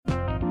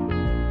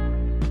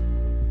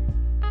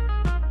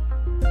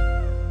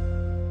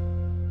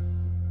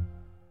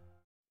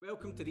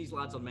Welcome to These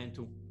Lads Are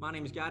Mental. My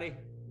name is Gary.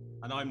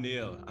 And I'm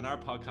Neil, and our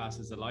podcast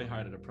is a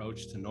lighthearted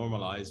approach to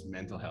normalise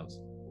mental health.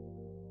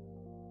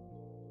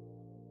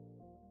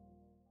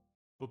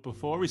 But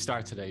before we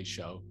start today's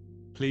show,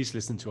 please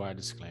listen to our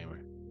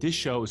disclaimer. This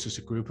show is just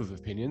a group of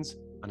opinions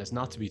and is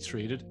not to be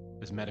treated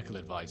as medical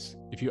advice.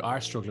 If you are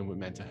struggling with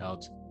mental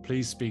health,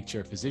 please speak to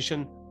your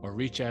physician or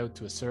reach out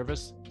to a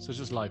service such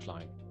as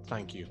Lifeline.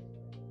 Thank you.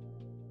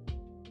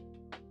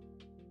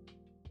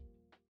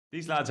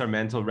 These Lads Are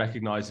Mental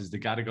recognises the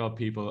Gadigal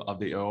people of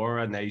the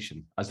Eora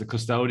Nation as the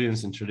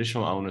custodians and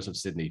traditional owners of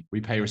Sydney. We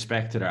pay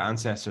respect to their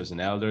ancestors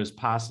and elders,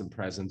 past and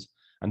present,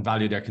 and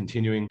value their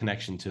continuing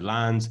connection to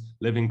lands,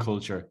 living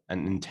culture,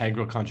 and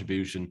integral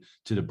contribution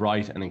to the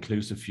bright and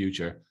inclusive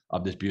future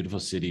of this beautiful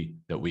city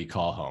that we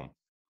call home.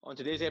 On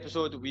today's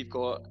episode, we've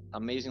got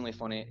amazingly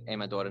funny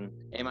Emma Doran.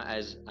 Emma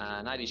is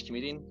an Irish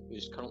comedian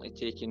who's currently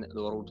taking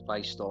the world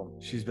by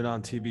storm. She's been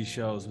on TV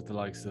shows with the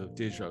likes of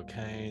Deirdre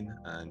O'Kane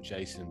and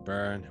Jason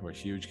Byrne, who are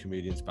huge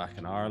comedians back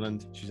in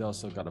Ireland. She's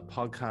also got a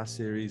podcast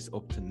series,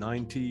 Up to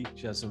 90.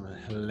 She has some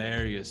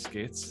hilarious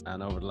skits.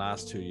 And over the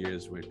last 2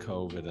 years with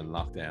COVID and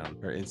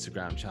lockdown, her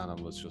Instagram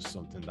channel was just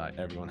something that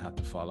everyone had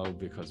to follow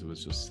because it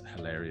was just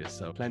hilarious.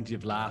 So plenty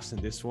of laughs in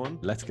this one.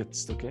 Let's get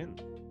stuck in.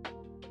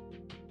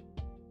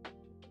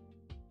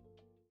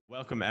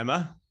 Welcome,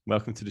 Emma.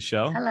 Welcome to the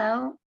show.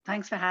 Hello.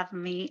 Thanks for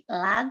having me,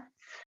 lads.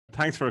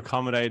 Thanks for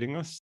accommodating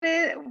us.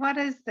 What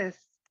is this?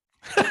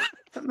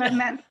 Something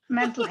about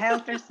mental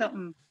health or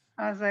something?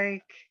 I was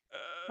like,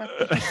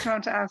 what's you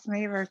trying to ask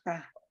me about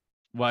that?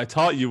 Well, I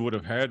thought you would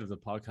have heard of the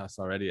podcast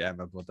already,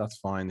 Emma, but that's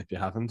fine if you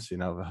haven't. You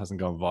know, if it hasn't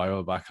gone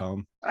viral back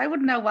home. I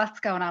wouldn't know what's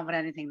going on with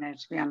anything now,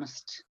 to be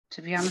honest.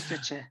 To be honest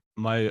with you.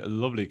 My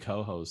lovely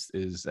co-host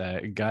is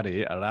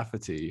Gary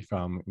Rafferty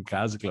from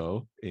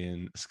Glasgow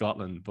in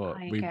Scotland. But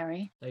Hi,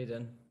 Gary. How you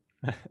doing?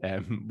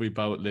 We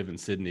both live in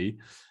Sydney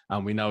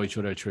and we know each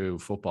other through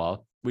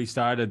football. We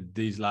started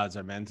These Lads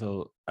Are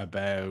Mental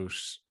about,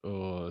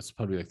 it's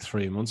probably like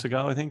 3 months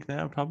ago, I think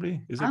now,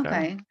 probably. Is it?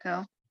 Okay,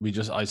 cool.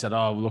 I said,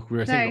 oh, look, we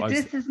were Sorry,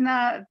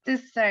 thinking.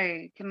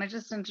 sorry, can I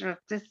just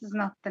interrupt? This is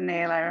not the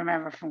Neil I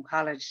remember from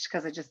college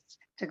because I just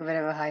took a bit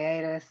of a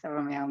hiatus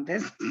over my own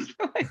business.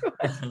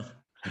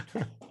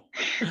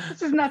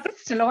 This is not the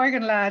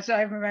Stillorgan lad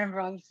I remember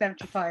on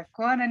 75.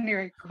 Go on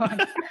anyway, go on.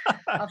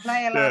 I'll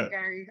play along,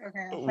 Gary.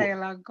 Okay, I'll play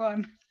along, go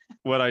on.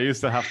 When I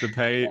used to have to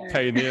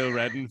pay Neil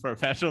Redden for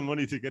petrol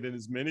money to get in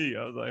his Mini,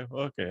 I was like,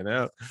 okay,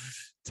 now,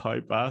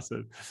 tight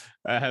bastard.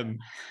 I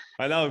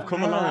know, I've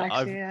come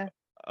along.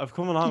 I've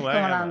come a long way.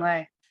 Come a long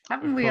way.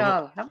 Haven't we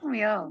all?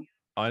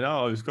 I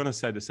know. I was going to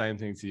say the same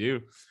thing to you,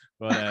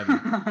 but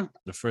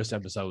the first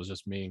episode was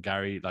just me and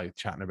Gary like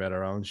chatting about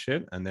our own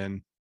shit, and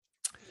then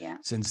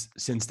since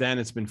then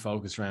it's been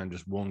focused around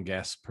just one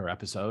guest per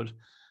episode,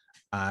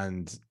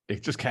 and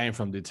it just came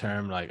from the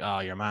term like,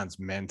 oh, your man's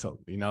mental,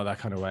 you know, that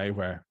kind of way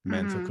where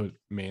mental could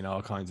mean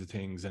all kinds of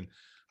things, and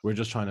we're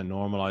just trying to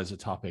normalize the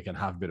topic and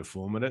have a bit of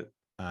fun with it.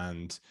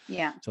 And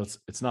so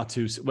it's not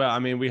too well. I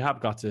mean, we have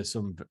got to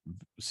some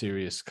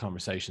serious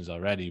conversations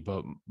already,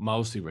 but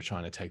mostly we're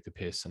trying to take the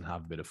piss and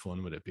have a bit of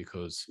fun with it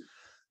because,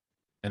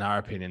 in our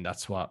opinion,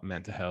 that's what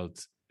mental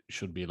health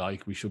should be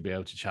like. We should be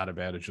able to chat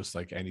about it just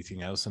like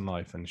anything else in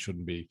life, and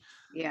shouldn't be,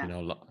 you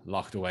know,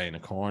 locked away in a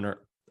corner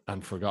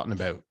and forgotten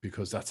about,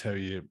 because that's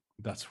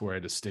where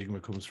the stigma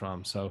comes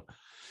from. So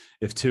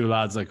if two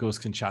lads like us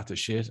can chat the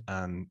shit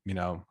and, you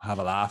know, have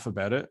a laugh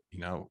about it, you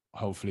know,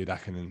 hopefully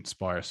that can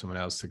inspire someone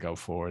else to go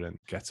forward and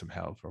get some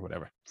help or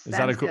whatever. Is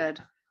that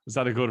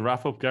a good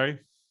wrap up, Gary?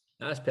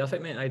 That's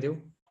perfect, mate. Ideal.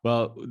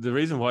 Well, the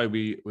reason why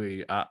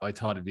I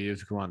thought of you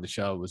to come on the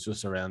show was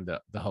just around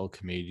the whole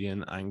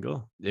comedian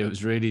angle. It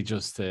was really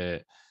just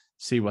to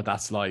see what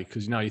that's like,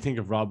 because, you know, you think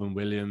of Robin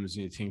Williams,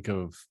 you think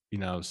of, you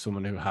know,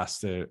 someone who has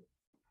to,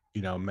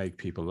 you know, make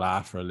people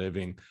laugh for a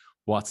living.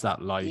 What's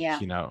that like,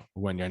 you know,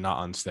 when you're not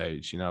on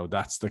stage? You know,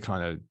 that's the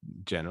kind of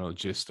general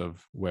gist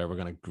of where we're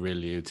going to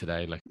grill you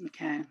today. Like,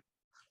 okay,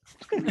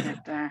 it's going to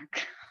get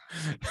dark.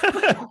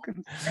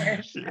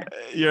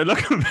 You're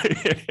looking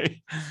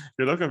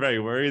very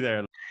worried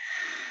there.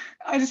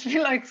 I just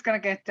feel like it's going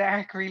to get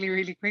dark really,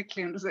 really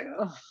quickly. I'm just like,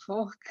 oh,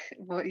 fuck.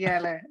 But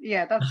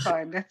yeah, that's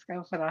fine. Let's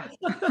go for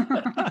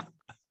that.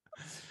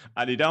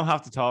 And you don't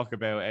have to talk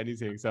about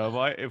anything.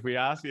 So if we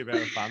ask you about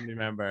a family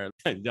member,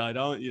 you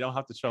don't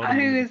have to show them.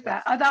 Who is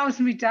that? Oh, that was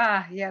me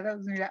dad. Yeah, that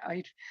was me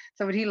dad.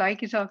 So would he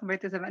like you talking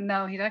about this?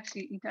 No, he'd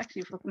actually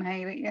fucking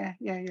hate it.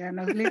 Yeah.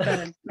 No, leave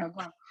that in. No,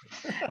 go on.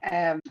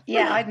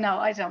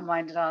 I don't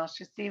mind at all.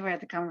 Just see where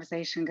the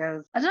conversation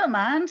goes. I don't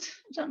mind.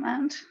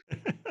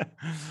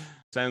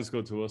 Sounds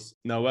good to us.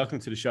 Now, welcome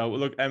to the show. Well,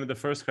 look, Emma, the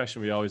first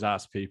question we always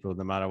ask people,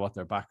 no matter what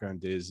their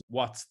background is,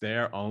 what's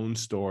their own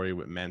story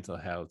with mental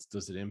health?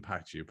 Does it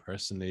impact you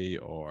personally,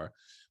 or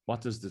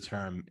what does the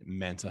term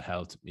mental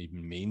health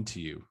even mean to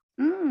you?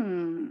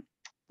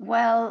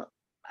 Well,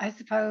 I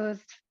suppose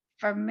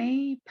for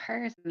me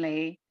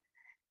personally,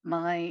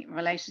 my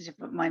relationship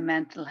with my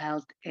mental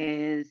health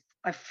is,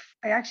 I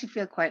actually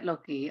feel quite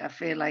lucky. I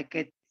feel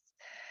like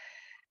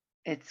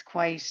it's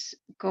quite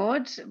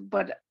good,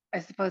 but I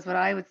suppose what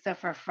I would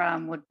suffer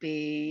from would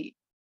be,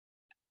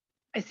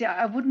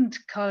 I wouldn't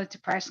call it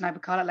depression. I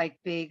would call it like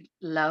big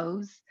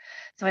lows.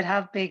 So I'd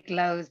have big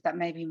lows that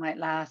maybe might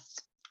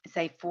last,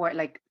 say 4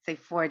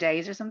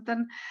 days or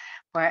something,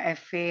 where I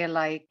feel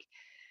like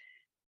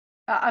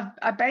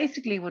I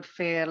basically would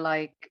feel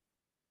like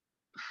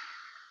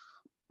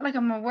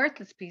I'm a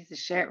worthless piece of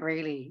shit,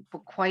 really,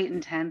 but quite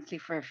intensely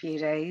for a few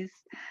days.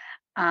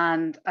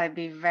 And I'd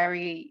be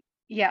very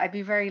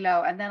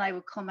low. And then I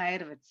would come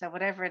out of it. So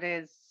whatever it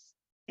is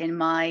in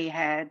my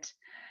head,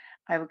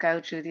 I would go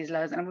through these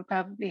lows, and it would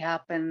probably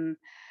happen,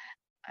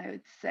 I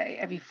would say,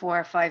 every 4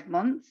 or 5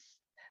 months.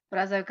 But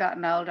as I've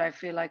gotten older, I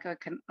feel like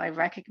I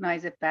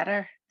recognize it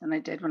better than I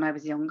did when I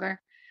was younger.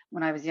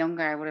 When I was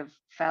younger, I would have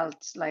felt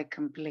like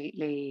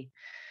completely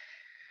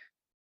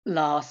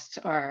lost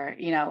or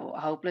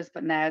hopeless.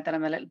 But now that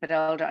I'm a little bit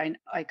older,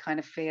 I kind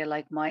of feel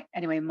like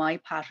my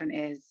pattern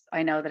is,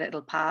 I know that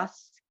it'll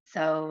pass.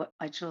 So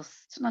I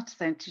just, not to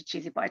sound too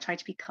cheesy, but I try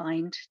to be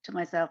kind to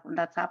myself when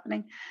that's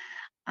happening.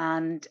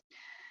 And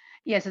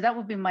yeah, so that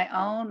would be my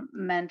own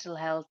mental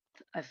health,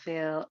 I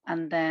feel.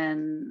 And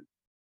then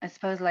I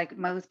suppose, like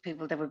most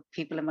people, there were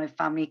people in my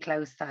family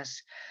close that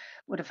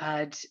would have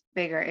had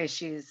bigger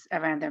issues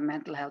around their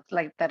mental health,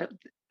 like that.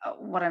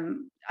 What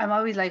I'm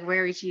always like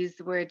wary to use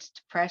the word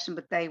depression,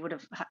 but they would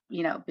have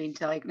been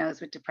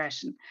diagnosed with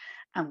depression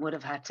and would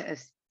have had to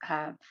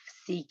have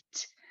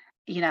seeked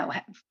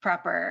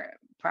proper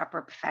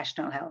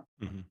professional help.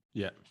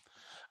 Yeah,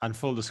 and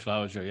full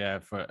disclosure, yeah,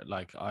 for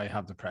like, I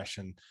have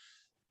depression,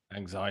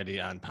 anxiety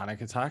and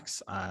panic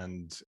attacks,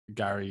 and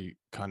Gary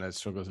kind of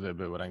struggles a little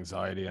bit with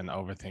anxiety and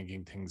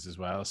overthinking things as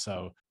well.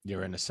 So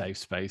you're in a safe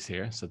space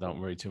here, so don't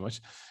worry too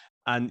much.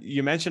 And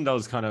you mentioned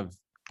those kind of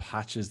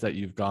patches that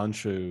you've gone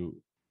through.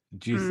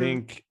 Do you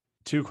think,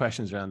 two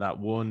questions around that?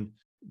 One,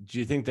 do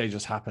you think they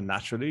just happen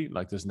naturally,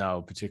 like there's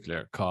no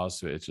particular cause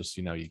to it, it's just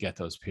you get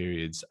those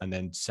periods? And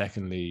then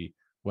secondly,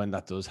 when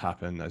that does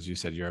happen, as you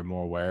said, you're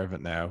more aware of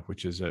it now,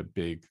 which is a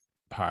big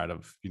part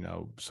of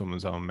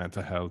someone's own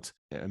mental health,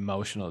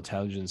 emotional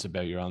intelligence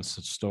about your own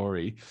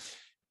story.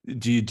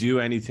 Do you do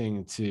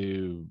anything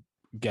to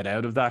get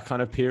out of that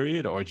kind of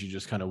period, or do you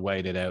just kind of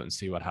wait it out and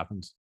see what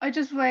happens? I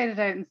just wait it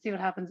out and see what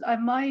happens. I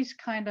might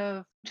kind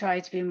of try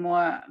to be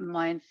more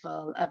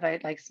mindful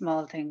about like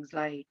small things,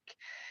 like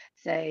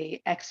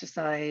say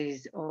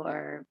exercise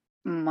or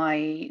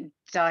my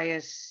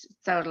diet.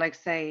 So like,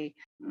 say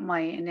my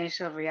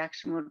initial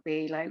reaction would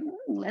be like,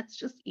 let's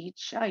just eat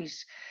shite.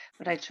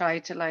 But I try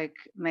to like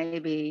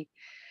maybe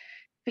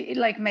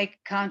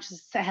make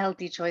conscious, a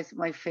healthy choice with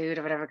my food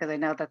or whatever, because I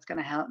know that's going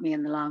to help me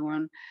in the long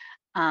run.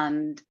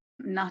 And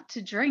not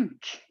to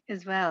drink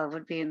as well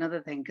would be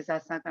another thing, because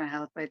that's not going to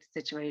help out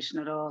the situation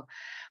at all.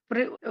 But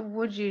it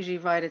would usually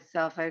write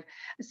itself out.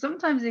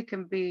 Sometimes it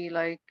can be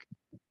like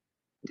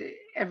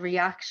a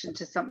reaction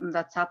to something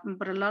that's happened,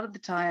 but a lot of the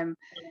time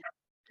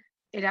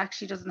it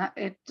actually doesn't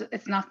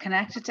it's not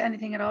connected to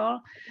anything at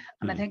all.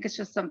 And I think it's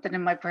just something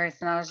in my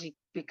personality,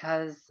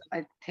 because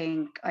I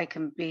think I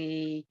can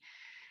be,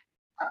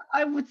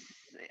 I would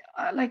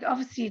like,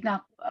 obviously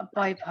not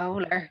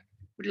bipolar,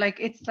 but like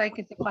it's like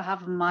as if I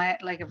have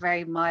a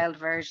very mild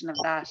version of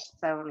that.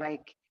 So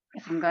like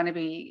if I'm going to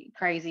be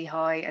crazy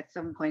high at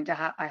some point,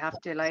 I have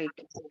to like,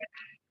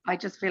 I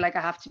just feel like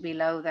I have to be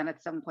low then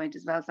at some point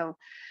as well. So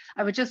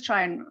I would just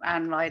try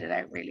and ride it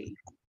out, really.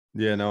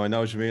 Yeah, no, I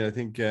know what you mean. I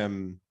think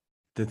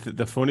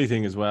the funny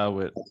thing as well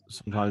with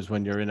sometimes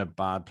when you're in a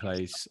bad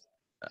place,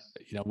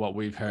 what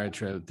we've heard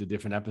throughout the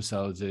different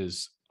episodes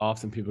is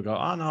often people go,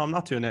 oh no, I'm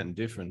not doing anything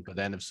different. But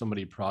then if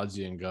somebody prods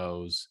you and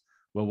goes,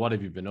 well, what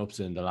have you been up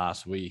to in the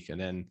last week?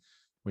 And then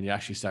when you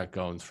actually start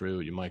going through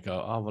it, you might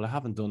go, oh, well, I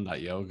haven't done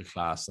that yoga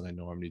class that I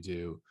normally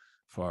do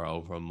for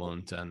over a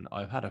month. And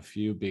I've had a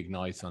few big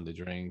nights on the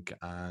drink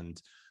and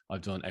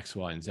I've done X,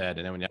 Y, and Z. And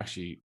then when you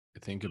actually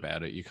think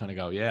about it, you kind of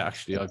go, yeah,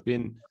 actually, I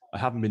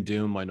haven't been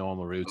doing my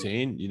normal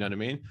routine. You know what I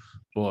mean?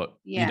 But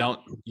you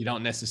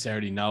don't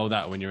necessarily know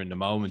that when you're in the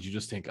moment. You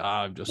just think,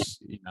 I'm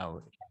just,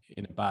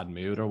 in a bad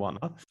mood or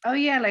whatnot. Oh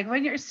yeah, like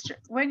when you're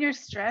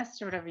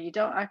stressed or whatever, you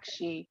don't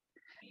actually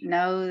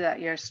know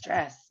that you're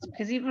stressed,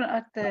 because even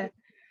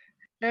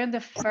during the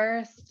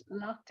first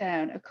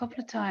lockdown, a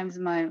couple of times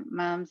my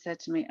mom said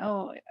to me,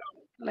 oh,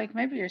 like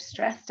maybe you're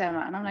stressed,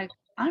 Emma. And I'm like,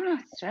 I'm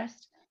not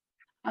stressed.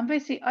 I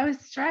was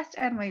stressed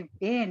out of my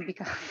being,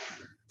 because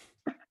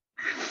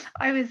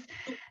I was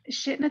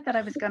shitting it that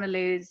I was going to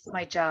lose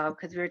my job,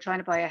 because we were trying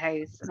to buy a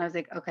house. And I was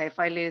like, okay, if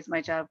I lose my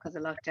job because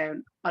of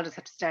lockdown, I'll just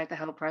have to start the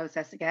whole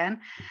process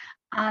again.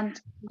 And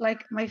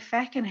like my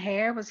feckin'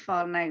 hair was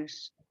falling out.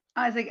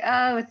 I was like,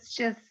 oh, it's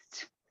just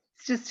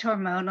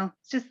hormonal.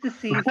 It's just the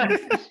season.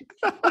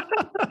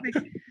 Like,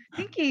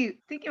 think you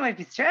might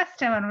be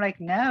stressed, Em? And I'm like,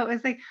 no. It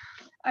was like,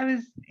 I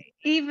was,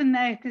 even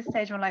now at this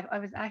stage of my life, I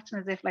was acting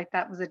as if like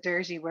that was a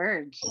dirty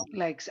word,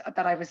 like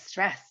that I was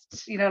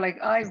stressed, like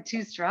I'm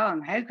too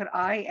strong. How could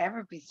I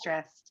ever be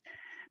stressed?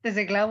 there's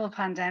a global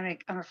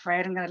pandemic. I'm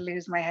afraid I'm going to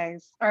lose my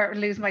house or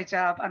lose my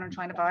job, and I'm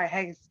trying to buy a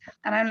house.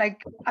 And I'm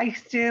like, I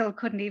still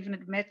couldn't even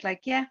admit,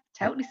 like, yeah,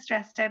 totally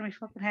stressed out in my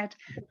fucking head.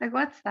 Like,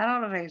 what's that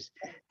all about?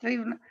 Don't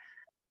even.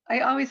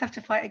 I always have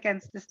to fight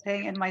against this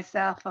thing in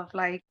myself of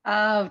like,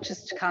 oh,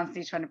 just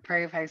constantly trying to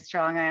prove how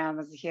strong I am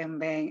as a human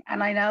being.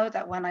 And I know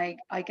that when I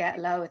get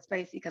low, it's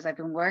basically because I've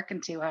been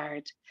working too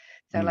hard.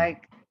 So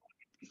like,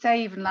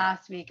 say even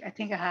last week, I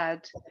think I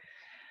had,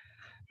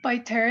 by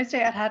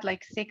Thursday, I'd had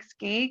like 6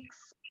 gigs.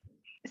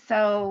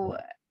 So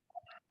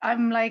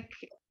I'm like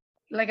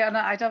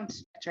I don't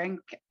drink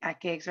at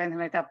gigs or anything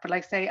like that, but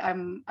like say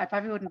I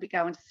probably wouldn't be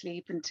going to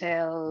sleep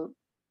until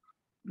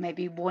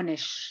maybe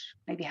 1ish,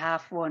 maybe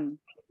 1:30.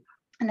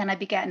 And then I'd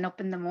be getting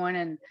up in the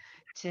morning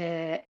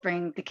to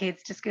bring the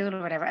kids to school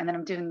or whatever. And then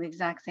I'm doing the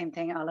exact same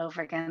thing all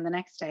over again the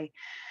next day.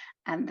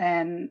 And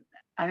then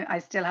I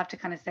still have to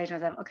kind of say to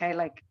myself, okay,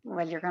 like,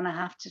 well, you're going to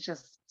have to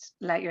just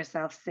let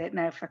yourself sit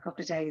now for a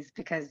couple of days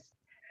because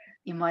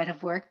you might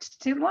have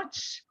worked too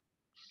much.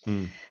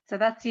 So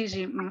that's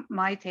usually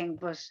my thing.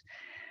 But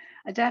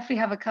I definitely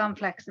have a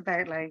complex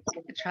about like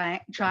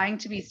trying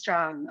to be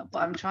strong, but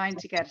I'm trying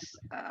to get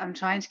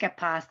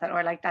past that,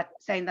 or like that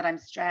saying that I'm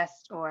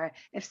stressed, or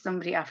if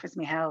somebody offers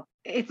me help,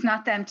 it's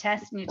not them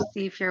testing you to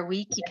see if you're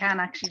weak. You can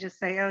actually just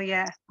say, oh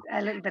yeah,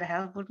 a little bit of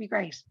help would be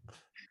great.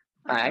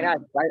 I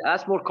think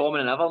that's more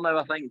common than ever now,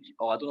 I think.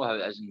 I don't know how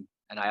it is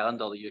in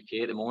Ireland or the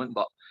UK at the moment,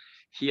 but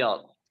here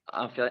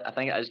I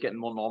think it is getting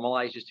more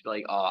normalised just to be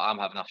like, oh, I'm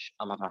having a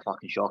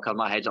fucking shocker,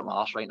 my head's up my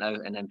arse right now,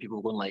 and then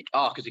people going like,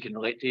 oh, because they can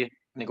relate to you,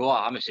 and they go, oh,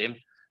 I'm the same,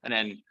 and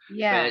then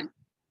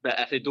but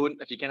if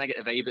you kind of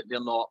get the vibe that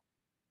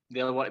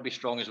they want to be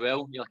strong as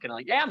well, you're kind of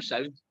like, yeah, I'm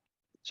sound,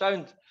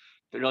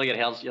 but really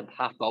you're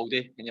half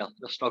baldy and you're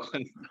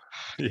struggling.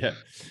 Yeah.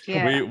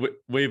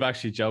 We've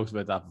actually joked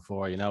about that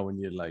before, you know, when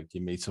you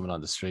meet someone on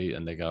the street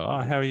and they go,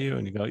 oh, how are you?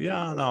 And you go,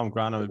 yeah, no, I'm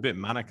grand, I'm a bit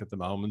manic at the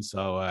moment,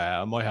 so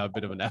I might have a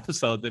bit of an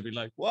episode. They'd be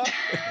like, what?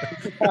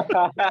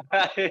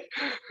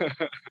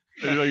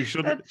 You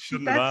shouldn't have that's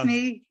asked.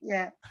 Me.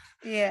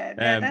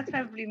 That's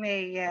probably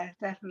me. Yeah,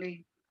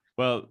 definitely.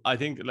 Well, I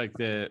think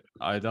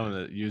I don't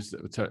want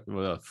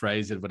to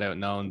phrase it without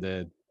knowing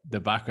the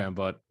background,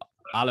 but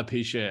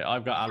alopecia,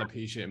 I've got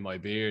alopecia in my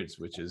beards,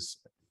 which is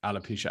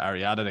alopecia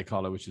areata, they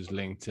call it, which is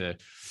linked to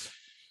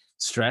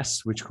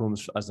stress, which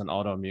comes as an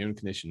autoimmune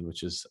condition,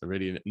 which is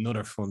really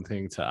another fun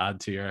thing to add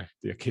to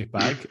your kit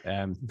bag.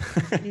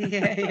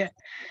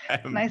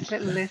 Nice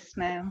little list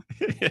now.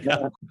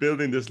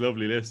 Building this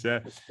lovely list,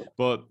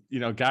 but you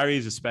know,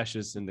 Gary's a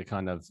specialist in the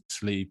kind of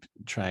sleep,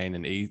 train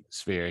and eat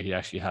sphere. He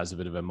actually has a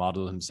bit of a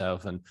model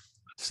himself, and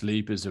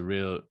sleep is a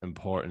real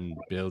important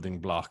building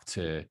block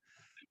to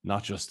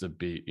not just to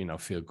be, you know,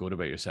 feel good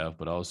about yourself,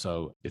 but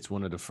also it's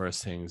one of the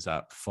first things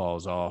that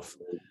falls off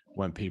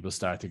when people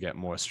start to get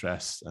more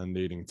stressed and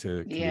leading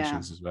to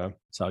conditions as well.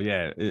 So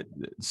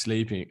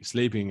sleeping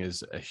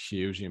is a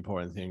hugely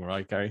important thing,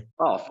 right, Gary?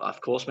 Oh, of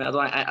course, mate.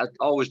 I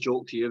always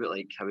joke to you about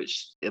like how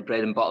it's the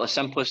bread and butter, the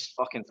simplest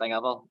fucking thing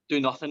ever. Do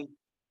nothing,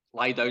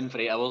 lie down for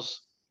 8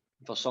 hours.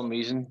 For some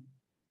reason,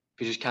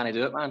 you just can't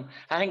do it, man.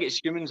 I think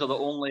humans are the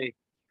only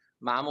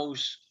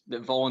mammals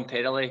that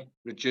voluntarily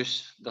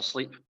reduce their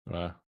sleep.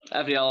 Wow.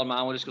 Every other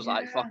mammal just goes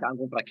like, fuck it, I'm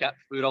going for a kip.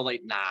 We're all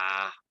like, nah,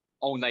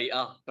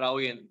 all-nighter,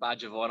 brilliant,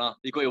 badge of honour.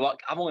 You go to work,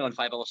 I'm only on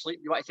 5 hours sleep.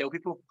 You want to tell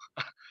people?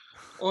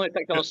 Only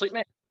 6 hours sleep,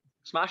 mate.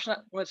 Smashing it.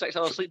 Only 6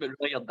 hours sleep, but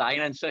really you're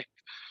dying in sick.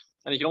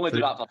 And you can only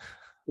do that for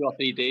 2 or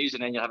 3 days,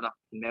 and then you're having a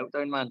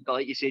meltdown, man. But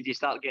like you said, you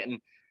start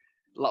getting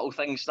little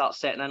things start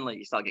setting in, like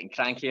you start getting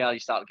crankier, you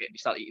start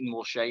eating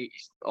more shite,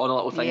 all the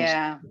little things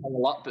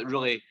pile up, but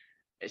really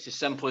it's the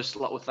simplest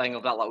little thing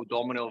of that little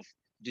domino of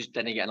just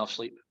didn't get enough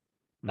sleep.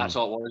 That's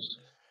all it was.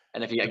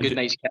 And if you get a good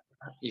night's sleep,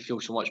 you feel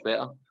so much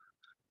better.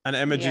 And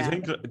Emma, do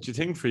you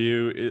think for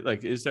you,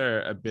 like, is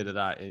there a bit of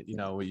that, you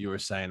know, what you were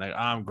saying, like,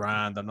 I'm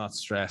grand, I'm not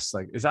stressed,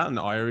 like, is that an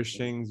Irish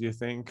thing, do you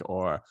think?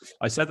 Or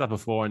I said that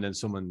before and then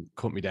someone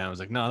cut me down, I was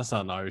like, no, that's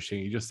not an Irish thing,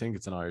 you just think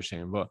it's an Irish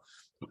thing. But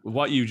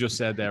what you just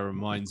said there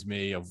reminds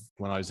me of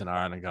when I was in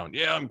Ireland going,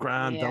 yeah, I'm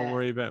grand, don't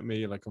worry about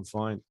me, like, I'm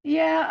fine.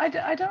 Yeah,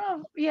 I don't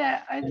know.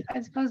 Yeah,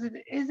 I suppose it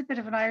is a bit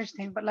of an Irish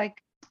thing, but like,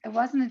 it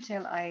wasn't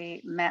until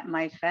I met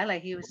my fella,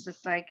 he was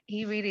just like,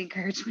 he really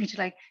encouraged me to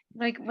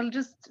like, well,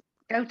 just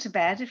go to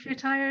bed if you're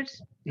tired.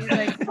 He's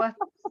like, what?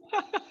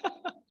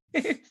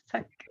 It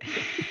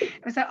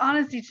was like,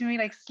 honestly, to me,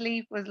 like,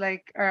 sleep was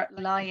like, or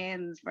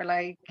lie-ins were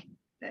like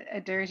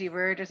a dirty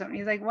word or something.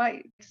 He's like,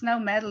 why? It's no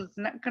medal. It's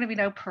not going to be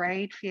no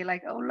parade for you.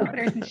 Like, oh, look at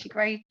her, isn't she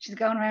great? She's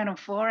going around on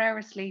 4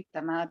 hours sleep,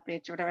 the mad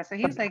bitch, or whatever. So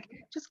he was like,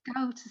 just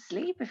go to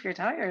sleep if you're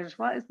tired.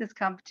 What is this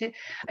competition?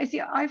 I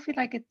feel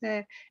like it's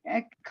a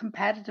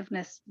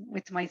competitiveness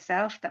with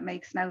myself that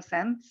makes no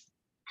sense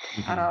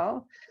at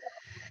all.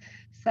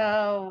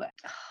 So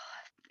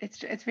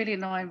it's really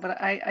annoying,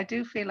 but I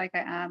do feel like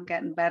I am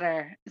getting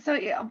better. So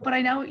yeah, but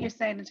I know what you're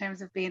saying in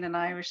terms of being an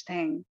Irish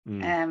thing.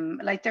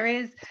 Like there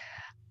is,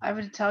 I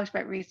would have talked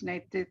about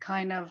recently the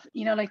kind of,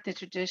 like the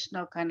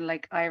traditional kind of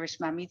like Irish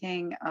mammy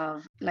thing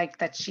of like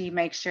that she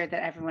makes sure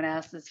that everyone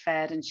else is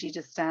fed and she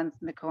just stands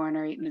in the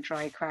corner eating a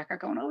dry cracker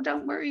going, oh,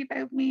 don't worry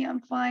about me, I'm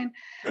fine.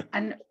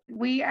 And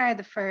we are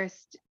the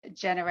first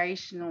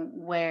generation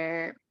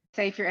where,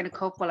 say if you're in a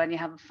couple and you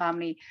have a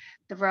family,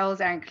 the roles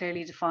aren't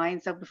clearly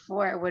defined. So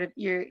before it would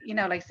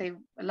have, like say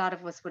a lot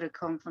of us would have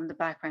come from the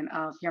background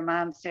of your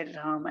mom stayed at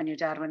home and your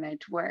dad went out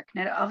to work.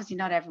 Now, obviously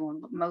not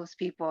everyone, but most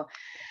people.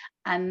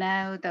 And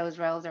now those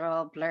roles are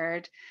all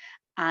blurred.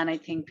 And I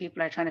think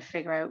people are trying to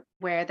figure out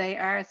where they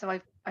are. So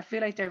I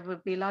feel like there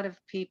would be a lot of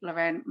people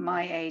around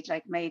my age,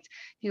 like mates,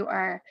 who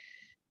are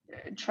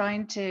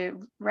trying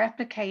to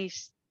replicate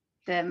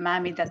the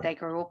mammy that they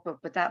grew up with,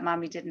 but that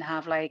mammy didn't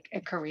have like a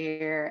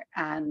career,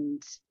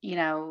 and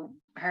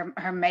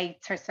her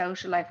mates, her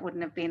social life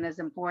wouldn't have been as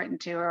important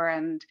to her,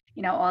 and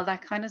all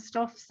that kind of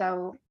stuff.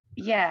 So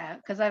yeah,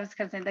 because I was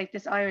kind of saying like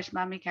this Irish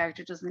mammy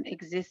character doesn't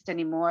exist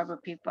anymore,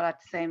 but people at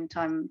the same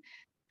time,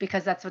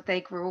 because that's what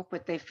they grew up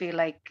with, they feel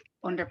like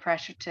under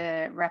pressure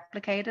to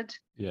replicate it.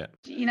 Yeah.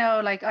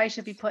 Like I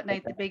should be putting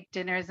out the big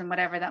dinners and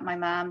whatever that my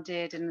mom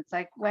did, and it's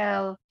like,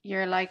 well,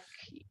 you're like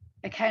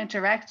a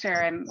counter-actor,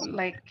 and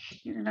like,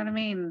 you know what I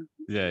mean?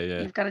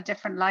 Yeah. You've got a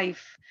different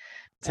life.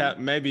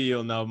 Maybe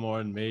you'll know more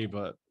than me,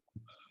 but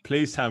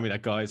please tell me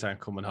that guys aren't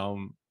coming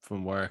home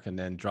from work and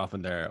then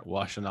dropping their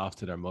washing off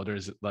to their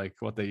mothers like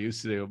what they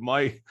used to do.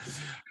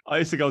 I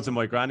used to go to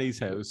my granny's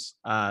house,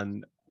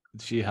 and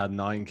she had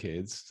 9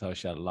 kids, so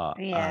she had a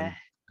lot. Yeah. And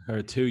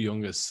her 2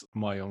 youngest,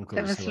 my uncles.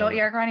 It was slow,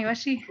 your granny, was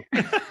she?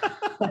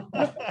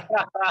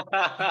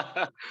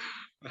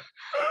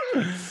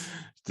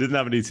 Didn't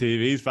have any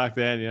TVs back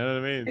then, you know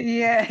what I mean?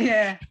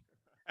 Yeah.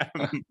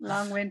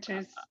 Long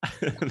winters.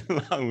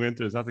 Long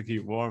winters, have to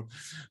keep warm.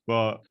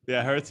 But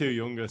yeah, her 2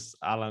 youngest,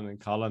 Alan and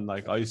Colin,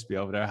 like I used to be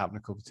over there having a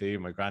cup of tea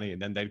with my granny,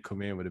 and then they'd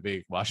come in with a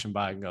big washing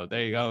bag and go,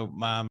 there you go,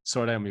 ma'am,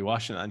 sort out me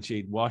washing. And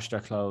she'd wash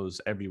their clothes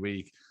every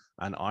week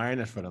and iron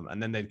it for them,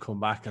 and then they'd come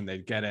back and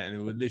they'd get it, and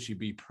it would literally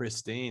be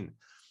pristine.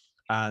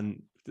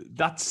 And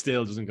that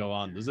still doesn't go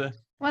on, does it?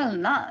 Well,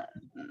 not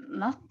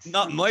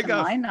in my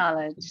gaff. My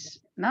knowledge,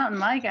 not in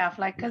my gaff.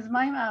 Like, because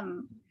my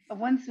mom,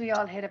 once we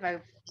all hit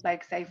about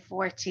like say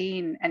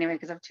 14, anyway,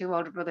 because I have 2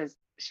 older brothers,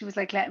 she was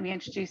like letting me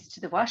introduce to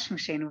the washing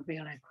machine. We'd be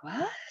like,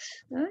 what?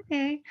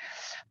 Okay.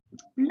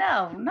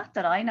 No, not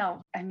that I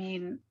know. I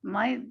mean,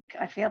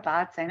 I feel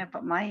bad saying it,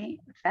 but my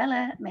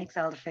fella makes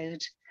all the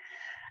food.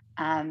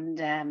 And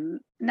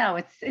no,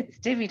 it's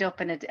divvied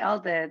up all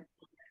the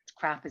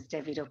crap is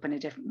divvied up in a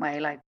different way.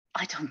 Like,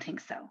 I don't think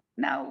so.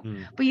 No.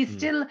 But you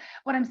still,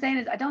 what I'm saying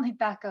is I don't think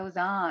that goes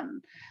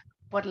on.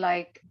 But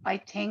like, I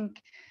think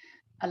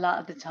a lot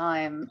of the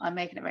time, I'm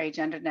making it very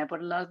gendered now,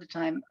 but a lot of the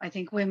time I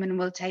think women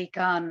will take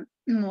on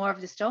more of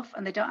the stuff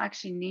and they don't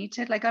actually need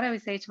to. Like, I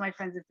always say to my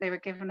friends, if they're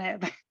giving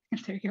out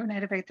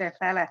about their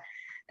fella,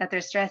 that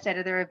they're stressed out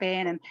of their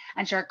bin,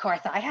 and sure, of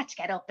course I had to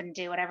get up and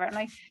do whatever. I'm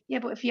like, yeah,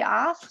 but if you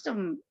asked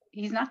him,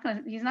 he's not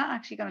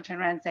actually gonna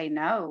turn around and say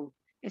no.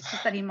 It's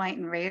just that he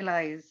mightn't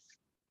realize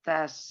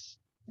that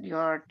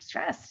you're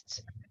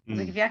stressed.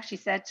 Like, if you actually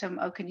said to him,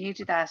 oh, can you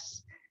do that?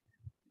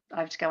 I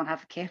have to go and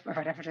have a kip or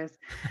whatever it is.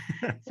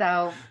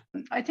 So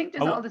I think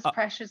there's all this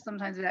pressure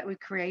sometimes that we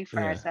create for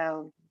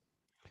ourselves.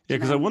 Yeah,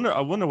 because I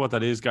wonder what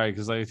that is, Gary,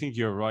 because I think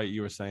you're right.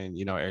 You were saying,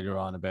 earlier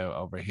on about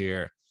over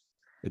here,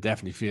 it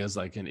definitely feels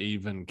like an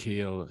even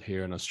keel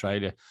here in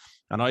Australia.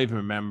 And I even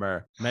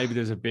remember, maybe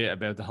there's a bit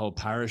about the whole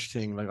parish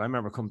thing. Like, I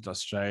remember coming to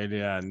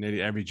Australia, and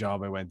nearly every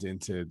job I went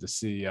into, the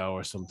CEO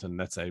or something,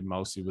 let's say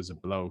mostly was a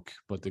bloke,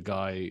 but the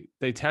guy,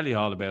 they tell you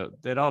all about,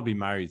 they'd all be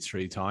married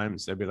 3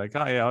 times. They'd be like,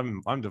 oh yeah,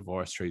 I'm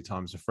divorced 3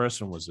 times. The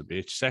first one was a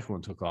bitch. Second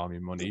one took all my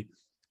money.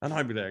 And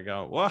I'd be there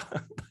going, what?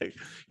 Like,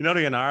 like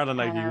in Ireland,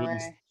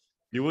 like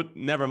you would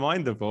never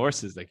mind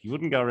divorces. Like, you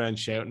wouldn't go around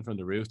shouting from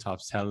the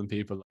rooftops, telling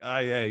people, oh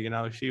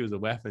yeah, she was a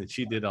weapon.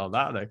 She did all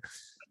that. Like,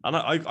 and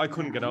I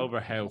couldn't get over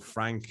how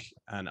frank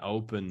and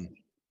open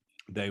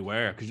they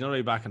were, because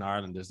like back in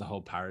Ireland, there's the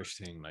whole parish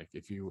thing. Like,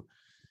 if you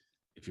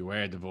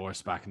were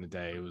divorced back in the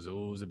day, it was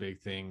always a big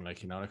thing.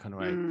 Like, that kind of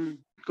way.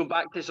 Go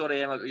back to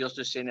Emma, you're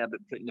just saying about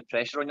putting the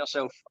pressure on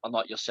yourself, or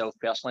not yourself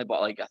personally, but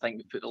like I think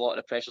we put a lot of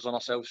the pressures on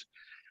ourselves.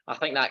 I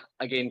think that,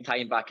 again,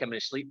 tying back in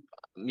with sleep,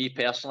 me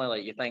personally,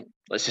 like, you think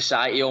like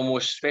society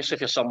almost, especially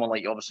if you're someone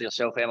like obviously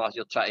yourself, Emma,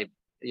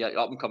 you're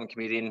up and coming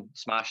comedian,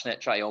 smashing it,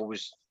 try to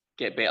always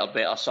get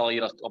better. So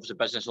you're obviously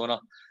a business owner.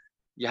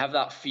 You have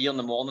that fear in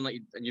the morning,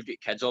 and you've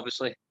got kids,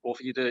 obviously. Both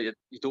of you do.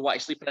 You don't want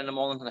to sleep in the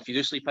morning, and if you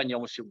do sleep in, you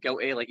almost feel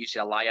guilty. Like you say,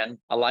 a lie-in.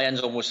 A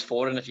lie-in's almost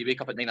foreign. If you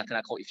wake up at 9 or 10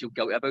 o'clock, you feel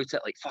guilty about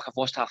it. Like, fuck, I've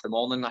lost half the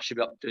morning. I should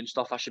be up doing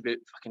stuff. I should be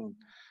fucking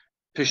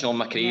pushing on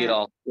my career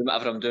or doing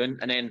whatever I'm doing.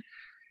 And then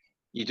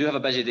you do have a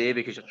busy day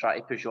because you're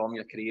trying to push on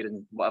your career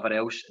and whatever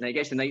else. And then it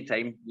gets to night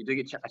time, you do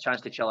get a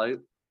chance to chill out.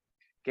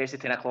 Gets to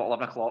 10 o'clock,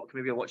 11 o'clock,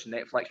 maybe you're watching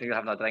Netflix, maybe you're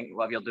having a drink,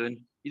 whatever you're doing.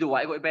 You don't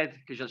want to go to bed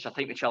because it's your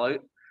time to chill out.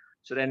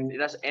 So then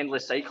this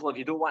endless cycle of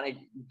you don't want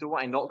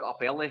to not get up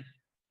early,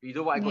 you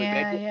don't want to go to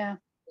bed. Yeah.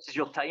 This is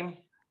your time.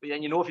 But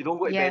then if you don't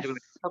go to bed,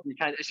 you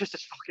can't. It's just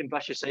this fucking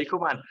vicious cycle,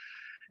 man.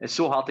 It's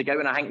so hard to get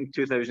when I think in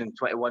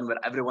 2021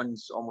 where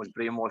everyone's almost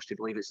brainwashed to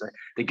believe it's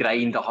the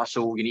grind, the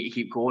hustle, you need to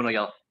keep going or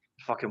you're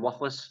fucking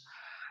worthless.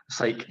 It's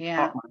like, fuck,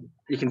 man,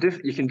 you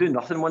can do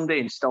nothing one day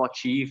and still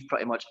achieve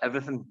pretty much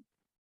everything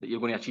that you're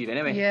going to achieve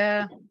anyway.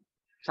 Yeah.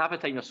 It's half the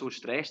time you're so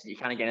stressed that you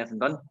can't get anything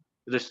done.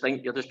 You just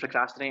think you're just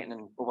procrastinating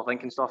and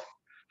overthinking stuff,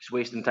 just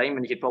wasting time,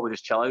 and you could probably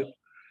just chill out.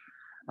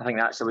 I think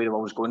that's the way the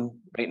world's going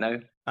right now.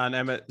 And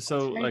Emma,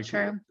 so like,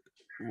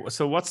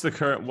 so what's the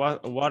current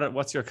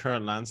what's your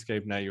current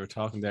landscape now? You were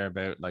talking there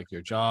about like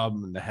your job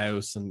and the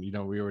house, and you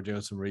know we were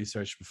doing some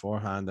research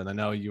beforehand, and I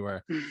know you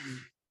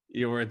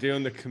were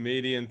doing the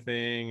comedian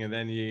thing, and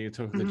then you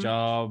took the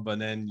job,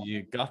 and then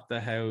you got the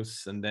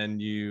house, and then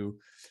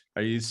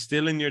are you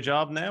still in your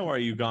job now, or are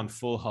you gone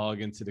full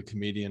hog into the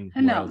comedian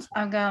world?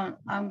 No,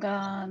 I'm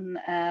gone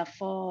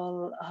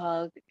full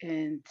hog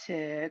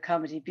into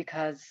comedy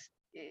because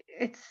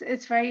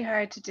it's very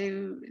hard to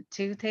do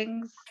two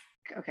things.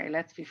 Okay,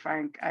 let's be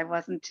frank. I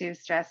wasn't too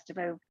stressed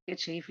about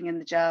achieving in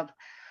the job,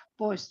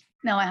 but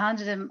no, I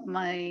handed in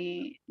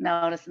my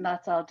notice, and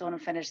that's all done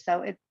and finished.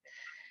 So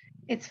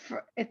it's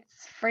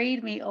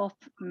freed me up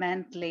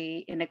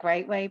mentally in a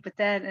great way, but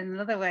then in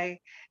another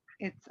way,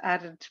 it's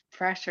added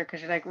pressure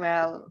because you're like,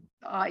 well,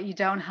 you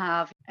don't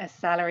have a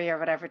salary or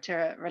whatever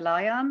to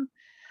rely on.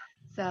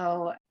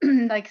 So,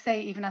 like,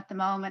 say, even at the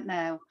moment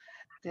now,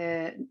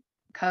 the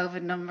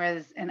COVID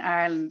numbers in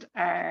Ireland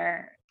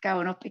are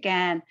going up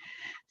again.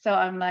 So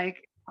I'm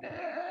like,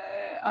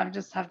 I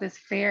just have this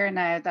fear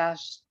now that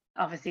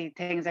obviously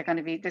there's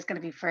going to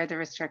be further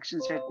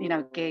restrictions for, you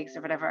know, gigs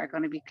or whatever are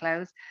going to be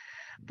closed.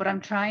 But I'm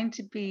trying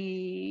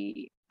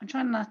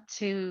not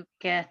to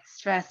get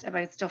stressed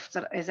about stuff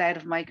that is out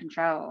of my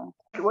control.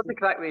 What's the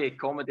crack with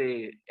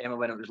comedy, Emma,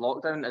 when it was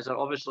lockdown? Is there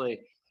obviously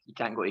you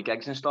can't go to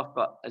gigs and stuff,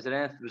 but is there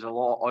anything? Was a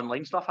lot of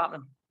online stuff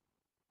happening?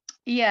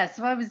 Yeah,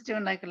 so I was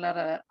doing like a lot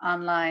of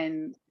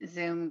online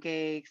Zoom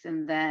gigs,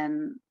 and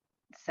then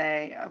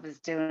say I was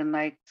doing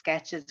like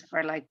sketches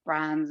for like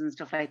brands and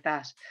stuff like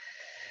that.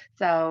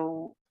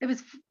 So it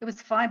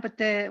was fine, but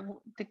the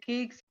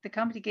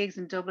comedy gigs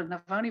in Dublin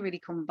have only really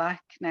come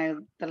back now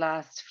the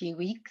last few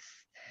weeks.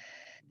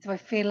 So I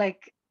feel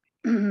like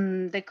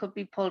they could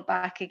be pulled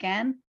back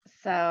again.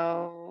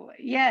 So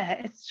yeah,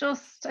 it's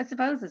just, I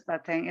suppose it's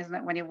that thing, isn't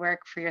it? When you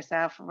work for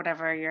yourself or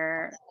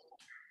whatever,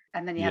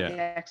 and then you have the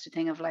extra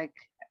thing of like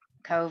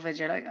COVID,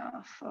 you're like,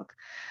 oh fuck.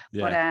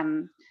 Yeah.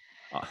 But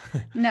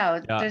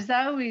no, there's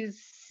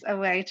always a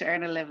way to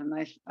earn a living,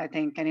 I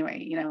think, anyway.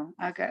 You know,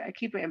 I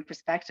keep it in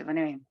perspective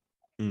anyway.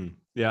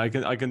 Yeah, I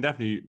can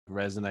definitely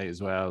resonate as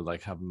well,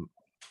 like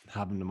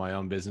having my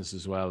own business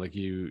as well. Like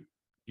you're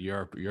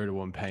the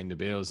one paying the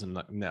bills, and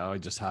like now I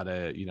just had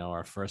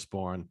our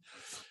firstborn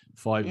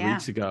 5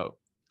 weeks ago,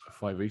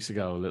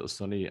 little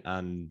Sonny,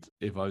 and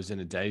if I was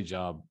in a day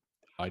job,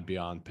 I'd be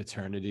on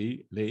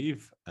paternity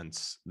leave, and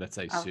let's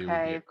say Sue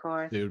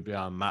would be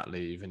on mat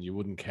leave, and you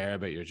wouldn't care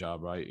about your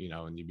job, right? You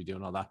know, and you'd be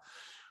doing all that.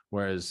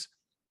 Whereas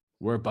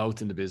we're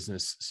both in the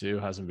business. Sue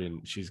hasn't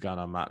been; she's gone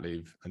on mat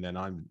leave, and then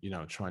I'm,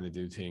 trying to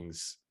do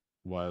things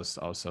whilst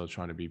also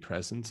trying to be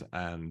present.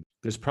 And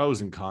there's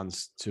pros and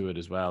cons to it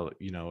as well.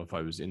 If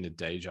I was in the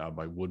day job,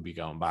 I would be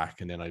going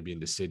back, and then I'd be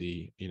in the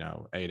city,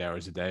 8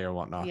 hours a day or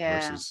whatnot.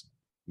 Versus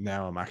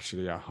now I'm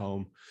actually at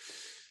home.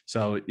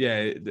 So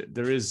yeah,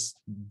 there is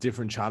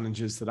different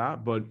challenges to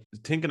that, but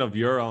thinking of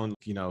your own,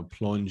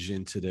 plunge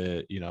into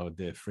the,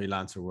 the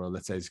freelancer world,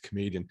 let's say as a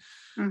comedian,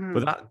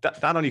 but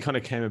that only kind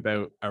of came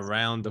about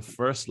around the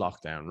first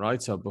lockdown,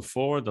 right? So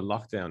before the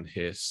lockdown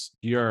hit,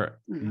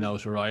 your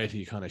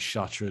notoriety kind of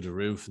shot through the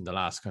roof in the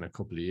last kind of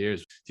couple of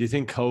years. Do you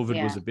think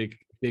COVID was a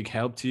big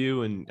help to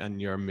you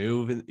and your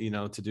move,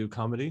 to do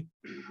comedy?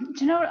 Do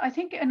you know what? I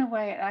think in a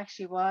way it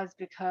actually was,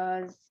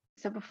 because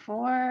so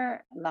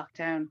before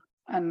lockdown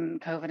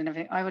and COVID and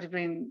everything, I would have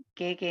been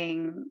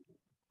gigging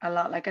a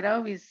lot. Like I'd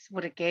always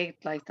would have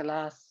gigged like the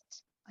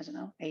last,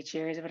 8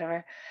 years or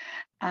whatever.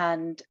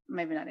 And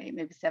maybe not 8,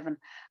 maybe 7.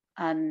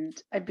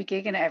 And I'd be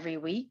gigging every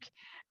week.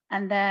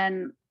 And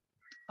then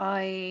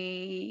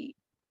I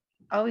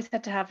always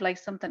had to have like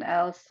something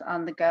else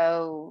on the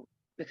go,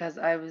 because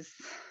I was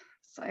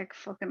like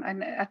fucking,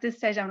 and at this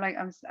stage I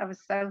was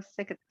so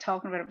sick of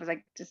talking about it. It was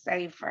like to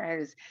save for a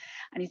house.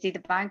 And you see, the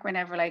bank were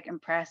never like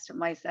impressed with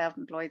my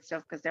self-employed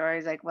stuff, because they're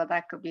always like, well,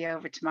 that could be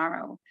over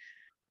tomorrow.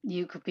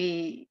 You could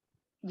be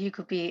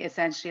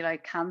essentially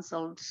like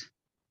cancelled.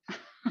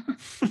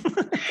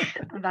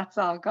 And that's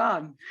all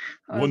gone.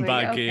 One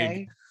bad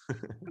gig.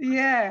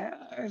 Yeah,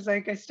 I was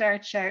like, I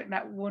start shouting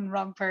at one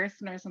wrong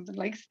person or something,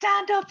 like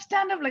stand up,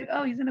 like,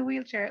 oh, he's in a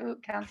wheelchair, oh,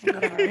 cancel,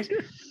 whatever, right?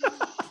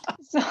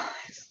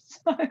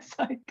 So it's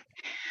like,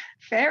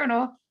 fair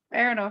enough,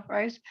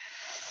 right?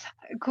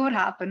 It could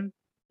happen.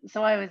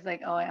 So I was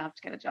like, oh, I have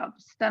to get a job.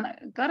 So then I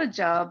got a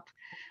job,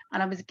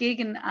 and I was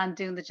gigging and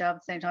doing the job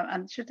at the same time.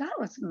 And sure, that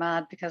was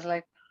mad, because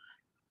like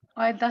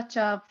I had that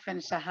job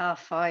finished at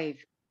 5:30,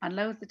 and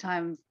loads of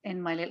times in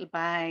my little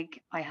bag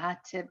I had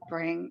to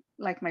bring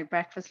like my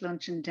breakfast,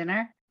 lunch and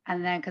dinner.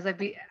 And then because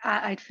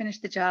I'd finish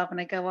the job and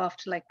I go off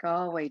to like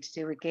Galway to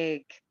do a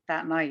gig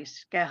that night,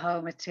 get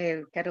home at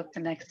 2, get up the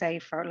next day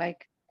for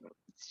like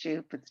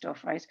stupid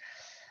stuff, right?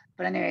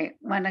 But anyway,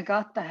 when I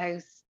got the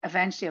house,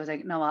 eventually I was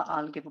like, no,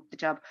 I'll give up the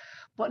job.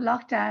 But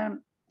lockdown,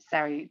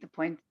 sorry,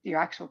 your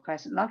actual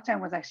question,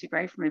 lockdown was actually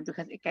great for me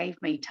because it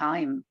gave me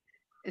time.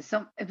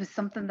 It was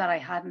something that I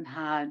hadn't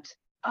had.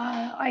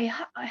 I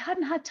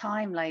hadn't had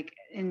time like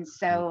in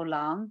so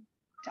long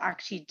to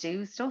actually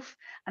do stuff,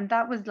 and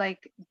that was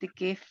like the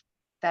gift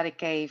that it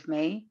gave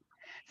me.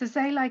 So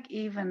say like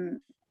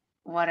even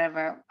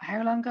whatever,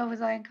 how long ago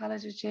was I in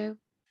college with you?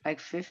 Like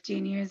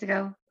 15 years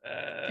ago?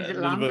 Is it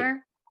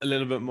longer? A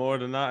little bit more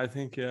than that, I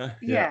think.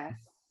 Yeah,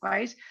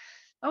 right.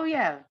 Oh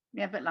yeah,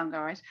 a bit longer,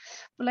 right?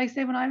 But like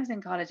say when I was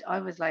in college, I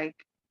was like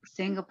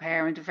single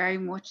parent, very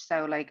much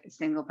so like a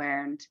single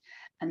parent.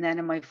 And then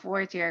in my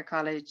 4th year of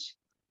college,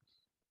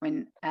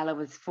 when Ella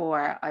was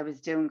 4, I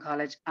was doing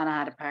college and I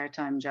had a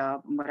part-time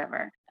job and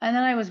whatever. And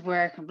then I was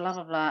working, blah,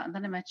 blah, blah. And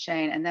then I met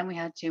Shane and then we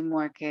had 2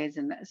 more kids.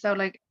 And so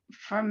like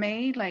for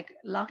me, like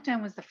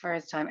lockdown was the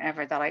first time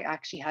ever that I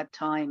actually had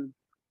time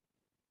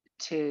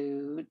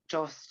to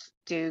just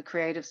do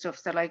creative stuff.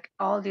 So like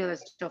all the other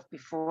stuff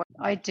before,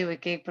 I'd do a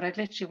gig, but I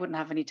literally wouldn't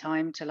have any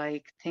time to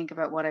like think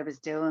about what I was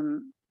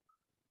doing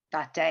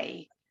that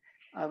day.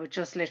 I would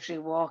just literally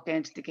walk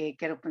into the gig,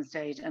 get up on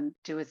stage and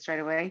do it straight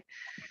away.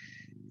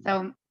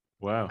 So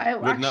wow,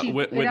 with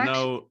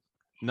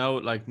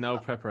no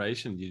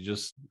preparation, you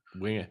just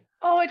wing it.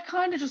 Oh, I'd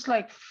kind of just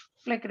like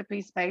flick at a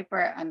piece of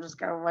paper and just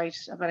go, right,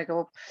 I better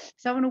go up.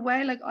 So in a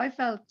way, like I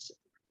felt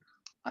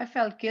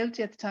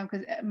guilty at the time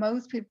because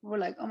most people were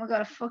like, oh my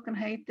God, I fucking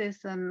hate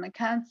this and I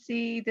can't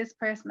see this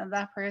person and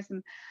that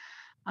person.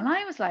 And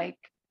I was like,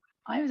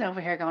 I was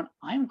over here going,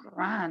 I'm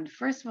grand.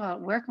 First of all,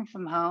 working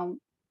from home,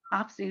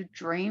 absolute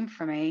dream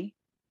for me.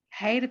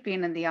 Hated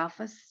being in the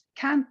office.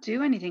 Can't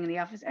do anything in the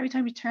office. Every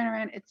time you turn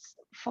around, it's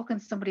fucking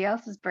somebody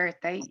else's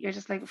birthday. You're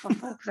just like, for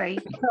fuck's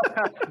sake. Do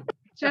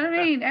you know what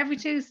I mean? Every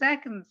 2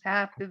 seconds,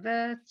 happy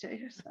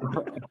birthday.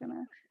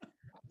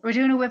 We're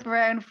doing a whip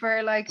around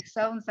for like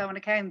so and so in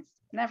accounts.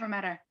 Never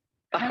matter.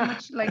 How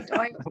much like do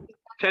I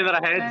 10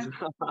 of heads.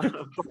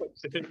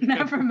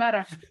 Never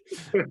matter.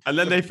 And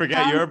then they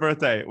forget your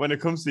birthday. When it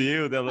comes to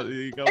you, they'll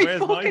go,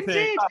 where's my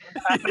thing?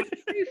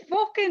 They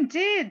fucking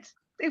did.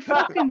 They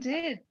fucking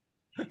did.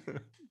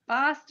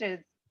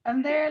 Bastards.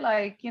 And they're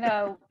like, you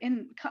know,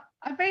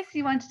 I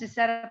basically wanted to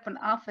set up an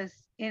office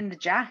in the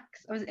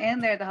Jacks. I was in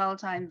there the whole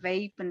time,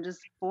 vaping,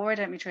 just bored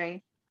at me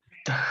tree.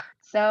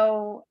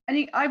 So,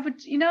 and I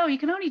would, you know, you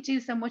can only do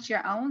so much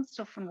your own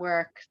stuff and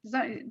work.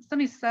 It's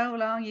only so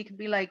long you can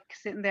be like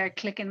sitting there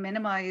clicking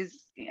minimize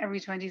every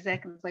 20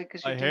 seconds, like,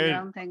 because you're doing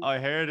your own thing. I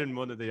heard in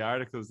one of the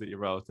articles that you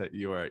wrote that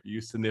you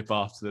used to nip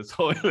off to the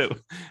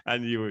toilet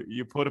and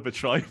you put up a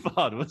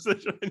tripod. Was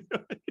it?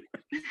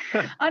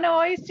 I know,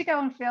 I used to go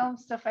and film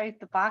stuff out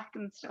the back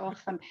and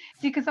stuff. And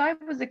see, because I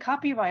was a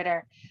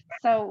copywriter,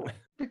 so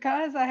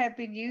because I had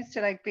been used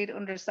to like being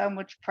under so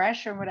much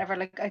pressure and whatever,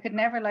 like I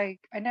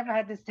never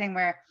had this thing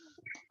where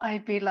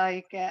I'd be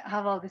like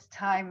have all this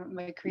time with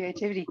my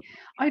creativity.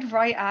 I'd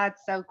write ads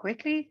so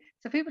quickly,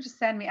 so people just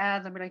send me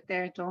ads and be like,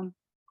 they're done.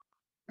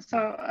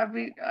 So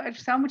I'd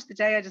so much the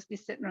day I'd just be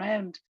sitting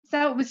around.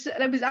 So it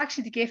was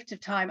actually the gift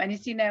of time. And you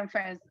see now in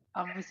France,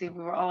 obviously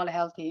we were all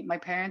healthy. My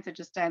parents are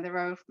just down the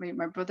road from me.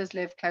 My brothers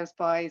live close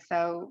by,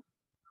 so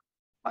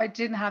I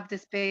didn't have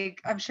this big.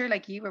 I'm sure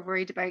like you were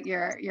worried about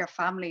your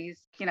families,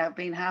 you know,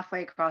 being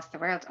halfway across the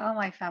world. All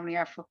my family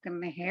are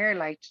fucking here,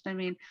 like, do you know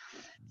what I mean?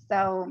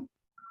 So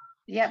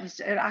yeah,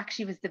 it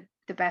actually was the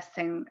best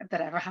thing that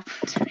ever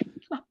happened to me.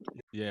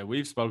 Yeah,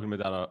 we've spoken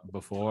about that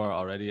before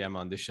already, Emma,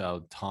 on this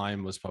show.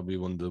 Time was probably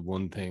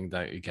one thing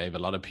that it gave a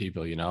lot of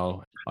people, you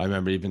know. I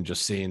remember even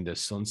just seeing the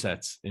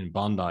sunsets in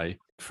Bondi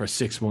for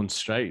 6 months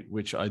straight,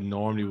 which I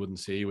normally wouldn't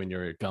see when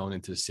you're going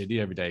into the city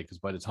every day, because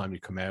by the time you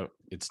come out,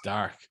 it's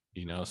dark,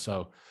 you know.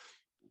 So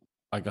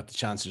I got the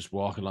chance to just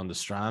walk along the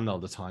Strand all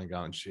the time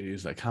going,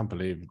 geez, I can't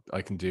believe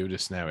I can do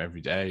this now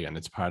every day. And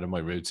it's part of my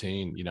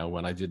routine, you know,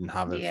 when I didn't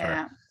have it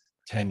for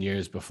 10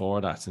 years before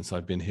that, since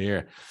I've been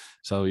here.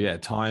 So yeah,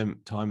 time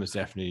is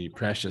definitely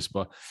precious.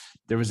 But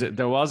there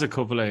was a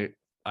couple of,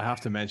 I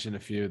have to mention a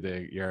few of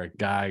your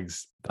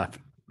gags that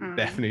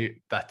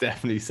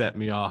definitely set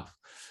me off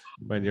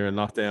when you're in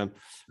lockdown.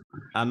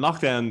 And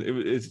lockdown,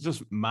 it's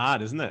just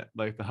mad, isn't it?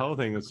 Like the whole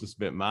thing is just a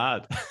bit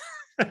mad.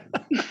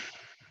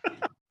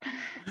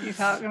 You're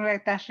talking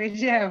about that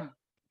video?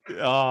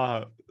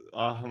 Oh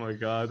my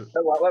God.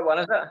 What one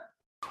is it?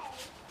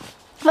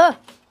 Look,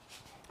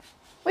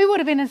 we would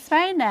have been in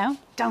Spain now.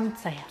 Don't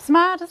say it. It's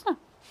mad, isn't it?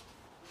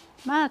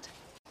 Mad.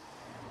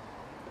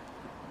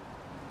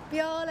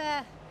 Be all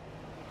the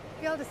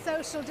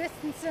social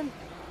distancing.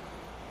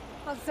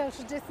 All the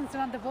social distancing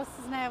on the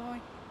buses now, won't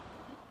we?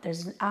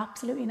 There's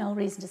absolutely no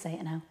reason to say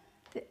it now.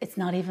 It's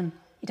not even,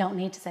 you don't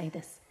need to say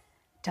this.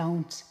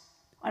 Don't.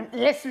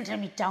 Listen to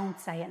me, don't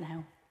say it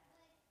now.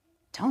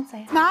 Don't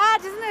say it. It's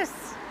mad, isn't it?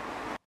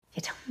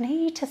 You don't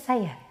need to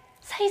say it.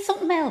 Say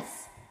something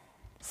else.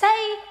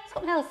 Say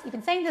something else. You've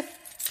been saying this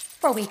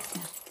for weeks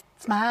now.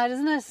 It's mad,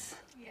 isn't it?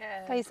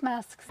 Yeah. Face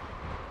masks.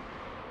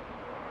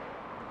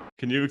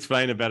 Can you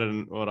explain it better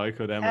than what I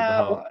could,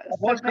 Emma?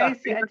 So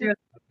basically,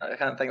 I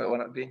can't think of what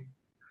it would be.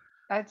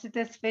 I did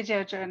this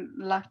video during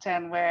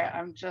lockdown where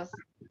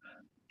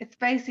it's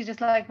basically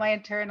just like my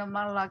internal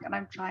monologue, and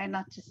I'm trying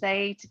not to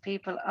say to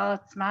people, oh,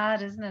 it's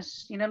mad, isn't it?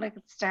 You know, like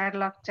at the start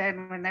of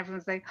lockdown when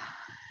everyone's like,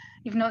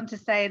 you've nothing to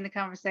say in the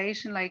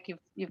conversation, like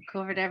you've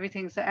covered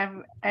everything. So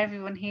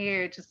everyone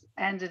here just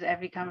ended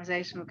every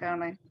conversation with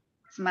going like,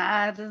 it's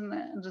mad, isn't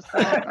it? And just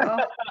walk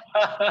off.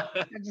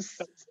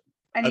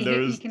 And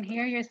you can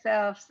hear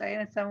yourself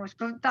saying it so much.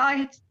 But I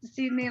had to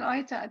see, Neil, I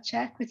had to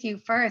check with you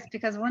first,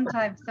 because one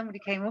time somebody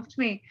came up to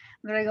me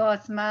and they're like, oh,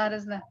 it's mad,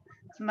 isn't it?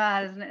 It's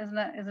mad, isn't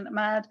it? Isn't it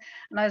mad?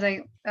 And I was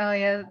like, oh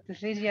yeah, the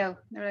video.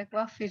 They're like,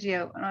 what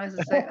video? And I was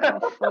just like, oh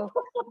fuck.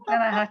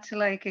 Then I had to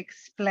like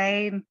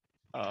explain.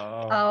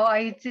 Oh,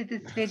 I did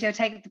this video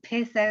taking the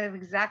piss out of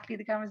exactly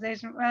the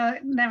conversation. Well,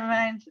 never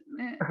mind.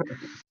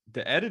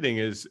 The editing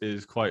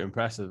is quite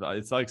impressive.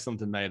 It's like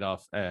something made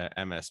off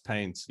MS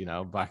Paint, you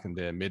know, back in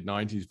the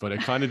mid-90s, but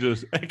it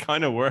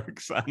kind of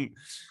works. And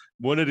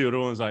one of the other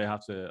ones I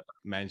have to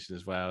mention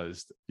as well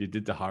is you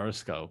did the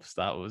horoscopes.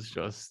 That was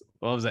just,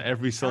 what was it,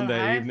 every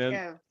Sunday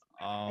evening?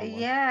 Oh,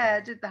 yeah,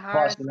 I did the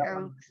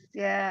horoscopes.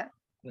 Yeah.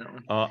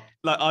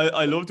 Like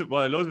I loved it.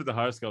 What I loved with the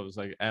horoscope was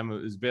like Emma,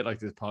 it was a bit like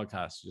this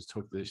podcast. She just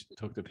took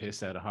the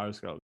piss out of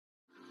horoscope.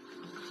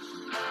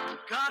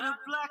 Got a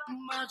black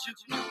magic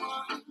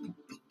woman.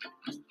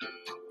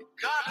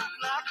 Got a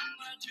black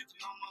magic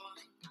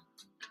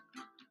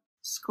woman.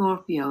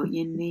 Scorpio,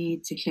 you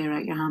need to clear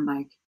out your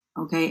handbag.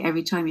 Okay,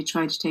 every time you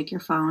try to take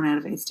your phone out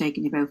of it, it's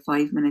taking you about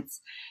 5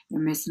 minutes.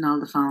 You're missing all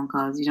the phone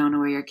calls. You don't know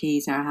where your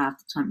keys are half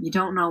the time. You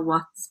don't know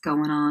what's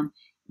going on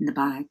in the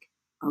bag.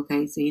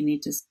 Okay, so you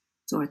need to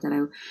sort that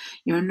out.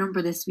 Your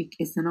number this week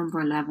is the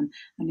number 11,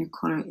 and your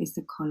colour is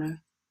the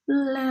colour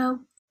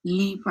blue.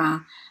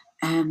 Libra,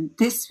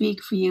 this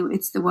week for you,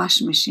 it's the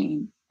washing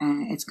machine.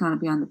 It's going to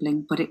be on the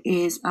blink, but it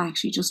is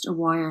actually just a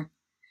wire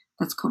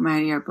that's come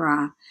out of your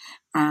bra.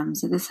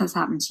 So this has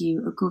happened to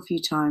you a good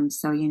few times,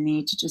 so you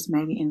need to just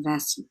maybe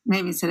invest.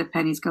 Maybe instead of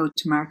pennies, go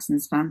to Marks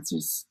and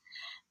Spencer's.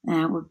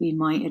 Would be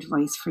my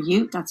advice for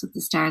you. That's what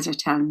the stars are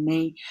telling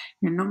me.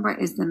 Your number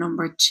is the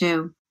number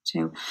 2,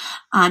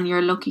 and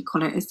your lucky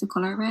colour is the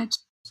colour red.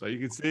 So you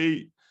can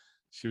see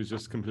she was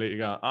just completely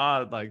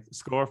gone, like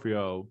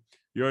Scorpio,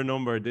 your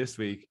number this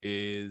week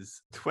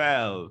is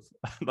 12.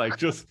 Like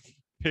just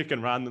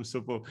picking random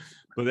stuff up.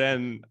 But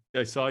then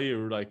I saw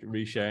you like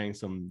resharing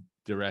some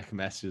direct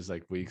messages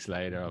like weeks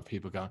later of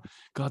people going,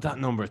 God, that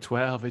number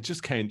 12, it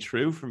just came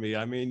true for me.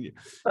 I mean, you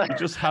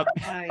just have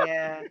oh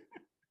yeah.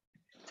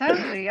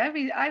 Totally.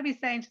 I'd be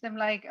saying to them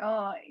like,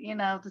 oh, you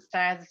know, the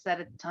stars have said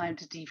it's time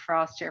to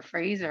defrost your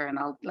freezer, and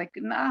I'll like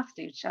an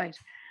absolute shite.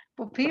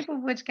 But people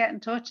would get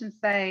in touch and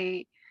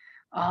say,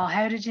 oh,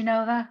 how did you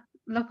know that?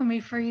 Look at me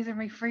freezer,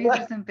 my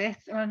freezer's in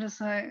bits. And I'm just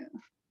like,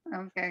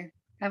 okay,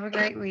 have a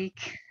great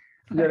week.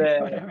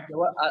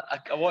 I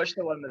watched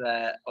the one with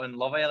on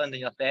Love Island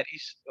in your 30s.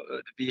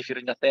 Be if you're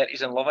in your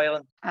 30s in Love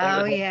Island.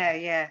 Oh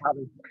yeah.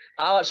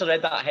 I actually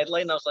read that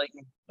headline. And I was like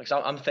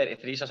I'm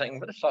 33, so I was thinking,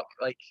 what the fuck?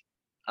 Like,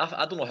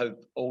 I don't know how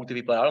old the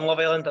people are on Love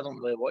Island. I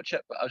don't really watch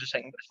it, but I was just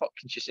thinking, what the fuck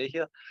can she say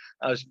here?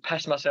 I was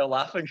pissing myself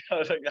laughing. I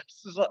was like,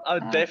 I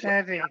would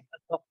definitely.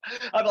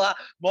 I'd be like,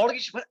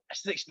 mortgage, this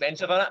is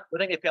expensive, isn't it? We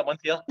think they pay a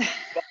month here.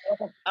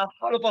 I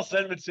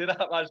 100% would say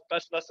that. I was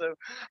pissing myself.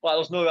 Like,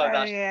 there's no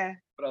way. Yeah.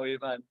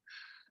 Brilliant, man.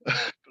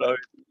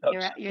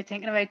 You're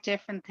thinking about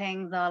different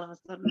things all of a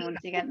sudden once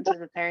you get into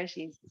the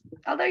 30s.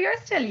 Although you're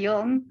still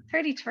young,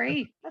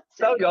 33. That's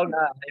still young,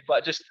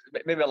 but just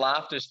made me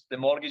laugh. Just the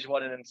mortgage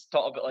one, and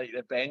talk about like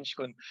the bench,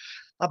 going,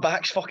 my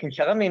back's fucking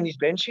killing me in these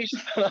benches.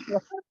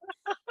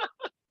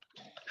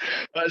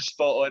 That's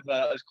spot on,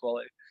 man. That was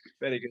quality.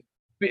 Very good.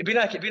 Being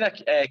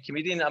a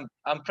comedian,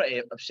 I'm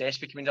pretty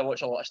obsessed with comedians. I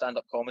watch a lot of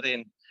stand-up comedy,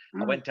 and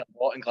I went to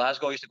a lot in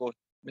Glasgow. I used to go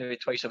maybe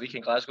twice a week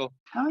in Glasgow.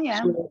 Oh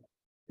yeah. So,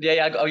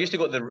 yeah, I used to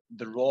go to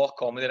the Raw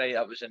comedy night.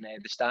 That was in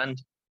the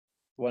Stand,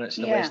 when it's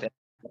in the West End.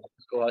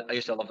 So I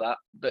used to love that.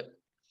 But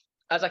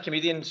as a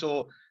comedian,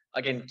 so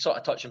again, sort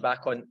of touching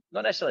back on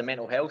not necessarily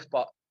mental health,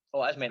 but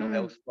it is mental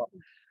health. But I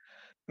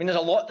mean, there's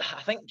a lot.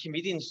 I think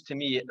comedians, to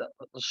me,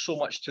 there's so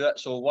much to it.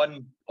 So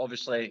one,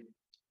 obviously,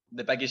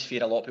 the biggest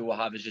fear a lot of people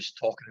have is just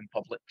talking in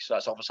public. So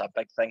that's obviously a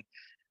big thing.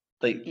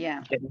 Like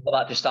getting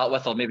that to start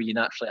with, or maybe you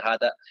naturally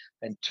had it.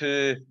 And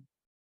two,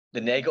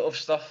 the negative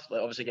stuff,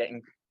 like obviously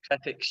getting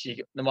critics.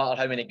 No matter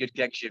how many good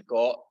gigs you've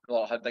got,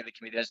 no matter how big the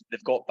comedian is,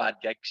 they've got bad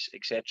gigs,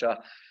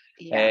 etc.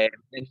 And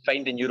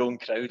finding your own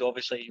crowd,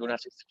 obviously, you're going to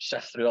have to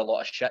sift through a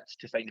lot of shit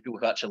to find the people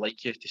who actually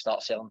like you to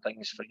start selling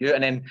things for you.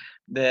 And then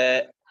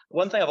the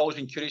one thing I've always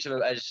been curious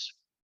about is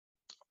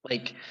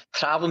like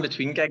traveling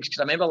between gigs, because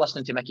I remember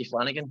listening to Mickey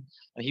Flanagan,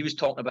 and he was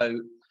talking about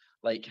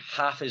like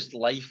half his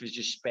life is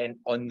just spent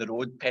on the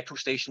road, petrol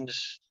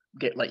stations,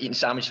 eating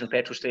sandwiches from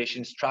petrol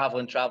stations,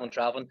 traveling,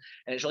 and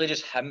it's really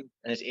just him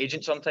and his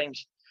agent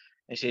sometimes.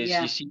 He says,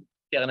 you see,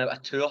 getting out a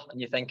tour,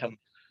 and you think I'm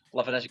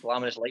living this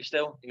glamorous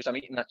lifestyle. He goes, I'm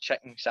eating a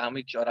chicken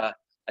sandwich or a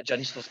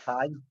Ginster's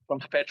pie from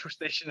a petrol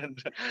station in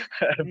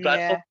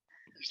Bradford.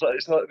 Yeah.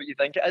 It's not what you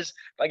think it is.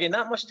 But again,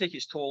 that must take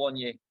its toll on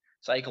you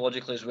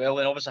psychologically as well.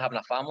 And obviously having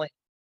a family.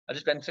 I'd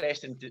just be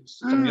interested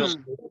from your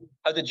story.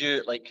 How did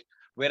you, like,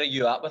 where are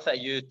you at with it? Are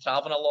you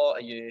traveling a lot?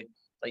 Are you,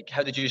 like,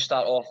 how did you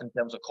start off in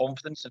terms of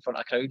confidence in front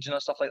of crowds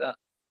and stuff like that?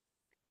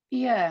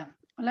 Yeah.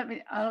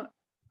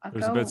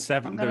 There's about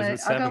seven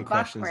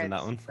questions in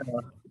that one.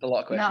 A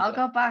lot of questions. No,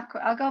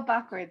 I'll go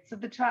backwards. So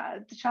the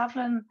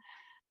traveling,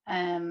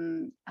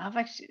 I've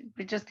actually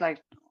been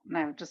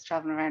just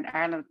traveling around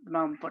Ireland at the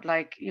moment, but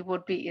like you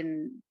would be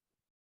in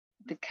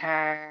the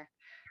car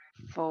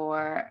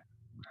for,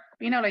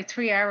 like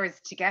 3 hours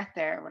to get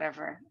there or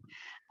whatever.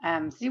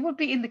 So you would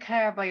be in the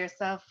car by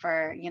yourself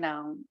for,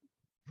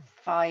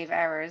 5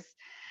 hours.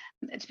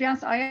 To be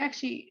honest,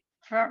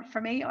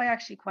 for me, I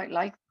actually quite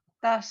like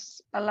that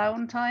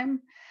alone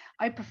time.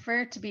 I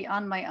prefer to be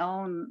on my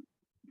own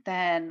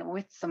than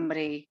with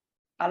somebody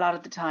a lot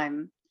of the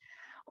time.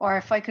 Or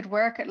if I could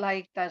work it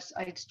like that,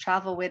 I'd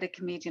travel with a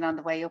comedian on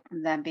the way up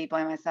and then be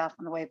by myself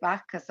on the way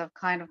back, because I've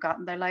kind of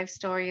gotten their life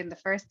story in the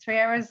first 3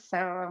 hours. So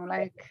I'm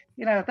like,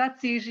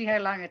 that's usually how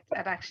long it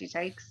actually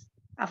takes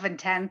of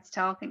intense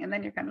talking. And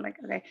then you're kind of like,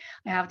 okay,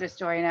 I have their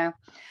story now.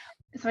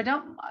 So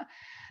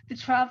the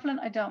traveling,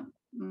 I don't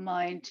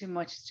mind too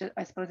much.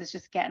 I suppose it's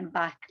just getting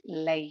back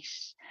late.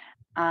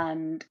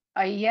 And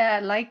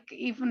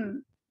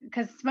even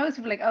because most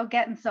people are like, oh,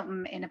 getting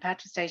something in a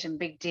petrol station,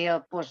 big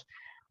deal. But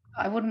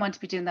I wouldn't want to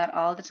be doing that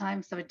all the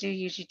time. So I do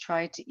usually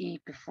try to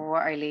eat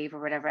before I leave or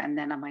whatever. And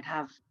then I might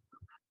have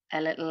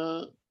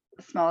a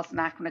small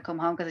snack when I come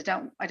home, because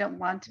I don't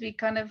want to be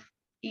kind of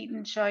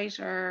eating shite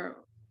or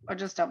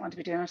just don't want to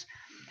be doing it.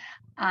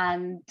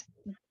 And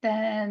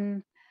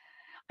then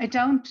I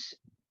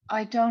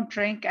don't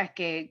drink at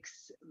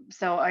gigs.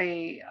 So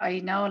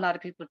I know a lot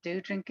of people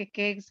do drink at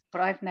gigs,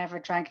 but I've never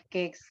drank at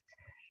gigs.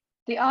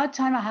 The odd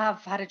time I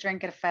have had a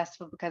drink at a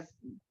festival because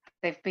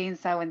they've been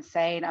so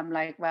insane, I'm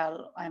like,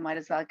 well, I might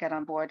as well get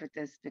on board with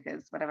this,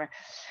 because whatever.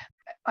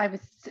 I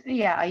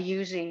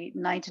usually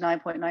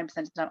 99.9% of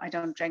the time I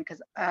don't drink,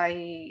 because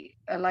I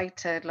like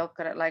to look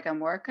at it like I'm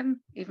working,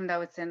 even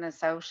though it's in a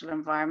social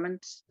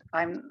environment.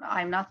 I'm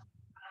not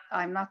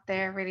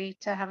there really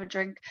to have a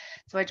drink,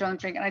 so I don't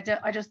drink. And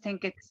I just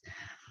think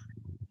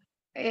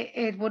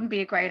it wouldn't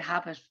be a great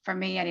habit for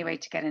me anyway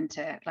to get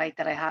into, like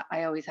that.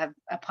 I always have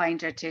a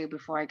pint or two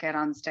before I get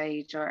on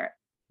stage, or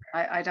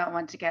I don't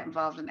want to get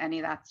involved in any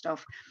of that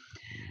stuff.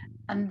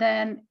 And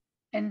then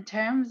in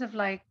terms of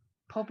like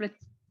public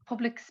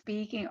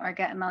speaking or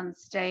getting on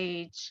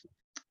stage,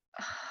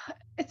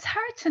 it's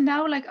hard to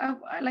know. Like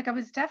I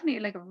was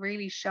definitely like a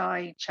really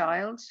shy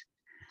child,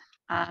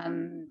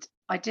 and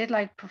I did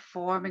like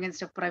performing and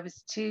stuff, but I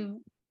was too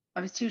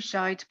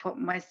shy to put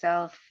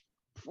myself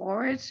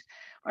forward.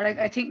 Or like,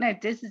 I think now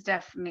this is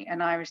definitely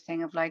an Irish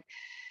thing of like,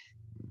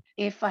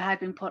 if I had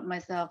been putting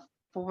myself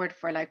forward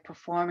for like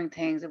performing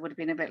things, it would have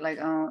been a bit like,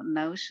 oh,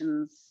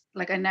 notions.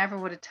 Like I never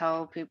would have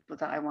told people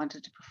that I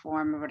wanted to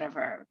perform or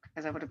whatever,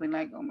 because I would have been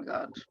like, oh my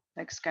God,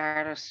 like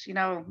scarlet,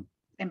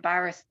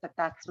 embarrassed that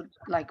that's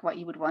what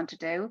you would want to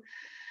do.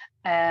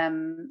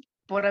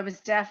 But I was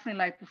definitely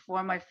like,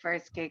 before my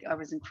first gig, I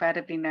was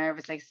incredibly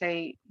nervous. Like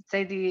say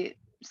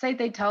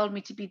they told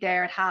me to be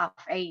there at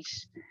 8:30,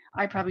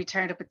 I probably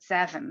turned up at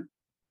 7,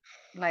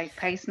 like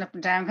pacing up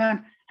and down,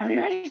 going, "Are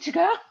you ready to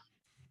go?"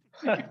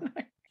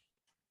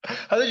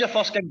 How did your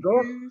first gig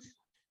go?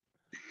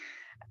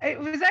 It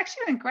was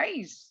actually went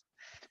great.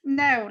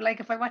 No, like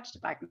if I watched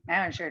it back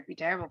now, I'm sure it'd be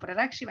terrible, but it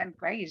actually went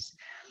great.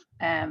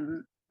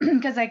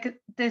 Because it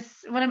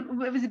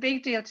was a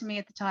big deal to me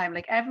at the time.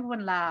 Like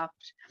everyone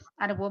laughed,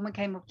 and a woman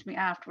came up to me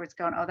afterwards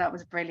going, "Oh, that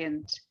was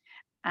brilliant."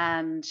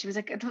 And she was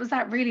like, "Was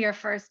that really your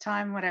first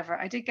time?" Whatever.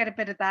 I did get a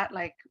bit of that,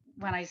 like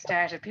when I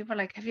started. People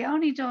were like, "Have you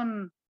only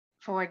done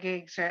 4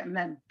 gigs?" And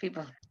then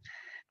people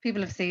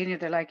have seen you.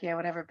 They're like, "Yeah,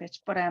 whatever, bitch."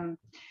 But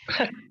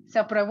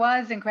but I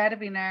was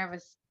incredibly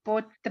nervous.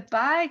 But the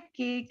bad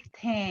gig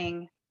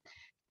thing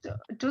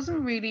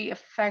doesn't really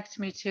affect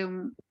me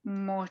too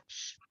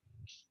much,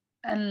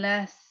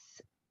 unless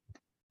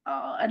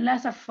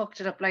I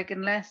fucked it up, like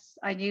unless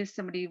I knew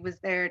somebody was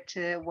there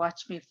to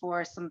watch me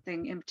for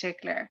something in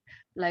particular,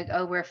 like,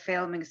 oh, we're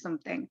filming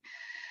something.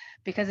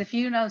 Because if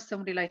you know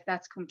somebody like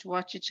that's come to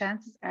watch you,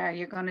 chances are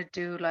you're going to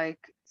do like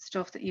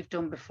stuff that you've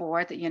done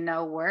before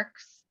that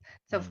works.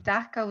 So if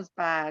that goes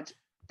bad,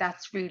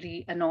 that's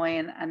really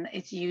annoying. And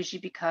it's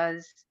usually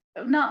because,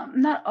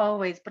 not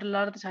always, but a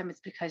lot of the time it's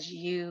because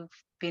you've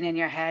been in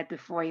your head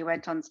before you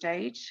went on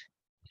stage.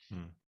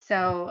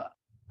 So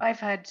I've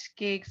had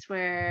gigs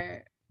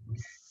where,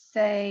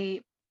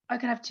 say, I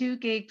could have 2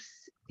 gigs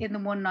in the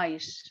one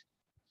night,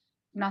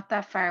 not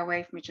that far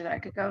away from each other. I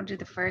could go and do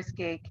the first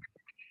gig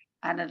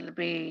and it'll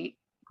be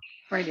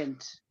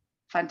brilliant,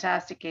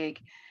 fantastic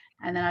gig.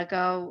 And then I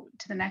go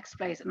to the next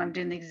place and I'm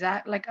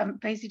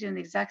basically doing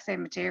the exact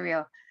same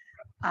material,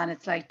 and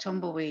it's like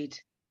tumbleweed.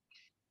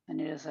 And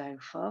you're just like,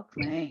 fuck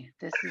me.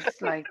 This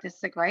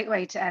is a great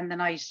way to end the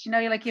night. You know,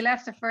 you're like, you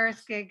left the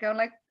first gig going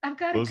like, I've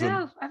got to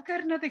go. I've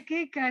got another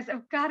gig, guys.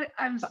 I've got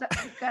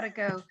to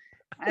go.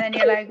 And then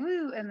you're like,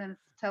 woo, and then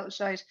it's total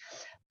shite.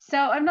 So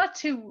I'm not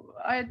too,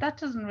 that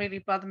doesn't really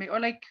bother me. Or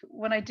like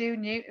when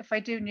if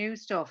I do new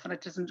stuff and it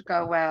doesn't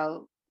go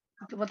well,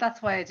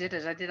 that's why I did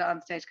it. I did it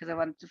on stage because I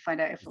wanted to find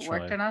out if it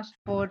worked or not.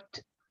 But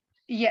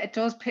yeah, it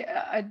does.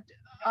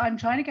 I'm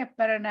trying to get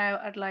better now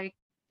at like,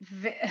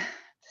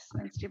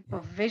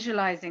 but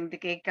visualizing the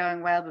gig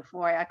going well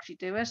before I actually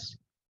do it,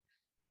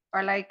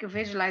 or like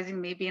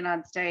visualizing me being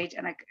on stage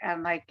and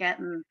like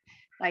getting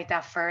like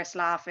that first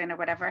laugh in or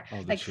whatever,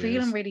 like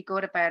feeling really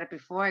good about it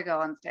before I go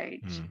on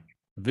stage.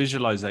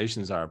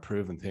 Visualizations are a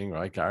proven thing,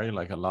 right, Gary?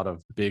 Like a lot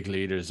of big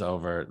leaders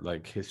over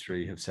like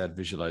history have said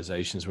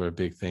visualizations were a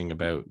big thing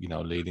about, you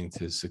know, leading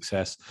to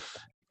success.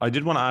 I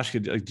did want to ask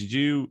you, like,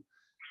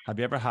 have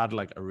you ever had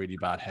like a really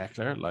bad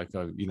heckler? Like,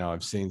 you know,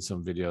 I've seen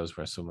some videos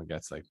where someone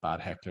gets like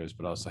bad hecklers,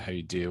 but also how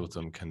you deal with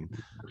them can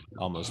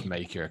almost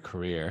make your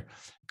career.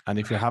 And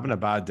if you're having a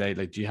bad day,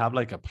 like, do you have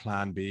like a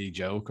plan B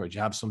joke, or do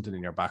you have something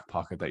in your back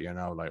pocket that you're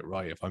now like,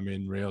 right, if I'm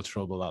in real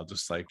trouble, I'll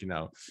just like, you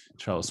know,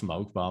 throw a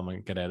smoke bomb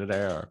and get out of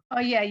there? Or... Oh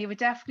yeah, you would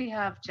definitely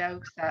have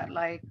jokes that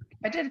like,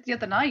 I did it the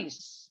other night.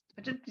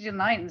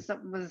 And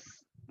something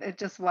it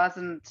just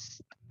wasn't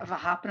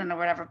happening or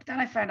whatever. But then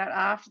I found out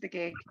after the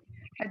gig,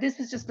 this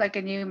was just like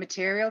a new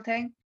material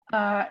thing.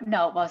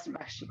 No, it wasn't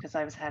actually, because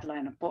I was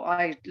headlining, but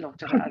I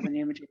looked at it as a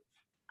new material.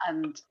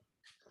 And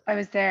I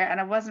was there and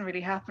it wasn't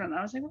really happening.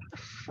 I was like, what the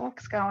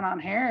fuck's going on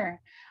here?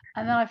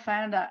 And then I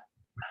found out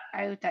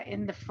that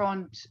in the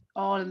front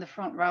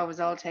row was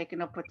all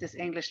taken up with this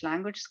English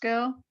language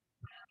school.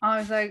 I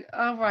was like,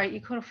 oh right, you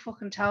could have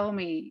fucking told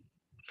me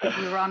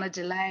we were on a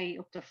delay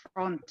up the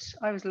front.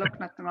 I was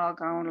looking at them all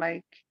going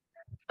like,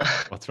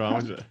 what's wrong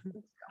with it?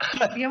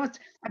 Yeah,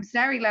 I'm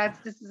sorry lads,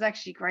 this is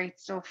actually great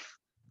stuff.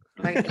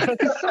 Like,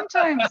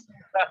 sometimes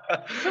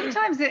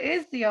it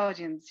is the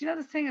audience. You know,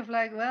 the thing of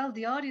like, well,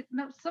 the audience.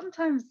 No,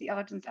 sometimes the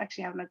audience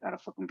actually haven't got a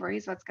fucking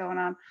breeze what's going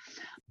on.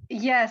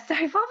 Yeah,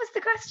 sorry. What was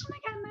the question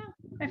again?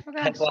 Now I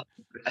forgot.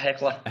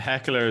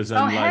 Hecklers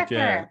and like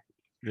heckler.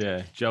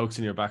 Yeah, jokes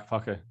in your back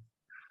pocket.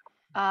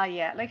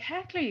 Yeah, like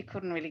heckler, you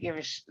couldn't really give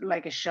a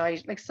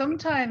shite. Like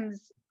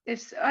sometimes.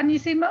 And you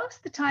see, most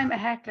of the time a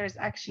heckler is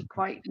actually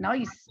quite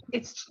nice.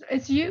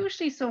 It's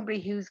usually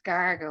somebody who's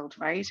gargled,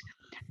 right?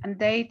 And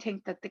they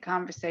think that the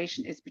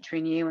conversation is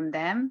between you and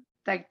them,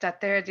 like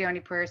that they're the only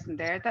person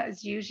there. That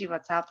is usually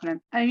what's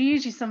happening. And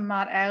usually some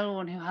mad owl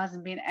one who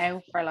hasn't been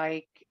out for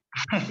like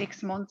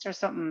 6 months or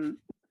something.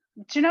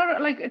 Do you know,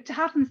 like it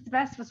happens the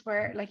best of us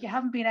where like you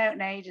haven't been out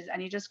in ages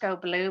and you just go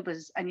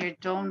balubas and you're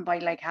done by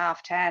like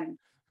 10:30,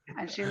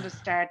 and she'll just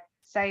start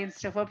saying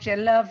stuff up to you,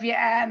 love you,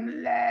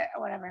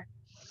 whatever.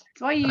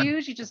 So I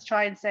usually just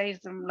try and say to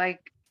them, like,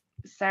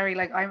 sorry,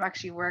 like, I'm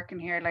actually working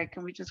here. Like,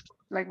 can we just,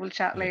 like, we'll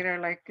chat later?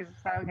 Like, is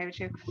that okay with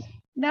you?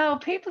 No,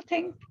 people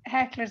think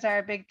hecklers are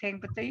a big thing,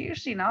 but they're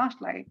usually not.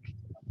 Like,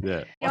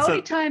 yeah. The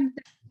only time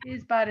it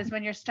is bad is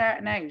when you're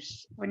starting out,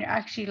 when you're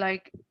actually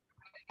like,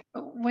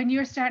 when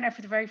you're starting out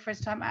for the very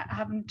first time,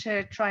 having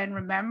to try and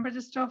remember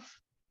the stuff.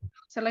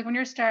 So like when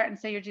you're starting,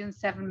 say you're doing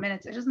 7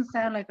 minutes, it doesn't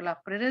sound like a lot,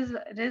 but it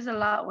is a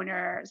lot when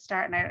you're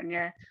starting out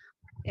and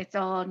it's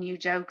all new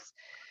jokes.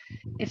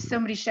 If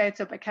somebody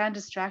shouts up, it can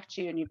distract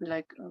you and you'd be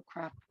like, oh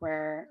crap,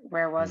 where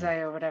was I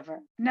or whatever.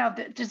 No,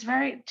 just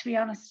to be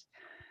honest,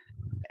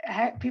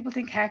 people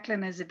think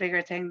heckling is a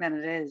bigger thing than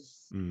it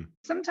is.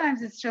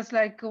 Sometimes it's just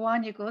like, go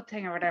on, you good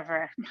thing or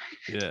whatever.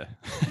 Yeah.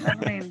 You know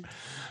what I mean?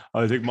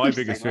 I think my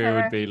biggest fear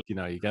would be, you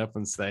know, you get up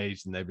on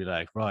stage and they'd be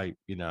like, right,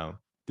 you know,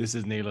 this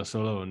is Neil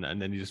O'Sullivan,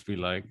 and then you just be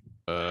like,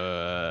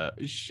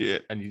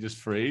 shit, and you just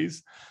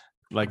freeze.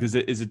 Like, is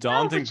it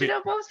daunting? No, but you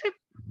know,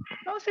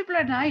 most people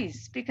are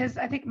nice, because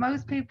I think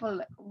most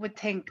people would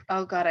think,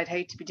 oh God, I'd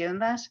hate to be doing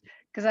that.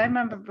 Because I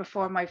remember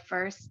before my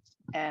first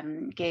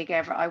gig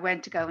ever, I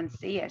went to go and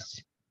see it.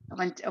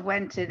 I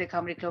went to the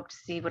comedy club to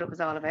see what it was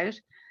all about,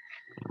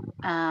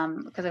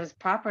 because I was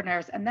proper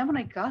nervous. And then when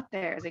I got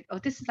there, I was like, oh,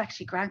 this is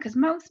actually grand, because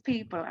most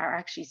people are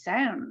actually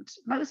sound.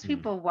 Most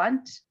people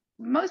want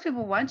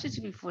you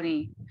to be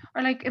funny,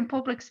 or like in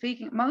public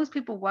speaking, most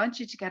people want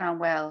you to get on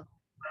well.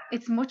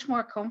 It's much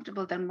more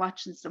comfortable than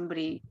watching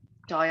somebody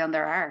die on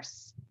their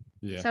arse.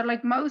 Yeah. So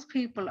like most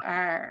people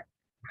are,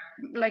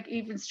 like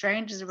even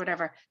strangers or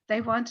whatever,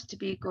 they want it to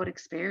be a good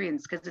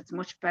experience because it's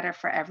much better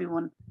for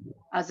everyone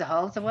as a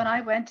whole. So when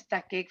I went to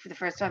that gig for the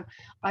first time,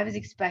 I was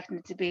expecting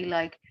it to be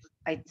like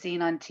I'd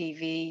seen on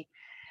TV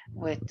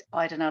with,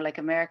 I don't know, like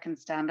American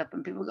stand-up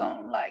and people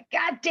going like,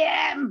 God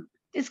damn,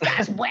 this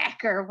guy's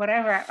whack or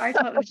whatever. I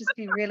thought it would just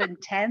be real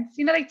intense.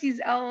 You know, like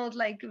these old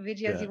like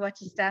videos you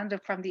watch a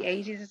stand-up from the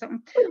 80s or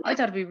something. I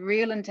thought it'd be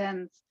real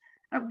intense.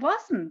 It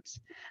wasn't.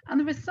 And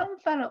there was some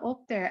fella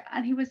up there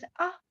and he was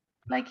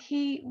like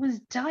he was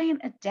dying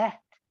a death.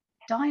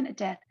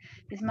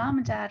 His mom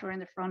and dad were in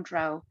the front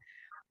row.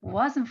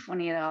 Wasn't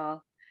funny at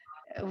all.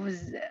 It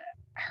was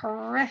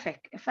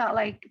horrific. It felt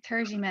like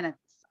 30 minutes,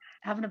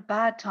 having a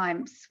bad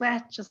time,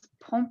 sweat just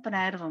pumping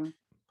out of him.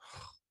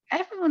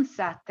 everyone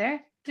sat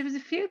there. There was a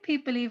few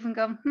people even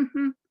going,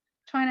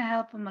 trying to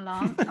help him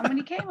along. And when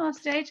he came on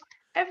stage,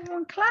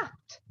 everyone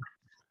clapped.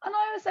 And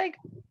I was like,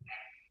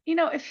 you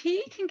know, if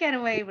he can get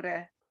away with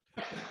it,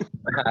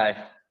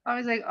 I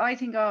was like, I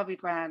think I'll be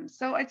grand.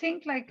 So I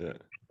think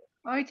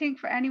I think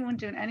for anyone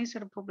doing any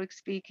sort of public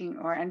speaking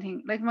or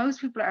anything, like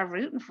most people are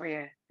rooting for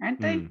you, aren't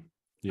they?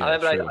 Yeah, I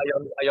remember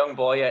a young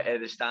boy at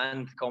the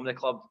Stand Comedy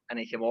Club, and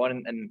he came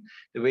on, and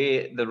the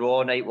way the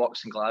Raw night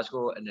works in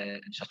Glasgow, and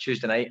it's a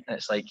Tuesday night, and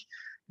it's like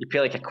you pay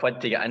like £1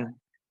 to get in,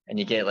 and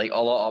you get like a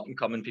lot of up and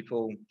coming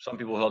people, some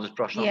people who are just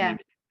brushing up.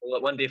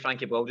 Like one day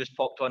Frankie Boyle just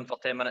popped on for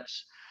 10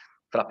 minutes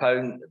for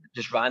 £1,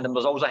 just random.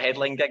 There's always a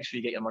headline gig, so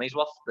you get your money's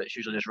worth, but it's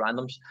usually just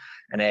randoms.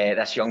 And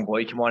this young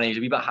boy came on, and he's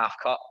a wee bit half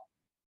cut,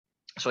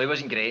 so he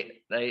wasn't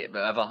great, right? But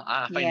whatever.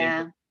 I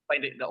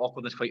find the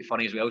awkwardness quite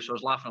funny as well, so I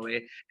was laughing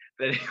away.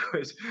 Then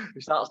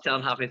he starts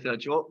telling halfway through a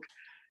joke,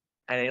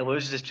 and he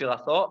loses his trail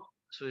of thought.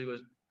 So he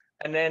goes,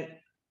 and then,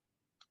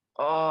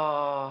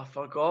 I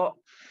forgot.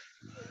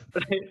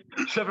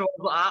 So everyone's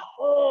like,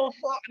 oh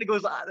fuck, and he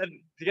goes like, and then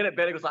to get it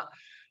better, he goes like,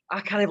 I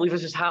can't believe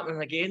this is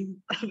happening again.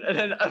 And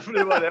then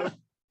everyone else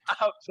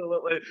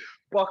absolutely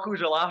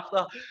buckles of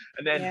laughter.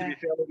 And then to be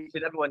fair, like you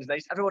said, everyone's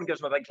nice. Everyone gives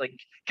him a big like,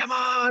 come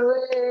on,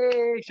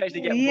 way! Tries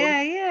to get him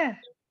going.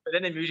 But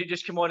then the music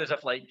just come on as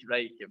if like,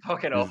 right, you're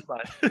fucking off,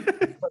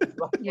 man.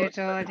 You're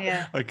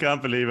done, I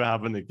can't believe it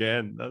happened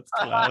again. That's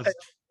class.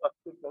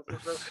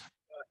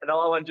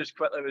 Another one just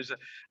quickly was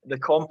the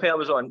compere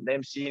was on the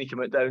MC, and he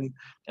came out down, and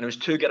there was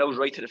 2 girls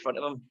right at the front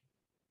of him.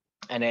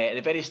 And at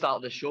the very start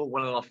of the show,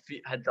 one of them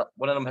had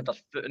their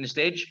foot on the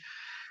stage,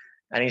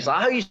 and he's like,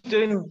 "How you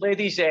doing,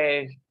 ladies?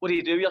 What do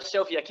you do with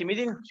yourself? Are you a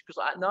comedian?" She goes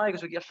like, "No." He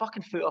goes, "Well, get your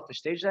fucking foot off the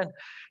stage then."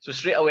 So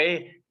straight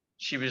away,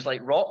 she was like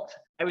rocked.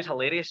 It was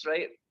hilarious,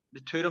 right? The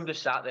 2 of them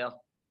just sat there,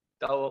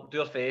 do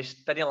her face,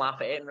 didn't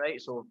laugh at it,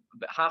 right? So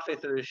about halfway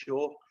through the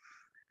show,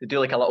 they do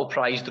like a little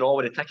prize draw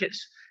with the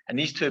tickets, and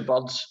these 2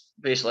 birds,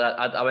 basically,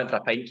 I went for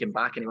a pint, came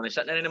back, and he wasn't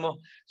sitting there anymore.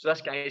 So this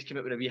guy came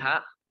out with a wee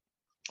hat,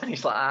 and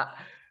he's like,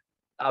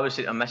 I was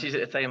saying to Mrs.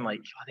 at the time, like,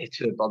 oh, they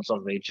 2 birds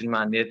are raging,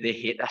 man. They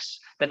hate this.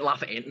 Didn't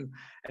laugh at anything.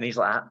 And he's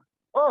like,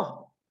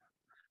 oh,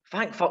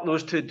 thank fuck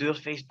those 2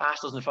 dour-faced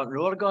bastards in the front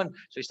row are gone.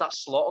 So he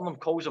starts slaughtering them,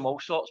 calls them all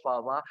sorts,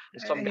 blah, blah, blah.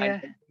 And some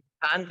guy,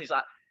 and he's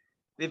like,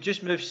 they've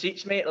just moved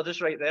seats, mate. They're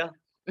just right there.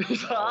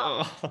 He's like,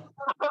 oh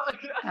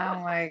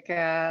my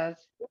God.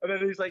 And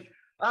then he's like,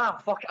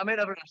 fuck, I meant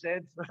everything I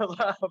said.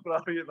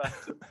 Brilliant,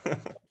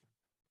 man.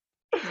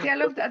 See, I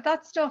love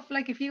that stuff.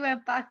 Like, if you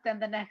went back then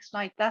the next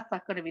night, that's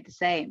not going to be the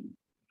same.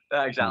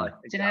 Exactly.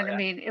 Do you know what I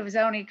mean? It was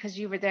only because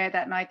you were there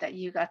that night that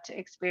you got to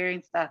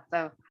experience that.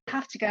 So you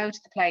have to go to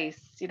the place.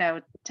 You know,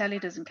 telly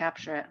doesn't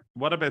capture it.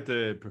 What about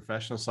the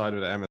professional side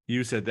of it, Emma?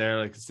 You said there,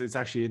 like, it's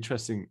actually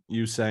interesting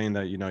you saying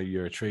that, you know,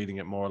 you're treating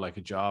it more like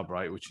a job,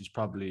 right? Which is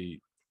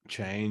probably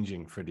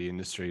changing for the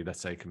industry.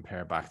 Let's say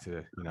compare back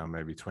to, you know,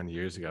 maybe 20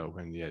 years ago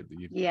when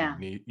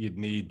you'd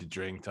need the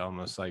drink to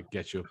almost like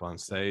get you up on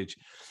stage.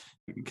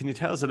 Can you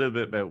tell us a little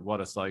bit about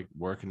what it's like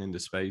working in the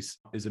space?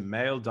 Is it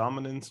male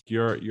dominant?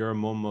 You're a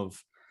mum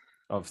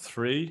of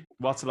 3.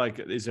 What's it like?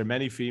 Is there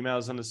many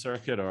females on the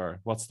circuit,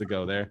 or what's the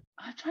go there?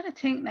 I'm trying to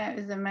think now.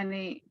 Is there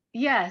many?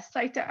 Yes,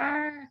 like there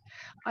are.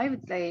 I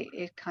would say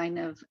it kind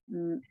of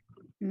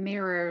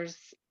mirrors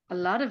a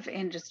lot of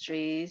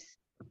industries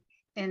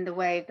in the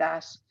way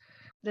that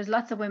there's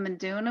lots of women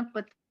doing it,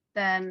 but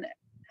then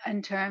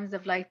in terms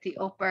of like the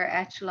upper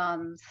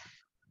echelons,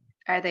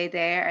 are they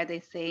there? Are they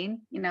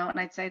seen? You know, and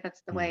I'd say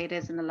that's the way it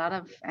is in a lot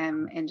of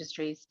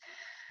industries.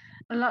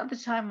 A lot of the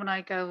time when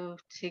I go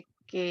to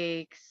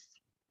gigs,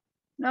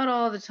 not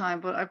all the time,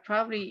 but I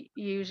probably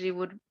usually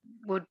would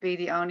be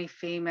the only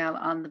female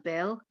on the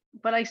bill.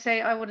 But I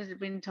say I would have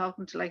been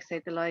talking to, like,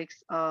 say, the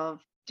likes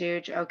of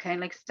Deirdre O'Kane.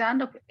 Like,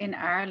 stand up in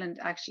Ireland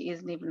actually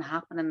isn't even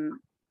happening,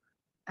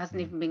 hasn't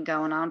even been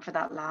going on for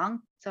that long.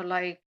 So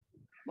like,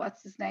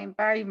 what's his name?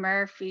 Barry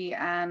Murphy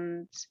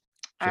and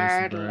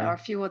Ardle or a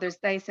few others,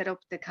 they set up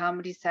the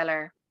Comedy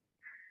Cellar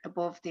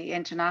above the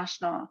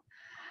International,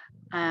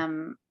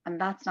 and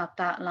that's not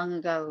that long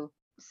ago.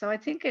 So I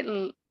think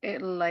it'll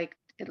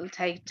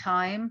take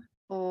time,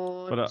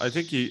 but I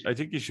think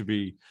you should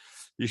be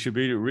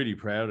really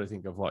proud, I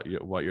think, of what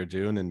you're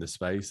doing in the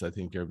space. I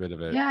think you're a bit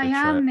of a I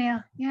am,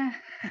 Neil. Yeah.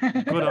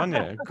 Good on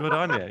you.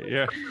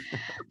 Yeah.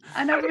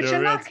 I know, but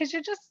you're not, because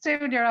you're just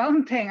doing your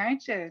own thing,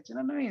 aren't you? Do you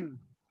know what I mean?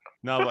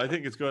 No, but I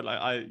think it's good.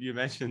 Like you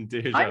mentioned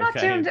Deirdre. I'm not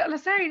doing it.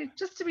 Sorry,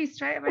 just to be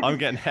straight about I'm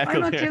getting heckled.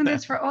 I'm not doing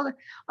this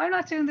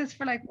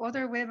for like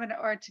other women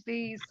or to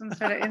be some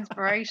sort of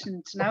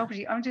inspiration to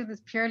nobody. I'm doing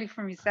this purely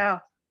for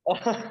myself.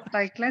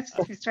 Like, let's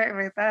just be straight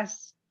about that.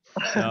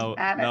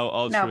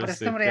 No, but if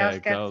somebody else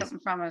gets something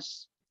from it,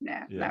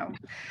 no.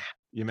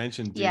 You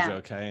mentioned Deirdre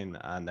O'Kane,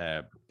 and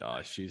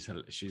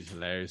she's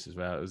hilarious as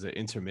well. It was an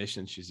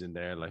intermission. She's in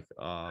there, like,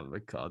 oh my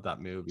God, that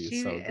movie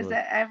is so good. Is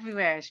it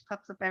everywhere? She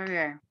pops up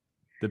everywhere.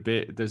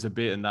 There's a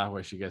bit in that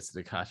where she gets to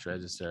the cash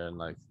register, and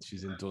like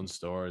she's in Dunnes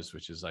Stores,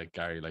 which is like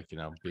Gary, like, you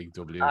know, big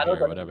W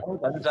or whatever.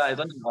 I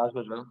done in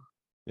Glasgow as well.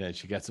 Yeah,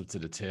 she gets up to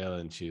the till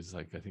and she's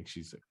like, I think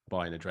she's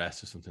buying a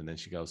dress or something. Then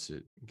she goes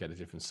to get a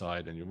different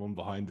side, and your mum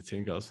behind the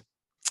thing goes,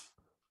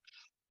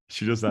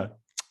 she does that.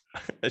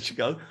 And she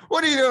goes,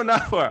 "What are you doing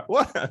that for?"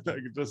 What? Like,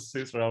 it just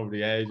suits her over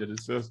the age, and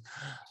it's just,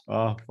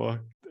 oh fuck,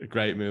 a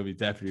great movie.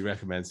 Definitely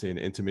recommend seeing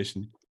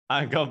Intermission.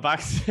 And go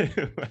back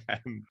to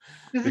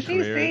there's a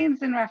few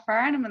scenes in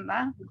Rathfarnham and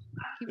that.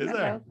 Is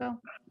there?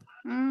 Local.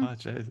 Oh,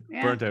 geez.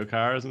 Burnt out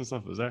cars and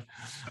stuff, was there?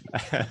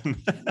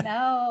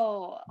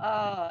 No,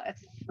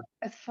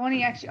 it's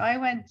funny actually. I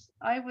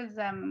was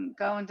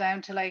going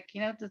down to, like,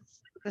 you know,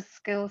 the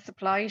school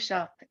supply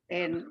shop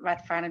in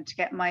Rathfarnham to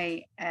get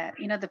my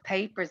you know, the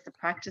papers, the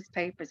practice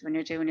papers when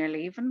you're doing your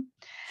leaving.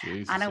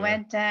 Jesus, and I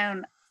went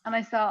down and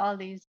I saw all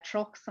these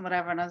trucks and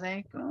whatever, and I was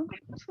like, oh,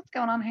 what's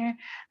going on here?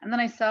 And then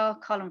I saw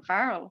Colin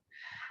Farrell.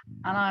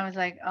 And I was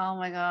like, oh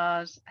my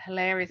God,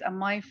 hilarious. And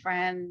my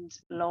friend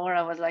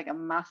Laura was like a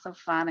massive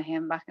fan of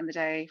him back in the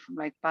day, from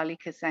like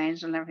Ballycus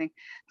Angel and everything.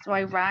 So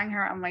I rang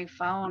her on my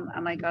phone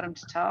and I got him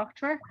to talk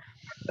to her.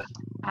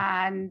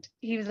 And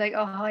he was like,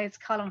 oh, hi, it's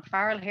Colin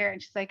Farrell here.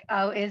 And she's like,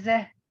 oh, is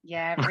it?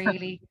 Yeah,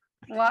 really?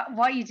 What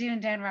are you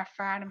doing down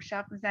Rathfarnham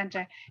Shopping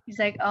Centre? He's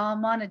like, oh,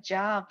 I'm on a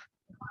job.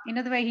 You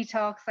know the way he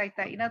talks like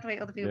that? You know the way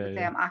other people would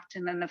say I'm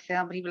acting in a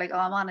film, but he'd be like, oh,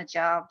 I'm on a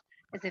job.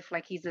 As if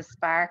like he's a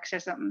Sparks or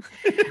something.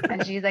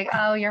 And she's like,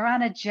 oh, you're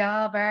on a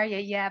job, are you?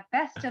 Yeah,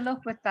 best of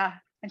luck with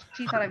that. And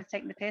she thought I was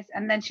taking the piss.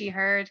 And then she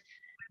heard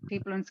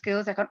people in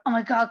schools like, oh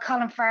my God,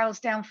 Colin Farrell's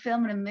down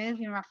filming a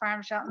movie in our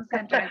farm shopping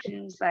centre. And she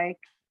was like,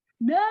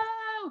 no.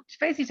 She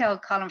basically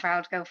told Colin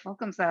Farrell to go fuck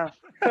himself.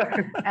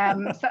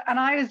 And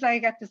I was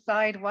like at the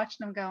side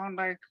watching him going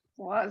like,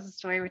 what is the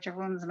story with your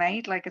one's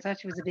mate? Like, I thought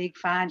she was a big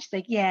fan. She's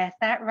like, yeah, is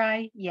that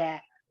right? Yeah,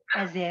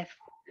 as if.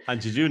 And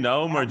did you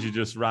know him, or did you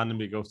just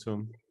randomly go to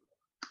him?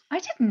 I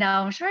didn't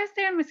know. I'm sure I was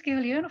there in my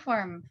school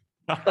uniform.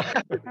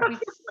 Probably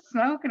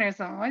smoking or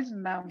something. I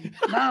didn't know.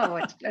 No,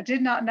 I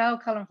did not know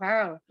Colin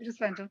Farrell. I just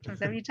went up to him and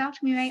said, will you talk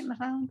to me, mate, on the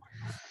phone?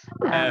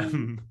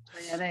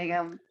 Yeah, there you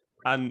go.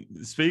 And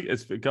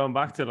it's going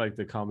back to like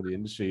the comedy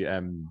industry.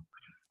 You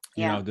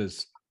know,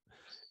 there's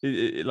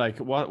like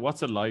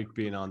what's it like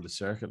being on the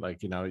circuit?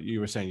 Like, you know,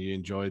 you were saying you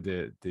enjoyed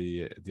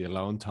the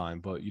alone time,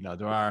 but you know,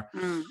 there are,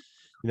 you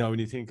know, when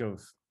you think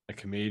of a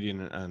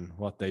comedian and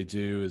what they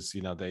do is,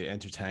 you know, they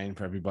entertain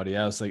for everybody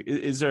else. Like,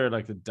 is there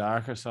like a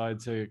darker side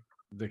to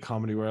the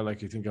comedy world?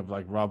 Like, you think of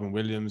like Robin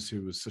Williams,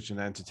 who was such an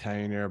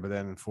entertainer, but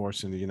then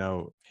unfortunately, you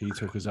know, he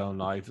took his own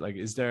life. Like,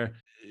 is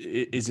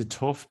it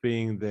tough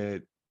being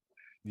the,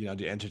 you know,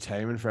 the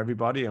entertainment for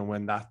everybody? And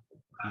when that,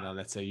 you know,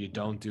 let's say you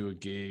don't do a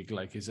gig,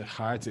 like, is it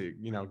hard to,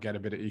 you know, get a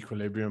bit of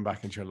equilibrium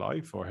back into your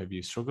life, or have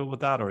you struggled with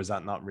that, or is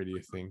that not really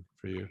a thing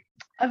for you?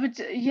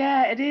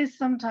 Yeah, it is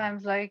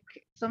sometimes. Like,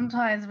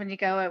 sometimes when you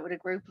go out with a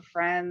group of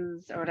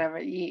friends or whatever,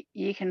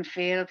 you can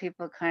feel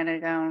people kind of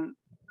going,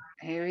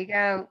 here we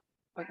go,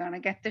 we're gonna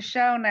get the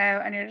show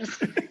now, and you're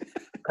just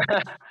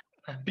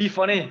be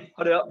funny,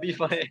 hurry up, be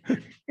funny.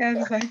 Yeah,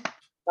 it's like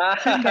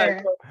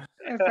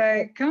it's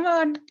like, come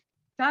on,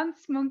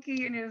 dance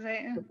monkey, and you're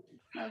like,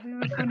 that'll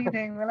be a funny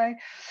thing, will I?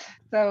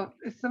 So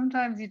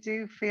sometimes you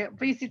do feel,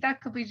 but you see,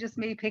 that could be just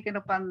me picking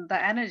up on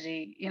the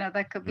energy, you know,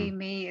 that could be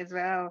me as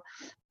well.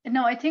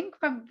 No, I think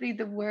probably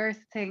the worst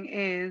thing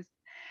is,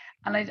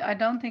 and I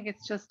don't think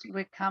it's just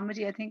with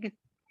comedy, I think it's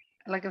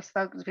like, I've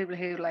spoken to people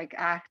who like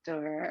act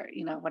or,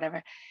 you know,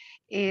 whatever,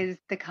 is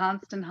the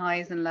constant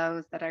highs and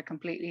lows that are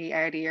completely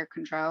out of your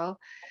control.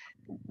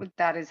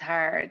 That is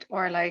hard.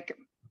 Or like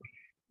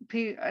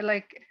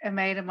a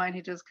mate of mine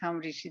who does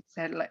comedy, she'd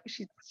said, like,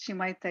 she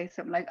might say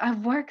something like,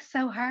 I've worked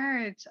so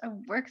hard,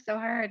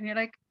 and you're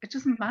like, it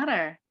doesn't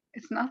matter,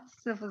 it's not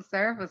civil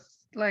service.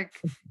 Like,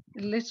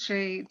 it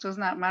literally does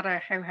not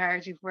matter how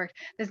hard you've worked.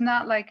 There's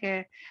not like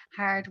a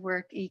hard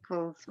work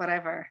equals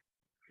whatever.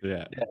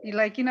 Yeah. You,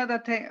 like, you know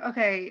that thing,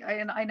 okay,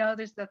 I know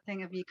there's that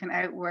thing of you can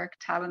outwork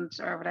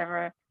talent or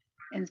whatever,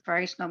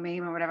 inspirational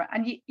meme or whatever,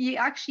 and you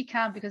actually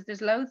can, because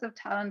there's loads of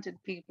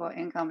talented people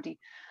in comedy,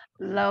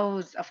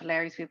 loads of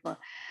hilarious people,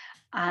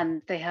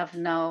 and they have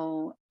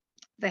no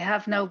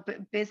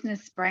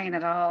business brain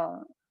at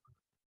all,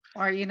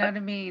 or, you know what I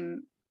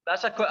mean?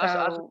 That's a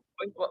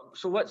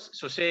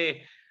so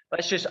say,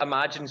 let's just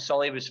imagine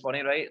Sully was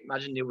funny, right?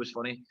 Imagine Neil was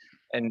funny,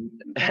 and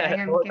let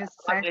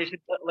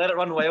it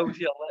run wild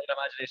here. Let your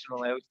imagination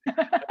run wild.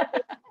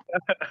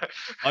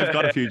 I've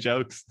got a few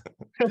jokes.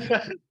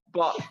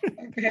 But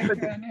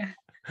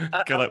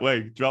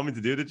wait, do you want me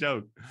to do the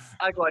joke?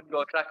 I go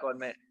crack on,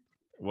 mate.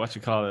 What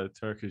you call a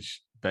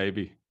Turkish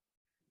baby?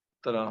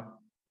 Don't know.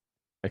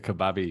 A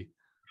kebabi.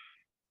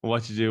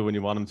 What you do when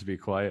you want him to be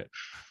quiet?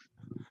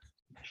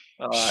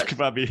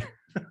 Kebabi.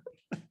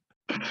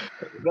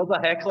 There's a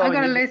heckler. I'm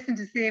going to listen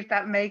to see if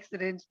that makes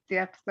it into the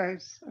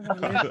episode. You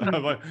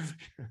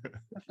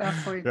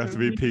have to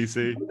be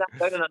PC.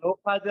 Down on a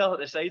notepad there at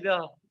the side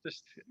there.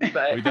 Just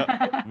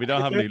we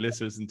don't have any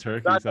listeners in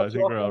Turkey, so I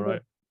think we're all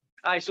right.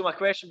 Aye, so my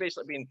question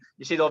basically being,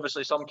 you said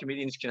obviously some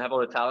comedians can have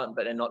all the talent,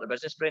 but then not the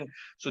business brain.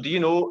 So do you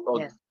know,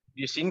 or have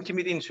you seen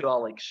comedians who are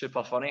like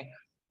super funny,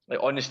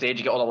 like on the stage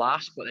you get all the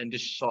laughs, but then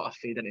just sort of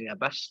fade into the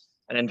abyss?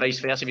 and then vice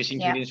versa. Have you seen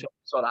Yeah. comedians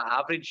sort of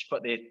average,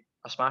 but they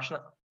are smashing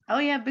it? Oh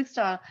yeah, big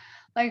style.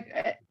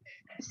 Like,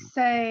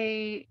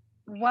 say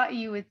what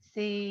you would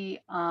see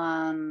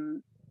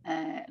on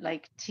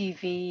like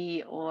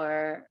TV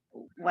or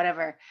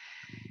whatever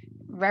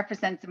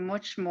represents a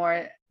much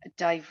more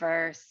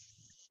diverse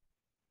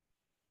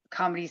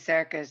comedy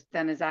circuit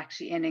than is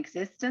actually in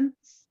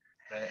existence.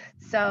 Right.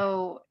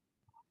 So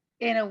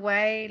in a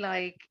way,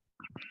 like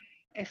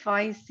if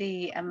I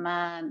see a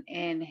man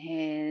in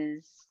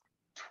his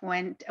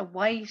a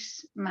white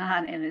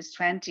man in his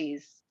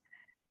 20s,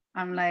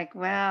 I'm like,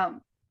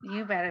 well,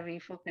 you better be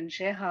fucking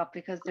shit hot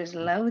because there's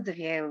loads of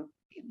you.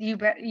 You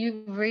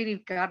really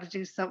got to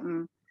do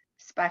something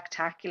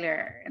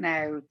spectacular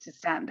now to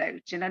stand out.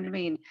 Do you know what I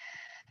mean?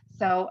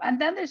 So, and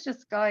then there's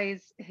just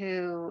guys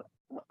who,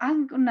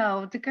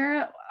 the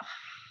girl,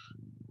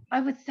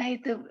 I would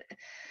say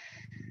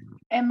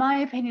in my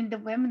opinion, the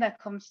women that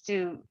comes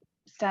to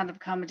stand-up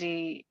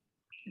comedy,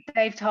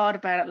 they've thought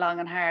about it long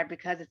and hard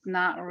because it's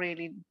not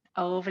really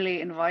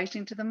overly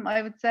inviting to them,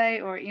 I would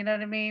say, or you know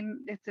what I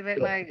mean? It's a bit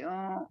like,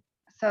 oh,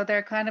 so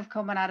they're kind of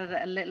coming at it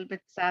a little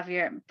bit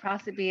savvier,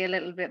 possibly a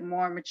little bit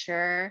more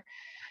mature.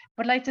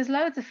 But like there's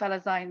loads of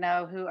fellas I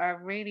know who are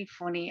really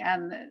funny,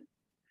 and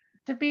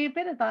to be a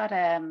bit of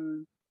that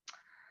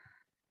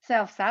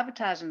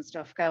self-sabotage and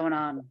stuff going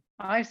on.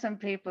 I've some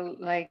people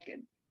like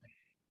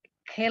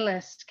kill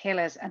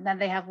it, and then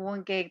they have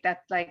one gig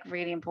that's like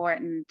really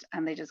important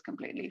and they just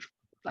completely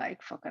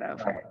like fuck it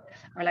over.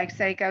 Or like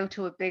say go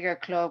to a bigger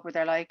club where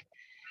they're like,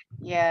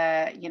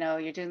 yeah, you know,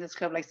 you're doing this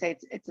club, like say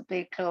it's a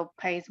big club,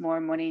 pays more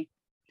money.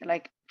 They're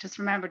like, just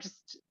remember,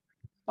 just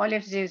all you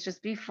have to do is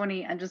just be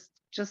funny and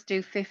just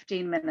do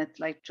 15 minutes,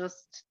 like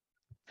just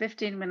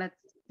 15 minutes,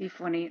 be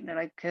funny. And they're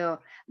like, cool.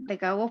 They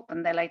go up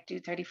and they like do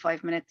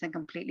 35 minutes and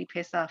completely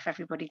piss off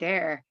everybody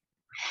there.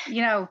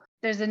 You know,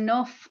 there's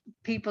enough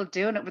people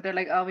doing it, but they're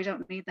like, oh, we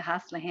don't need the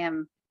hassle of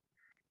him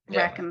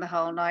wrecking the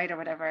whole night or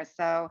whatever.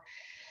 So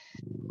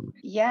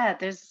yeah,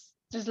 there's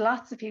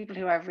lots of people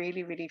who are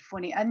really, really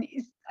funny. And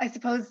I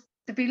suppose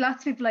there'd be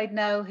lots of people I'd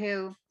know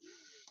who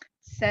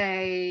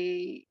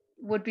say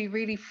would be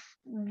really,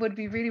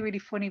 really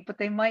funny, but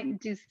they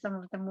mightn't do some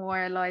of the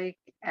more like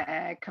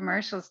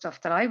commercial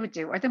stuff that I would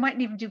do, or they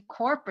mightn't even do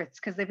corporates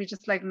because they'd be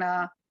just like,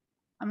 nah,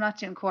 I'm not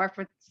doing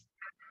corporates.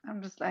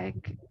 I'm just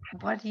like,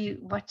 what do you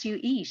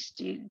eat?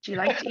 Do you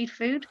like to eat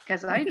food?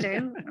 Because I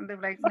do. And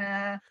they're like,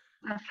 nah,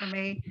 not for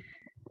me.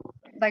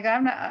 Like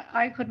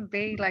I couldn't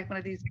be like one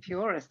of these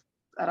purists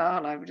at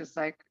all. I was just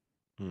like,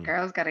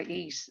 girls gotta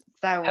eat.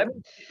 So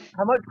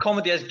how much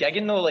comedy is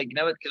gigging though? Like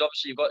now, because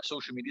obviously you've got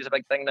social media is a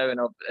big thing now, and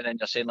then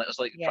you're saying like there's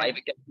like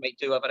private gigs you might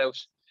do whatever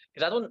else.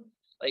 Because I don't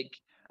like,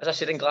 as I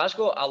said in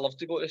Glasgow, I love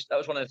to go to. That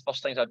was one of the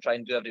first things I'd try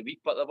and do every week.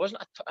 But there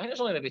wasn't. I think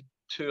there's only maybe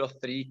 2 or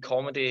 3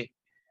 comedy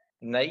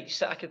nights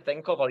that I could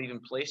think of, or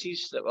even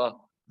places that were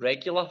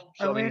regular.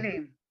 So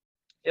really?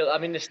 I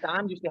mean, the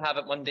Stand used to have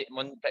it pretty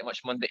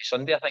much Monday to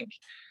Sunday. I think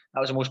that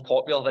was the most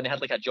popular. Then they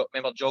had like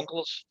remember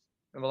Jonglers?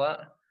 Remember that?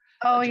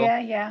 Oh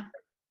yeah.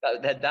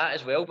 They had that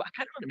as well, but I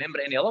can't remember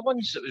any other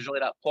ones that was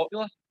really that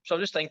popular. So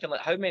I'm just thinking,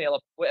 like,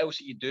 what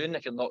else are you doing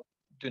if you're not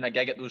doing a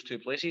gig at those 2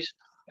 places?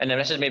 And then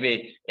this is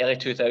maybe early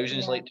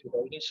 2000s, late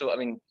 2000s. So I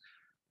mean,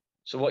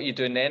 so what are you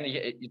doing then?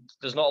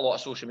 There's not a lot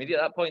of social media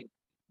at that point.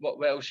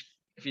 What else?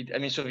 So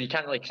if you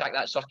can't really crack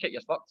that circuit,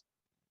 you're fucked.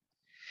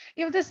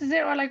 Yeah, but this is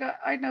it. Or like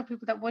I know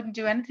people that wouldn't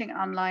do anything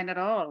online at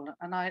all,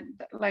 and I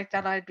like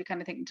that. I'd be kind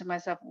of thinking to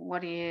myself,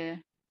 what are you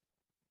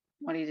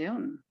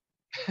doing?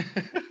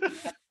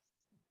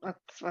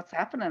 What's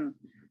happening?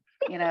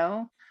 You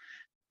know,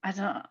 I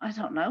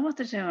don't know what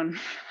they're doing.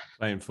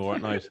 Playing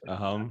Fortnite at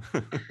home.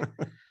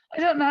 I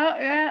don't know.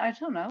 Yeah, I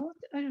don't know.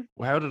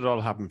 Well, how did it all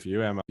happen for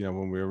you, Emma? You know,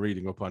 when we were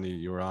reading up on you,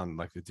 you were on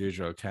like the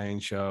Deirdre O'Kane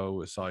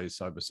show, side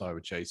by side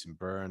with Jason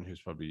Byrne,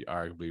 who's probably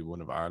arguably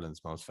one of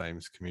Ireland's most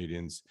famous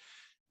comedians.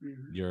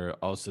 Mm-hmm. You're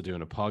also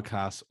doing a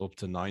podcast, Up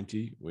to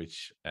 90,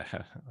 which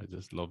I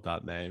just love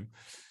that name.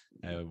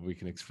 We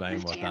can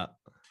explain what that.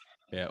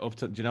 Yeah,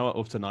 do you know what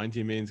Up to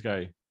 90 means,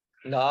 Gary?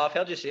 No, I've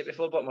heard you say it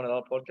before, but I'm on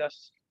another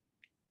podcast.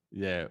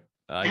 Yeah.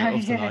 Up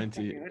to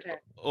 90.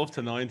 Up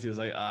to 90 is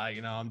like,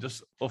 I'm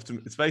just up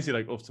to, it's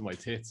basically like up to my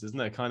tits, isn't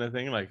it? Kind of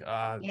thing. Like,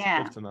 up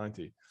to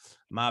 90.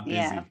 Mad busy.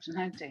 Yeah, up to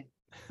 90.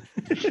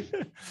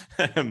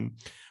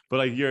 But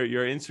like your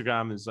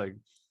Instagram is like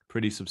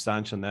pretty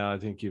substantial now. I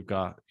think you've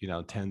got,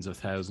 tens of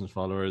thousands of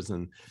followers.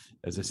 And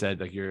as I said,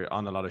 like you're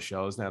on a lot of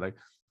shows now. Like,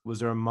 was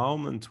there a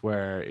moment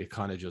where it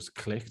kind of just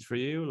clicked for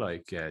you?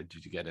 Like,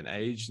 did you get an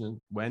agent?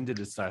 And when did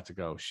it start to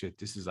go, shit,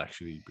 this is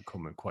actually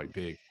becoming quite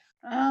big?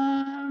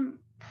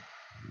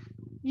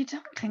 You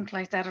don't think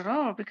like that at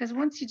all, because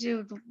once you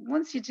do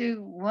one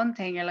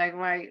thing, you're like,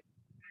 right,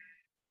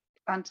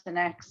 on to the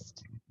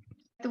next.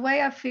 The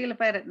way I feel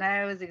about it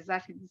now is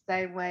exactly the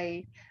same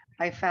way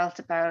I felt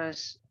about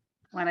it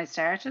when I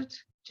started. Do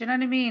you know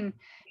what I mean?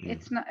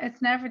 It's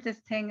never this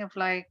thing of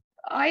like,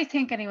 I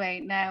think anyway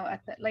now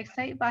like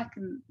say back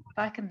in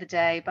the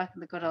day, back in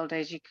the good old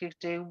days, you could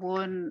do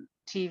one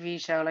TV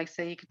show, like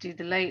say you could do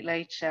the Late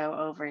Late Show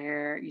over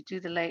here, you do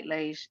the Late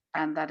Late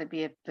and that'd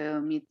be a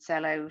boom, you'd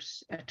sell out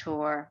a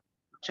tour,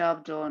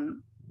 job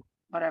done,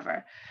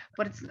 whatever.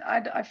 But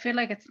I feel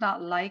like it's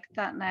not like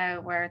that now,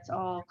 where it's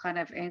all kind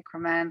of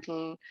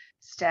incremental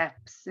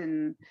steps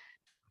and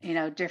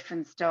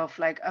different stuff,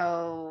 like,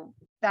 oh,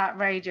 that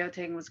radio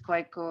thing was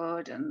quite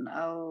good, and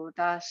oh,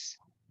 that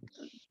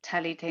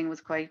telly thing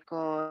was quite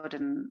good,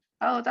 and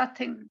oh, that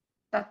thing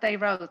that they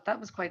wrote, that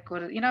was quite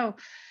good.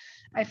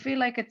 I feel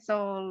like it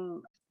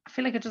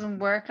doesn't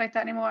work like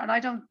that anymore, and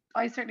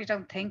I certainly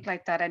don't think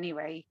like that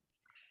anyway,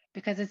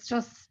 because it's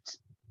just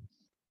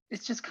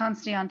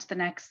constantly on to the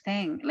next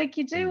thing. Like,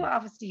 you do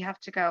obviously have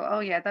to go,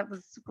 oh yeah, that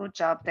was a good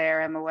job there,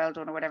 Emma, well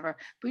done, or whatever,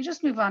 but you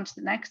just move on to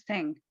the next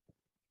thing.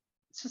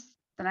 It's just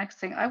the next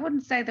thing. I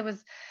wouldn't say there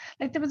was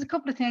a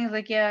couple of things,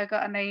 like, yeah, I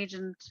got an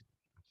agent.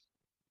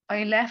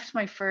 I left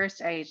my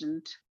first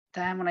agent.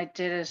 Then when I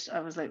did it,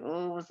 I was like,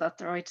 oh, was that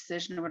the right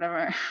decision or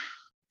whatever?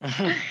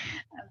 And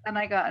then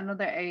I got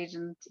another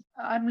agent.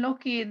 I'm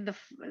lucky in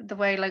the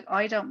way, like,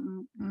 I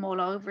don't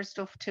mull over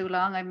stuff too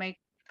long. I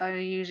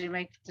usually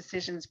make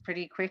decisions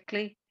pretty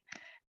quickly.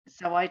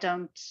 So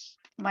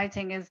my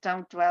thing is,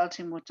 don't dwell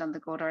too much on the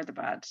good or the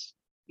bad.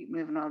 Keep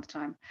moving all the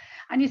time.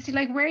 And you see,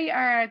 like, where you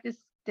are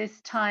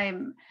this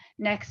time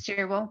next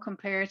year won't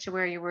compare to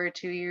where you were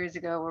 2 years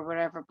ago or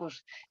whatever, but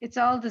it's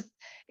all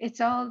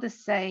the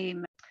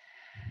same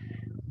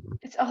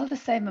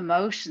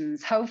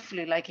emotions.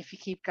 Hopefully, like, if you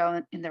keep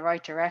going in the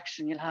right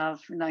direction, you'll have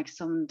like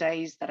some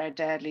days that are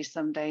deadly,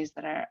 some days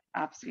that are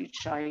absolute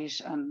shite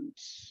and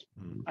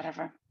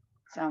whatever.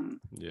 So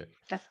yeah,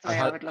 that's the way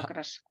I would look at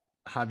it.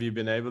 Have you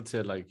been able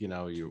to, like, we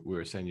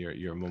were saying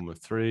you're a mum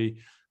of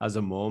 3. As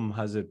a mum,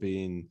 has it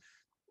been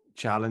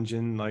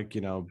challenging, like,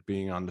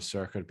 being on the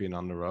circuit, being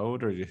on the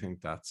road, or do you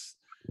think that's,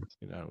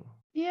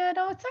 Yeah,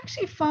 no, it's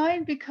actually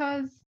fine,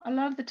 because a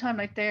lot of the time,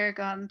 like, they're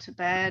gone to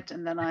bed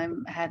and then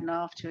I'm heading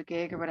off to a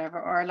gig or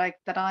whatever, or like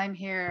that I'm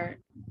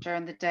here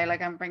during the day,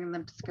 like I'm bringing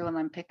them to school and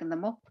I'm picking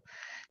them up.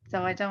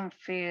 So I don't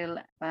feel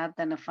bad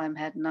then if I'm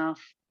heading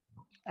off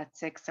at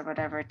 6 or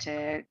whatever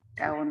to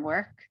go and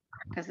work,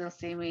 because they'll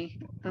see me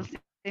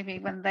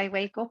when they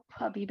wake up.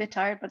 I'll be a bit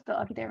tired, but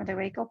I'll be there when they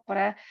wake up.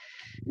 But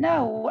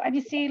no, and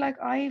you see,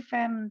 like, I've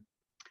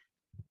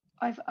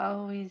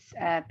always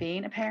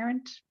been a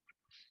parent.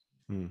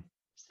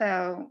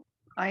 So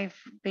I've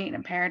been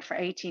a parent for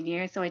 18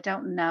 years, so I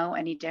don't know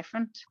any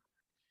different.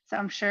 So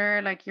I'm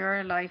sure, like,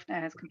 your life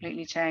now has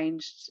completely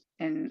changed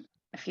in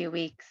a few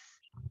weeks,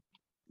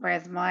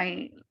 whereas in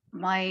my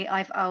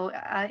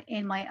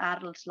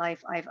adult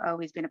life, I've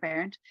always been a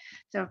parent.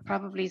 So I've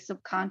probably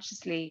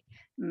subconsciously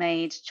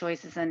made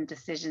choices and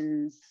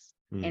decisions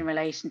in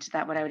relation to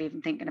that without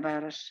even thinking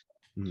about it.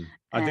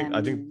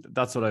 I think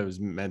that's what I was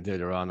meant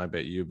later on. I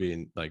bet you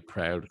being, like,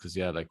 proud, because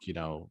I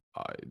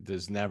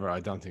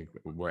don't think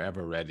we're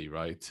ever ready,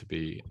 right, to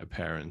be a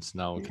parent.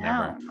 No one can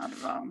ever not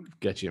at all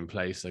get you in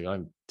place. Like,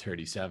 I'm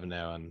 37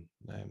 now, and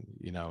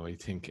I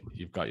think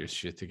you've got your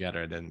shit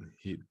together, then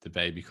the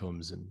baby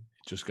comes and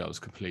it just goes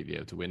completely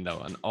out the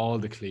window, and all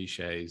the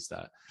cliches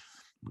that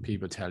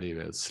people tell you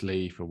about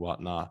sleep or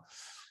whatnot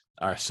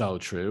are so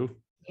true.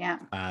 Yeah.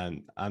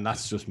 And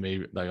that's just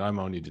me. Like, I'm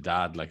only the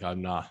dad. Like,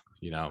 I'm not,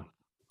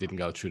 didn't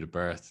go through the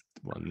birth,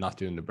 not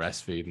doing the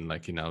breastfeeding,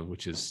 like,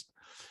 which is,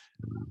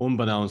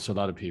 unbeknownst to a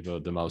lot of people,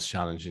 the most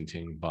challenging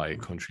thing by a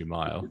country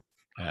mile.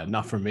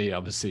 Not for me,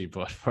 obviously,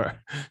 but for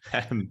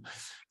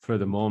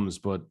the mums.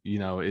 But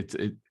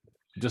it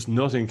just,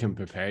 nothing can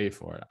prepare you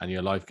for it, and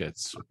your life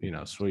gets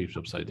swept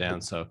upside down.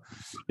 So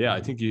yeah,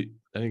 I think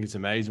it's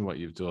amazing what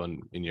you've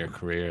done in your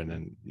career, and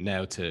then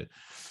now to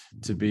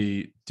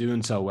be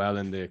doing so well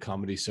in the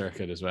comedy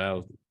circuit as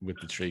well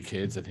with the 3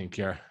 kids. I think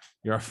you're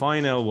a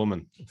fine old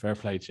woman. Fair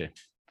play to you.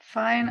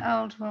 Fine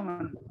old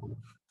woman.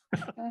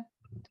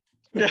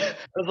 Yeah,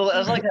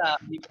 there's like a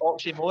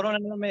oxymoron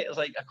in there, mate. It's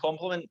like a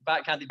compliment,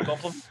 backhanded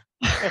compliment.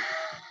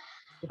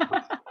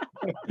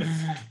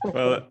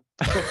 Well,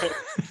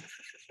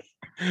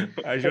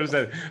 I should have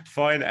said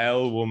fine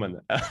L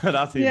woman.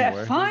 That's even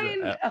worse.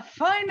 A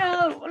fine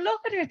L.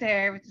 Look at her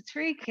there with the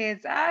 3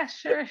 kids.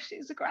 Sure,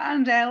 she's a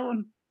grand L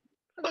one.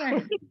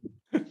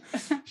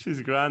 She's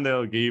a grand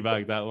L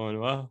bag, that one.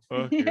 Wow.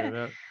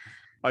 Yeah.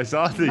 I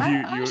saw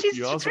that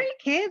she's also 3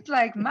 kids,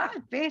 like,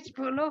 mad bitch,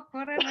 but look,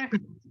 whatever.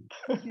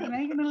 She's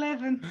making a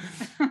living.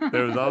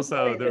 There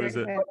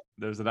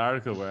was an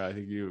article where I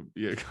think you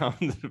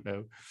commented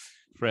about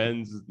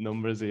friends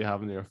numbers that you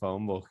have in your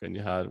phone book, and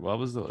you had,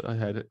 I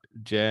had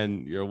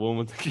Jen, your one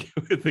with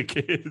the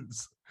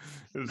kids.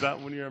 Is that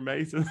one of your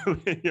mates in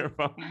your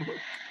phone book?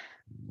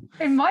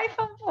 In my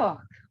phone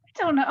book? I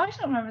don't know. I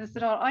don't remember this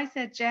at all. I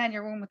said, Jen,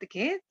 you're one with the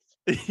kids.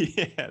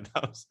 Yeah,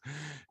 that was.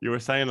 You were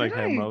saying, like,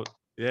 how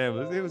yeah,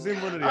 it was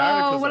in one of the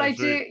articles. Oh, well, I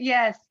do.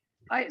 Yes,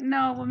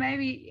 well,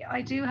 maybe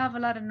I do have a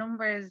lot of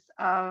numbers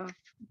of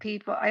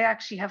people. I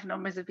actually have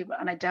numbers of people,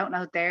 and I don't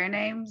know their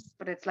names,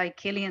 but it's like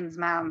Killian's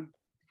mom.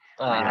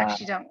 I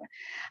actually don't.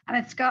 And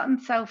it's gotten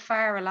so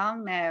far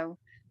along now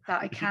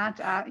that I can't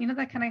ask, you know,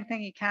 that kind of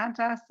thing, you can't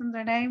ask them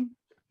their name.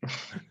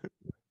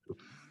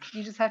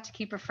 You just have to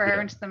keep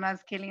referring to them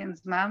as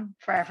Killian's mum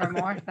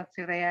forevermore. That's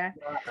who they are.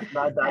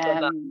 My dad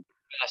done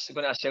that.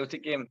 Going to a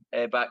Celtic game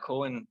back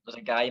home, and there's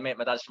a guy, mate,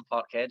 my dad's from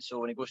Parkhead, so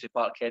when he goes to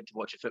Parkhead to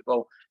watch a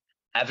football,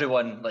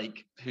 everyone,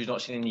 like, who's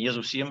not seen him in years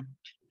will see him,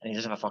 and he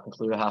doesn't have a fucking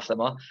clue who half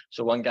them are.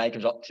 So one guy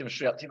comes up to him,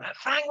 straight up to him, like,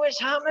 Frank, what's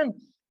happening?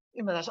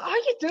 And my dad's like, how are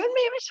you doing,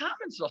 mate? What's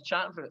happening? So they're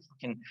chatting for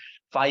fucking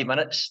 5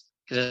 minutes,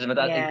 because my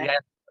dad's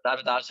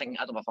thinking,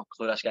 I don't have a fucking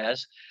clue who this guy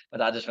is. My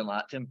dad just went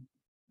like to him,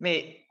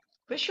 mate,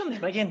 what's your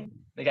name again?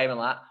 The guy went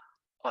like,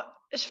 oh,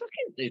 it's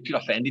fucking, he's pure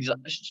offended. He's like,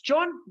 it's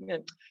John.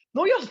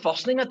 No, your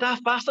first name, a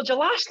daft bastard, your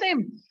last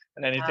name.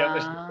 And then he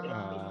tells me,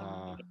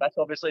 that's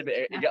obviously, but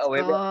he got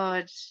away with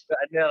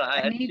it.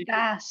 I need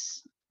that.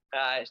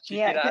 It's cheeky,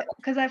 yeah,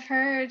 because I've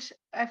heard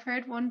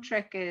one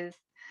trick is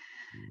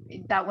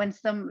that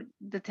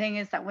the thing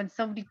is that when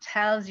somebody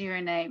tells you your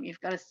name, you've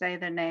got to say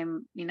their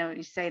name, you know,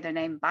 you say their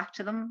name back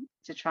to them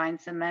to try and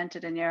cement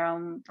it in your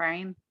own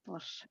brain.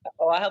 But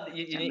I heard that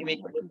you need to make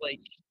it look like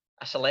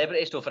a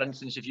celebrity. So for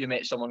instance, if you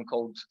met someone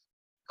called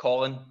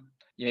Colin,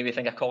 you maybe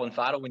think of Colin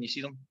Farrell when you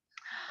see them.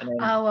 And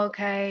then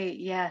okay,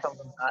 yes,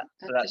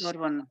 that's a good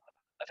one.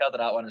 I've heard of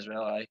that one as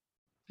well.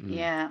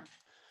 Yeah.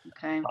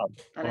 Okay.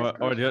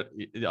 Or do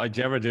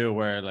you ever do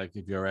where, like,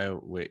 if you're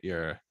out with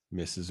your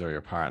missus or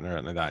your partner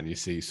and like that, and you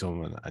see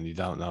someone and you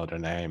don't know their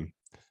name,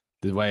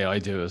 the way I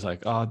do is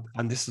like, oh,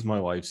 and this is my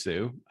wife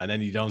Sue, and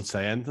then you don't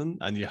say anything,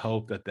 and you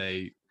hope that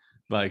they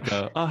like,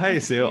 oh, hey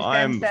Sue,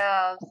 I'm.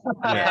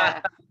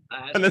 Yeah.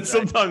 And then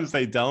sometimes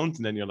they don't,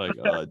 and then you're like,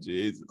 oh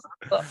Jesus.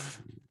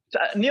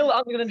 Neil,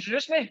 aren't you going to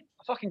introduce me?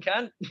 I fucking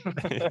can.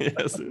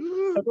 Yes.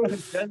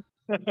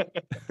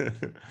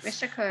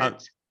 Wish I could.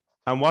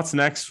 And what's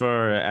next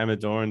for Emma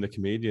Dorn, the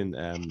comedian?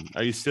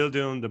 Are you still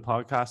doing the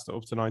podcast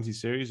Up to 90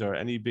 series, or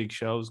any big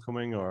shows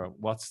coming, or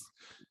what's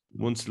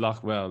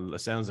well, it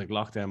sounds like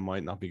lockdown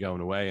might not be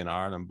going away in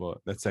Ireland, but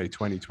let's say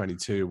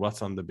 2022,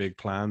 what's on the big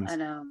plans? I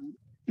know.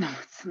 No,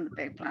 it's on the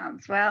big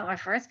plans. Well, my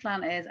first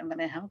plan is I'm going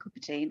to have a cup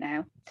of tea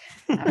now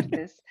after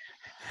this.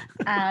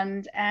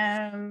 And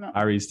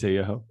Harry's tea,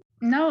 I hope.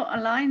 No,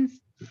 Alliance.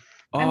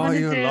 Oh,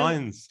 your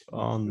Alliance.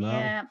 Oh no.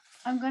 Yeah,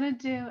 I'm gonna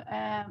do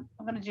a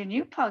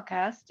new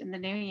podcast in the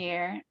new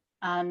year,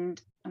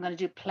 and I'm gonna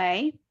do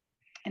play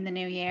in the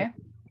new year.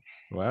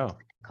 Wow.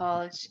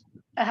 Called,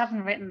 I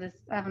haven't written this,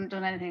 I haven't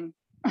done anything.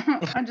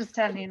 I'm just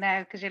telling you now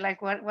because you're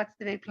like, what's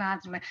the big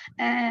plans? I'm like,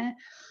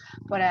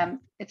 But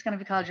it's gonna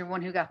be called Your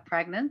One Who Got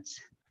Pregnant.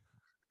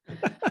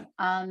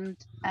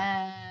 And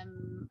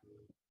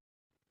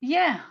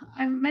yeah,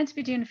 I'm meant to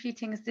be doing a few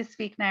things this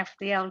week now for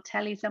the old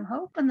telly, so I'm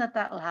hoping that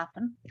that'll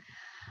happen.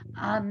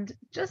 And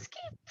just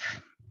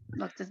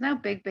look, there's no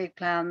big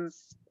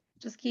plans.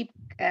 Just keep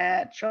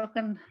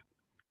trucking,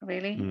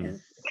 really,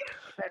 is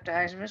about the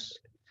heart of it.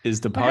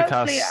 Is the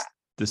podcast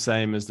the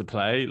same as the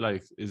play?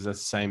 Like, is that the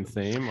same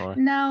theme? Or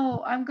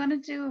no, I'm going to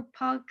do a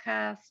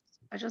podcast.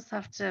 I just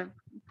have to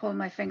pull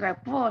my finger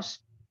out. But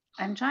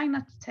I'm trying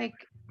not to take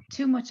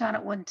too much on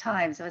at one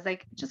time. So I was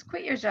like, just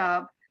quit your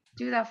job.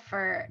 Do that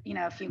for,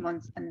 a few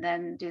months and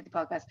then do the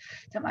podcast.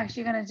 So I'm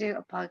actually going to do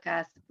a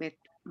podcast with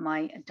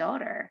my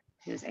daughter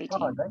who's 18.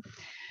 Oh, okay.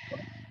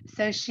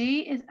 So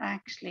she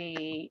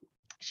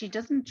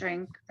doesn't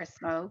drink or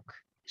smoke.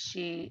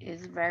 She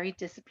is very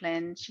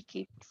disciplined. She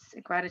keeps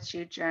a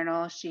gratitude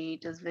journal. She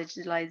does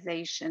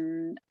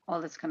visualization,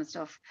 all this kind of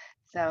stuff.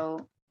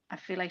 So I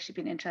feel like she'd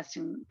be an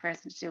interesting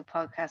person to do a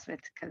podcast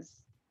with because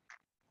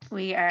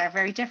we are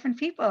very different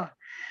people.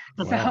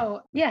 Wow.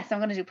 So yes, I'm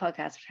going to do a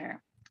podcast with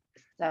her.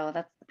 So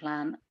that's the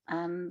plan.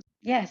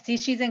 Yeah, see,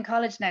 she's in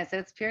college now, so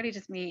it's purely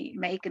just me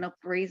making up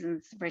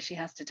reasons where she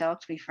has to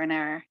talk to me for an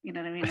hour. You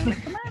know what I mean? I'm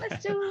like, come on,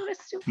 let's do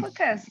a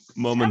podcast.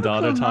 Mum and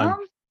daughter time. Mom.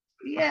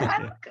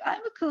 Yeah,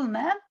 I'm a cool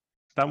man.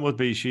 That would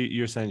be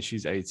you're saying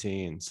she's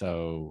 18,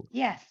 so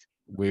yes,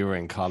 we were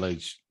in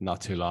college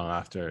not too long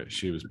after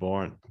she was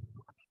born.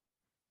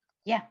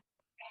 Yeah.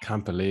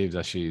 Can't believe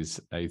that she's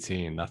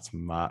 18. That's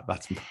mad.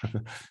 That's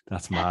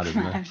mad,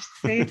 isn't it?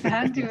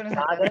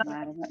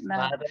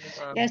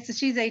 Yeah, so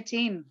she's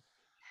 18.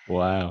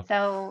 Wow.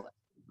 So,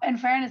 in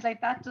fairness,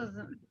 like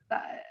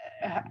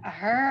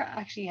her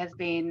actually has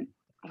been,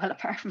 well,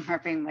 apart from her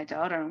being my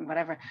daughter and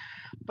whatever,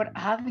 but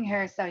having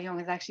her so young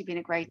has actually been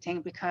a great thing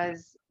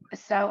because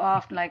so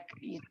often, like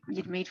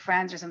you'd meet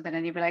friends or something,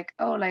 and you'd be like,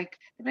 oh, like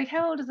they'd be like,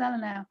 how old is Ella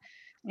now? And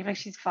you'd be like,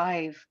 she's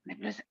 5. And they'd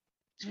be like,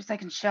 she was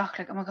like in shock,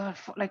 like, oh my God,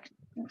 like,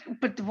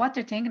 but what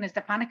they're thinking is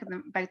they're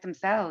panicking about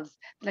themselves.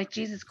 Like,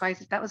 Jesus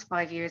Christ, if that was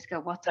 5 years ago,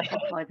 what the fuck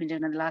have I been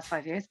doing in the last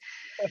 5 years?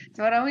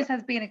 So it always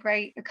has been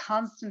a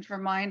constant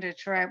reminder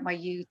throughout my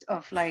youth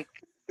of like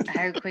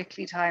how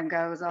quickly time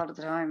goes all of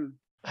the time.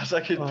 That's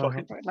like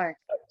like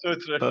so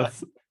true.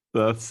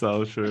 That's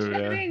so true.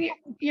 Yeah. I mean,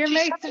 your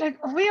mates are like,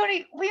 oh,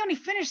 we only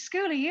finished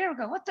school a year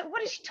ago.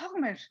 What is she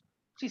talking about?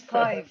 She's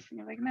 5. And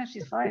you're like, no,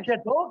 she's 5.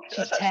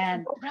 She's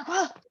 10. I'm like,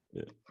 well,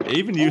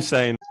 Even you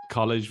saying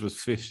college was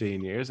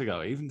 15 years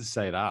ago, even to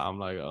say that, I'm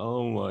like,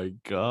 oh my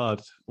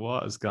God,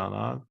 what has gone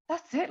on?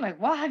 That's it.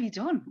 Like, what have you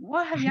done?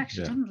 What have you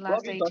actually done in the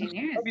last 18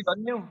 years? What have you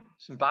done, Neil?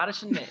 It's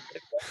embarrassing, mate.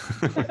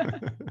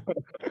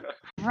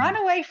 Run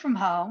away from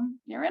home.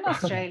 You're in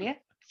Australia.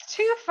 It's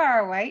too far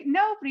away.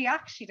 Nobody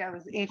actually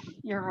knows if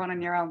you're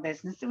running your own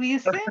business. So we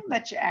assume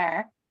that you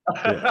are.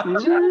 Do you know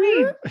what I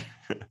mean?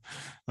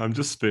 I'm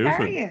just Are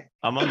spoofing. you?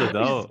 I'm on the You're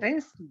dole.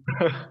 just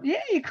spoofing.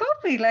 Yeah, you could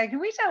be. Like,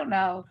 we don't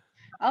know.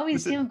 Oh,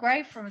 he's doing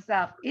great for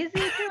himself. Is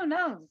he? Who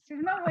knows?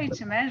 There's no way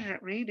to measure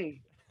it,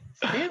 really.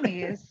 Still,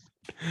 he is.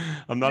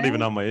 I'm not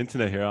even No. on my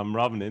internet here. I'm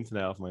robbing the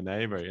internet off my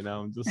neighbor. You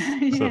know, I'm just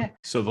Yeah.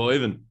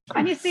 surviving.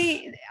 And you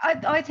see,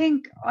 I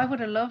think I would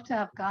have loved to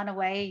have gone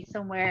away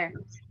somewhere.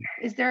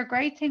 Is there a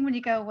great thing when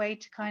you go away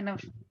to kind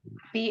of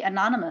be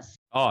anonymous?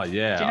 Oh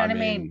yeah, Do you know what I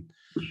mean?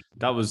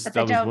 That was That that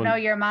they was don't one. know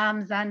your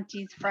mom's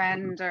auntie's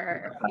friend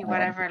or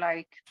whatever.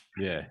 Like,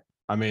 Yeah,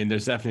 I mean,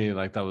 there's definitely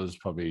like that was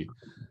probably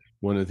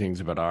one of the things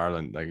about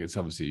Ireland. Like, it's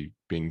obviously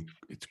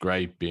it's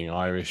great being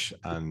Irish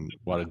and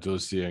what it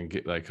does to you,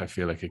 and I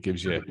feel like it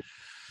gives you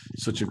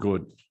such a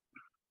good,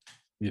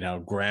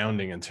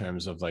 grounding in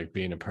terms of like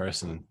being a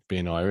person,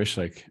 being Irish,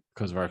 like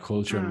because of our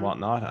culture and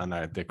whatnot, and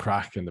the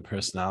crack and the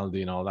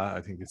personality and all that.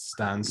 I think it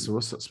stands to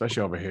us,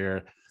 especially over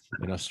here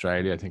in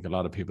Australia. I think a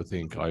lot of people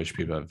think Irish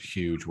people have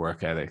huge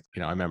work ethic.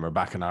 I remember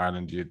back in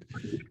Ireland,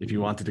 if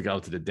you wanted to go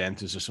to the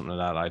dentist or something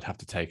like that, I'd have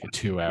to take a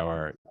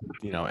 2-hour,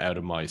 out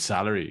of my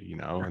salary,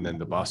 and then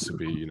the boss would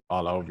be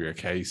all over your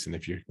case. And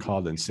if you're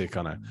called in sick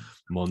on a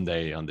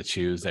Monday, on the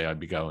Tuesday, I'd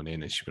be going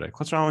in and she'd be like,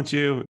 "What's wrong with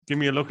you? Give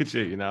me a look at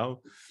you,"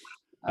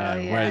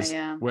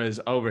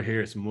 Whereas over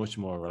here it's much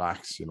more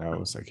relaxed.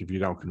 It's like if you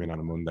don't come in on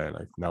a Monday,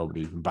 like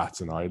nobody even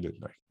bats an eyelid.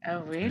 Like,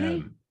 oh,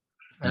 really?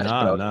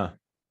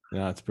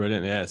 No, it's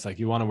brilliant. Yeah, it's like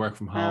you want to work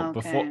from home.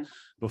 Okay.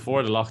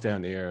 Before the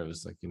lockdown era, it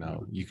was like,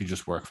 you could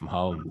just work from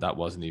home. That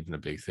wasn't even a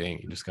big thing.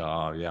 You just go,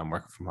 "Oh yeah, I'm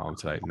working from home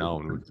today." No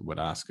one would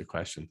ask a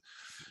question.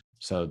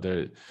 So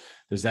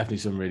there's definitely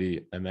some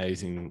really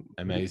amazing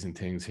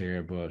things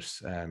here. But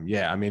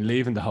I mean,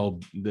 leaving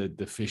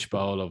the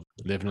fishbowl of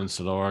living in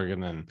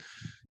Stillorgan and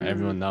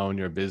everyone knowing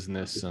your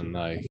business and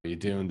like you're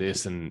doing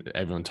this and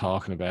everyone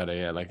talking about it.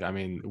 Yeah, like I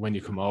mean, when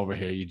you come over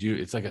here,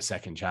 it's like a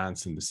second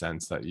chance in the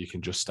sense that you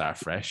can just start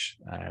fresh.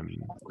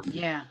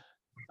 Yeah.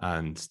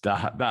 And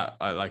that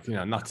I like,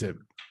 not to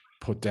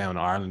put down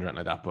Ireland or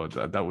anything like that,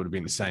 but that would have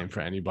been the same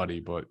for anybody.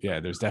 But yeah,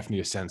 there's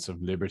definitely a sense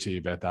of liberty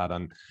about that.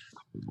 And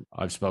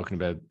I've spoken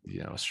about,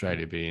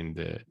 Australia being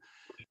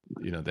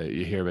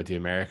you hear about the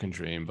American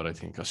dream, but I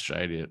think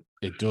Australia,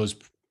 it does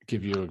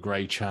give you a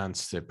great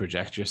chance to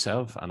project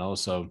yourself. And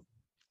also,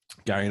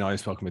 Gary and I have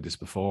spoken about this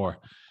before,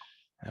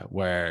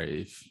 where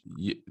if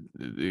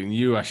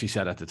you actually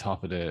said at the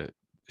top of the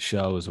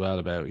show as well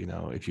about,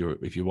 if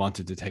you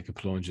wanted to take a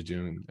plunge of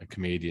doing a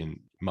comedian,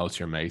 most of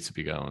your mates would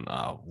be going,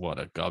 "Oh, what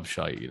a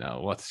gobshite,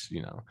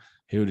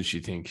 who does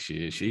she think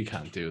she is? She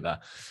can't do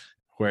that."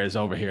 Whereas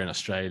over here in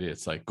Australia,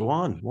 it's like, go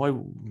on, why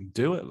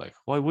do it? Like,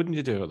 why wouldn't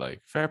you do it?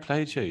 Like, fair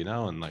play to you,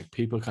 and like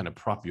people kind of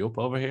prop you up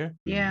over here.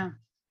 Yeah.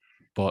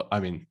 But I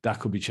mean, that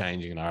could be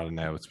changing in Ireland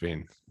now. It's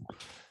been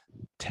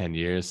 10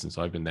 years since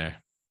I've been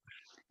there.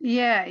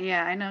 Yeah,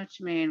 I know what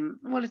you mean.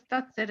 Well,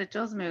 that's it. It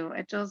does move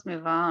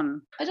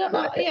on. I don't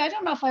know. Yeah, I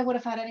don't know if I would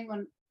have had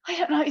anyone. I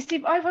don't know. You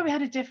see, I probably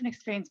had a different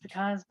experience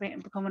because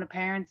becoming a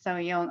parent so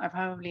young, I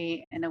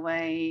probably, in a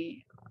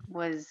way,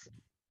 was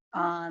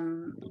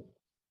on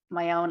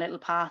my own little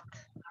path,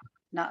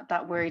 not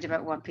that worried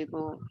about what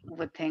people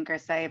would think or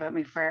say about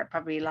me for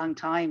probably a long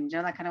time,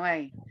 that kind of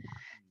way.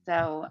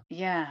 So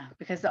yeah,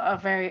 because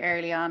very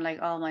early on,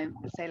 like all my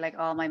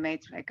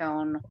mates were like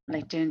going,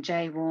 like doing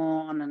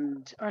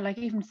J1 or like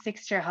even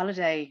 6-year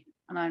holiday,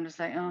 and I'm just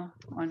like, oh,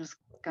 I'm just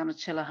gonna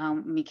chill at home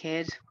with my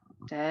kid,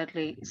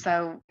 deadly.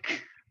 So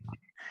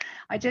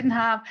I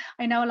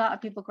know a lot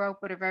of people grow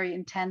up with a very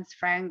intense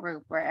friend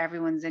group where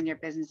everyone's in your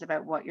business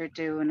about what you're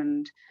doing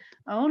and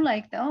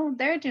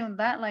they're doing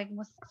that, like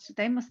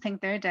they must think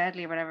they're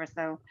deadly or whatever.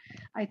 So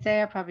I'd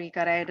say I probably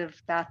got out of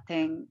that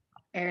thing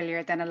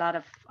earlier than a lot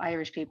of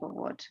Irish people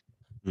would,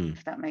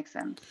 if that makes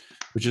sense.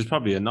 Which is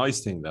probably a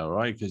nice thing though,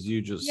 right? Because you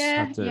just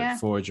had to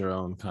forge your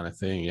own kind of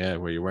thing,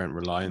 where you weren't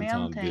reliant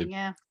on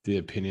the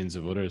opinions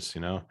of others,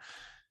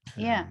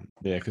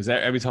 because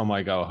every time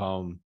I go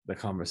home, the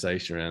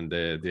conversation around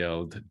the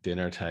old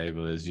dinner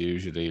table is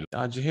usually,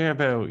 "Oh, did you hear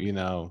about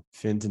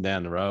Fintan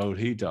down the road?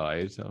 He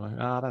died." So I'm like,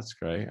 "Oh, that's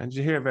great." "And did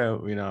you hear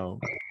about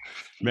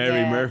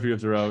Mary Murphy up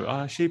the road?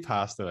 Oh, she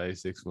passed away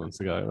 6 months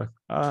ago." I'm like,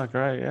 "Oh,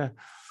 great, yeah."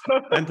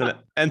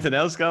 Anything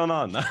else going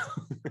on now?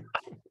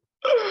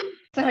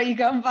 So are you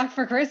going back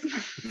for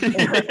Christmas?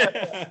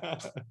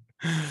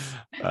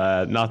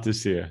 Not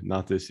this year.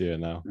 No,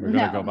 we're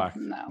gonna go back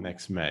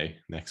next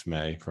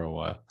May for a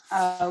while.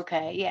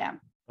 Okay, yeah.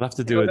 We'll have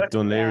to do a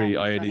Dunleary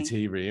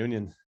IADT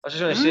reunion. I was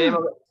just going to say,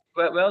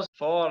 where's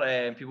for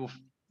people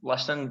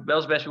listening?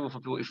 Where's the best people for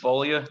people to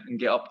follow you and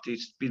get up to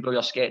speed about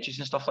your sketches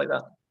and stuff like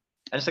that?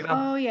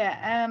 Instagram? Oh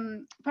yeah,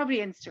 probably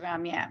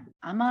Instagram. Yeah,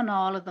 I'm on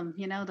all of them.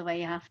 You know the way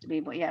you have to be,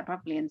 but yeah,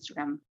 probably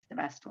Instagram is the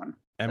best one.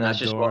 Emma that's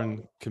just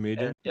Dorn,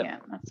 comedian. Yep. Yeah,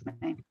 that's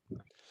me.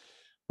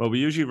 Well, we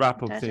usually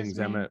wrap up That is things,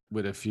 me. Emma,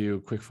 with a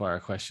few quick-fire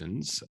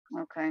questions,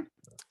 Okay.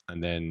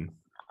 and then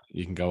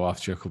you can go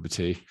off to your cup of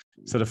tea.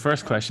 So the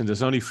first question,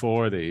 there's only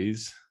 4 of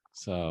these,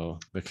 so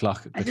the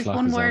clock. Is this clock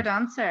one is word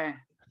on. answer?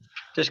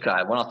 Just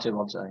cry 1 or 2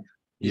 months, I think.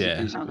 Easy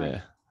Yeah, peasy. Okay.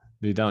 yeah.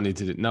 You don't need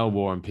to do no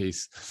War and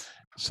Peace.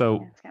 So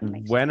Yeah, it's getting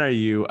late. when are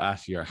you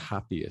at your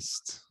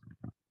happiest?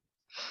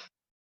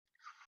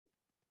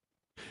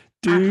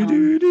 At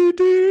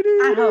home.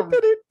 At home.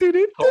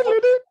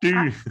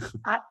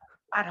 At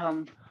At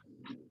home.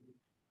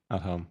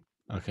 home.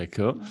 Okay,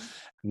 cool.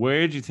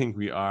 Where do you think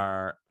we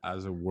are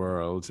as a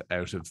world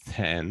out of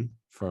 10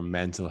 for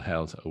mental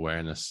health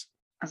awareness?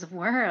 As a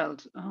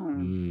world. Oh.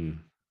 Mm.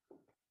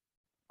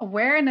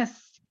 Awareness.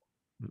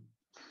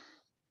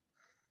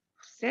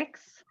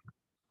 6.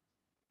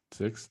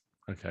 6.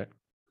 Okay.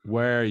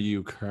 Where are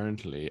you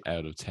currently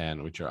out of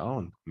 10 with your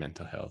own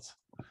mental health?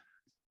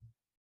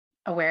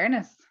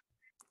 Awareness.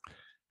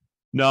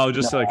 No,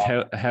 just like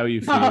how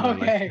you feel.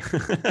 Okay.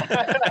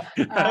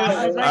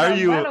 I was like, Are I'm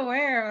you well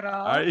aware of it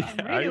all. are you, I'm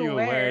are really you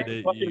aware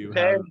that Fucking you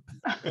 10.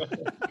 have?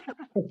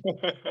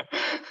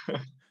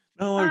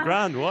 No, I'm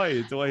grand.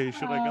 Why? Why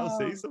should I go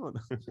see Oh. someone?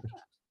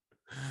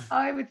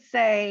 I would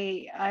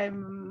say I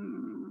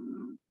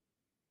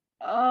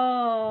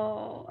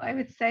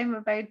would say I'm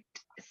about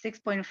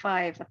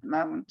 6.5 at the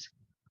moment.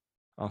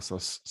 Also,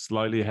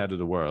 slightly ahead of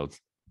the world.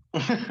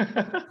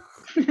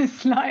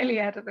 Slightly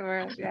out of the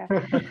world, yeah.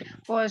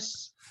 But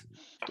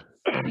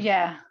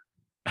yeah.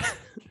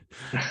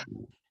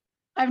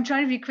 I'm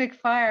trying to be quick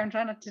fire. I'm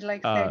trying not to say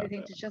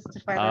anything to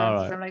justify that. all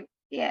So right. I'm like,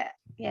 yeah.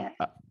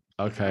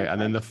 Okay, and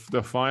then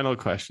the final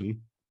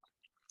question: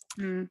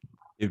 Mm.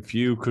 if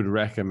you could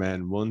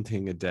recommend one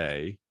thing a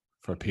day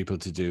for people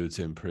to do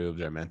to improve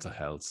their mental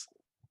health,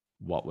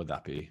 what would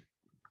that be?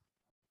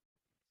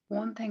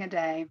 One thing a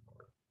day.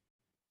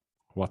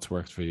 What's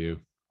worked for you?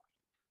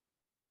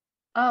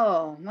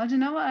 Oh, well, do you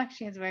know what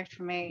actually has worked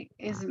for me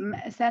is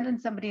sending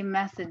somebody a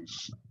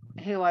message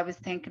who I was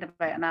thinking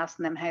about and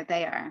asking them how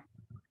they are.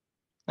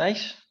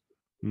 Nice.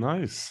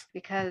 Nice.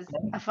 Because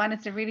I find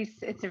it's a really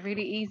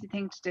easy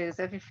thing to do.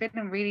 So if you're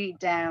feeling really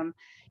down,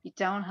 you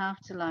don't have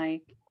to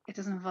it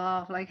doesn't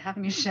involve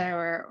having a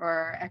shower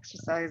or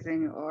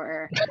exercising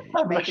or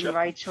making the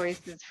right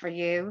choices for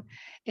you.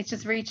 It's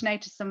just reaching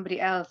out to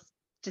somebody else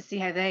to see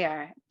how they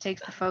are. It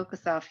takes the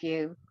focus off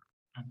you.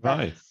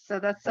 Right. So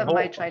that's something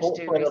I try to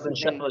do Hopefully I've been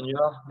recently. simpler than you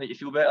are, make you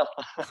feel better.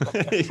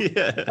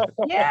 Yeah.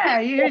 Yeah,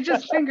 you're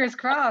just fingers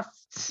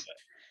crossed.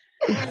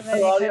 And then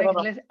you kind of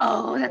listen,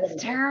 oh,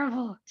 that's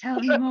terrible. Tell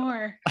me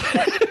more.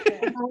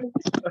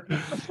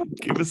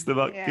 Give us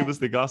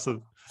the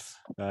gossip.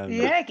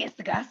 Yeah, guess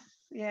the gossip.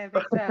 Yeah,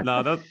 big stuff.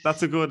 No,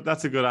 that's a good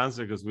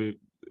answer because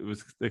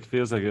it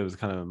feels like it was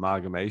kind of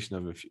amalgamation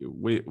of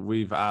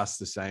we've asked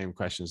the same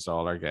questions to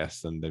all our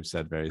guests and they've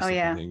said very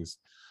different things.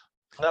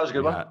 That was a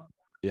good one.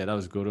 Yeah, that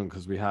was a good one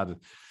because we had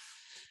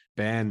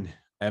Ben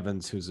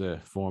Evans, who's a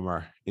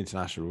former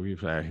international rugby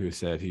player, who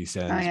said he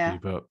sends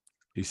people.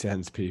 He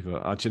sends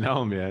people. Oh, do you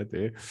know him? Yeah,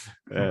 do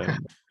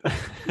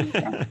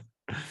you?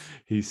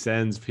 He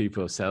sends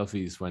people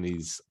selfies when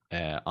he's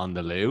on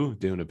the loo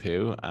doing a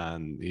poo,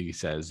 and he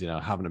says,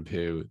 having a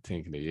poo,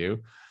 thinking of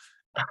you.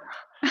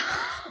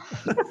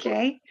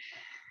 Okay,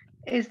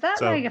 is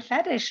that like a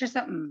fetish or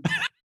something?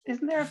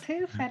 Isn't there a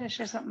poo fetish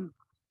or something?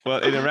 Well,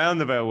 in a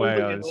roundabout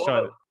way,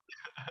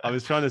 I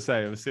was trying to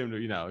say, I'm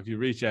assuming that, if you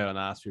reach out and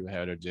ask people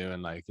how they're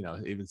doing,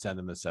 even send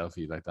them a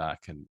selfie like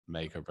that can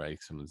make or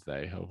break someone's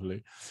day,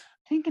 hopefully.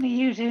 Thinking of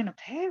you doing a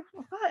poo?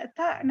 What?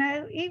 That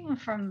now, even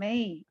from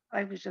me,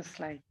 I was just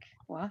like,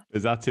 what?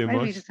 Is that too much?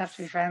 Maybe you just have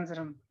to be friends with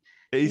him.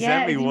 He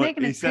sent me is he one.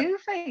 making a poo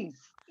face?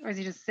 Or is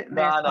he just sitting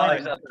there? No,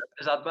 it's a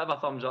bit of a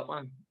thumbs up,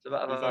 man. It's a bit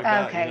of a...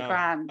 Okay,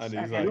 grand. And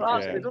he's Okay.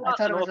 like, We don't I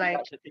thought it was know if he's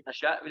actually taking a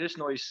shit. We just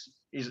know he's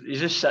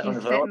just sitting on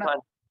the toilet, man.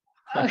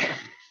 Okay.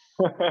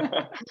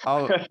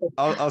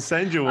 I'll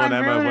send you one,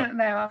 I'm Emma. ruining it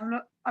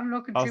now. I'm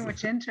looking too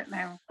much into it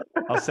now.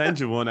 I'll send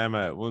you one,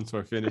 Emma, once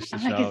we're finished the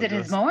show. Is it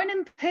his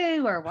morning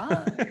poo or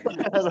what?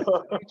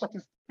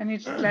 I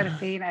need to let it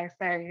be now.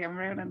 Sorry, I'm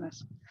ruining it.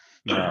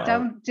 No,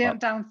 Don't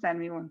send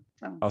me one.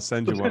 I'll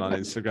send you one on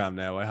Instagram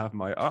now. I have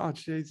my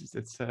Jesus,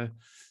 it's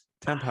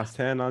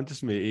 10:10. I'm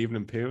just my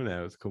evening poo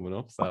now. It's coming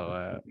up,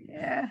 so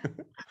yeah.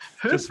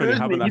 Just when you're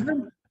having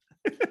that.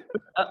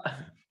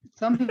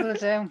 Some people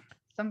do.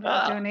 Some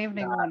people do an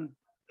evening one.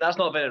 That's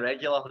not very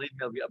regular. Leave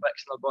me a bit of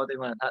Vicks in their body,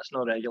 man. That's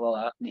not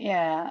regular, that.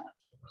 Yeah.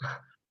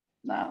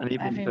 No,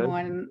 every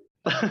morning.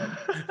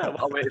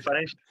 I'll wait to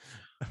finish.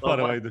 What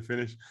a way to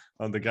finish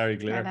on the Gary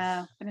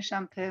Glitter. Finish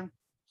on poo.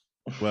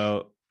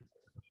 Well,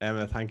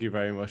 Emma, thank you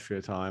very much for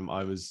your time.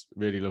 I was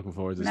really looking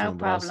forward to this one,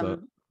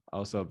 problem. but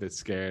also a bit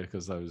scared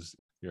because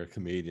you're a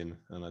comedian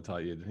and I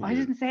thought you'd. I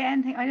didn't say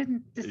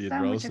anything. There's so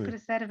much I could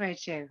have said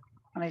about you,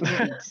 and I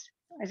didn't.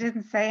 I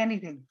didn't say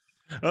anything.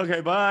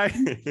 Okay, bye.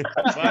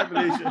 Bye,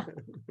 Felicia.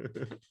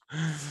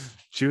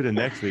 tune in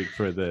next week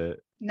for the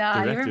No, you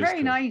were director's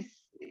very cut. nice.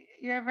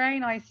 You're a very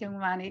nice young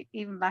man,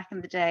 even back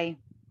in the day.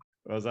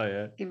 Was I?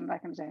 Yeah. Even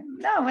back in the day.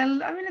 No,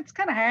 well, I mean, it's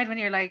kind of hard when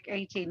you're like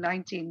 18,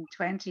 19,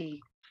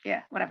 20.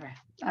 Yeah, whatever.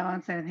 I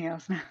won't say anything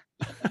else now.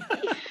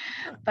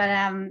 But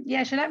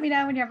yeah, so let me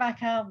know when you're back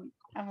home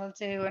and we'll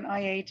do an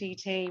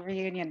IADT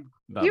reunion.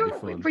 That'd be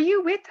fun. Were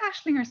you with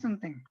Aisling or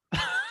something?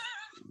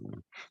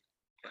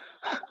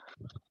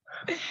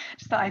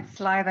 Just thought I'd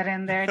slide that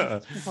in there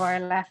just before I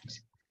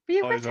left. Were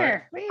you with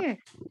her? Were you?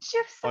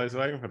 I was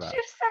waiting for that. Did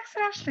you have sex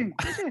with Aisling?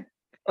 Did you?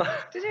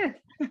 Did you?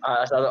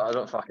 I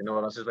don't fucking know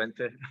what I just went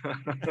to.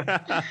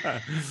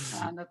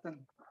 Nothing.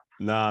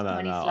 No.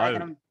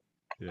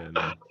 Yeah,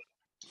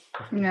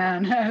 No.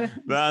 no.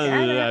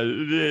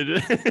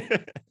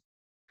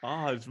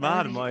 Oh, it's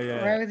mad.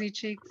 Rosy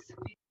cheeks.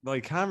 My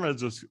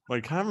camera's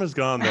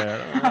gone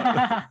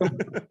there.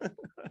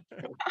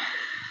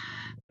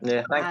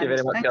 Yeah, thank you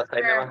very much for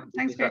your time.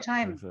 Thanks for your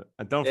time.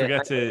 And don't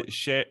forget to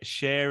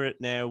share it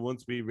now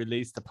once we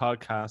release the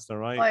podcast. All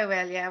right. I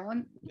will. Yeah.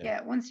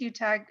 Once you'll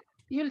tag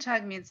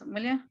me in something,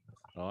 will you?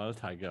 Oh, I'll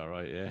tag you. All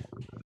right. Yeah.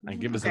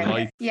 And give us a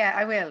like. Yeah,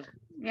 I will.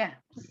 Yeah,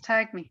 just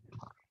tag me.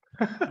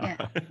 Yeah.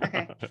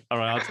 Okay. All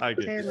right. I'll tag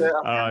you.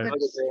 All right.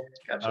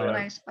 All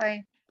right.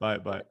 Bye.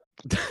 Bye.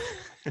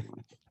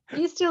 Are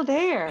you still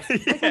there? Why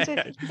can't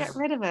I get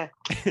rid of it?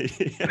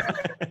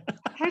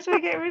 How do I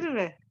get rid of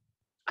it?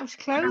 I have to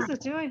close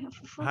it, do I?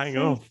 Hang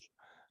up.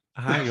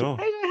 How do I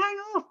hang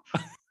up?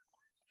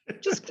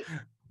 Just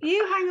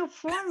you hang up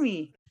for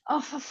me. Oh,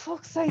 for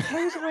fuck's sake!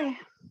 How do I?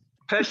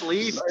 Press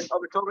leave.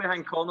 I'll be top right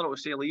hand corner. It will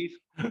say leave.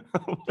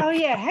 Oh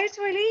yeah. How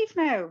do I leave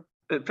now?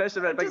 Press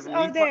the red big leave.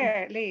 Oh,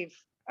 there. Leave.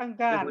 I'm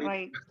gone.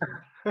 Leave.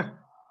 Right.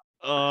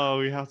 Oh,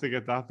 we have to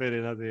get that bit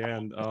in at the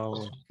end.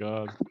 Oh my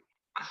god.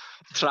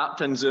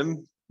 Trapped in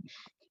Zoom.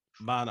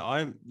 Man,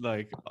 I'm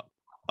like,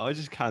 I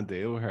just can't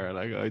deal with her.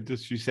 Like,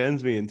 she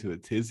sends me into a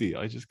tizzy.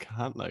 I just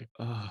can't. Like,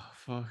 oh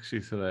fuck,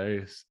 she's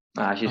hilarious.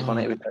 She's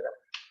funny.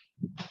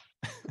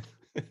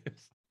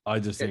 I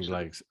just think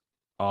like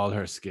all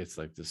her skits,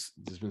 like this,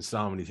 there's been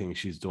so many things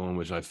she's done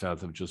which I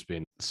felt have just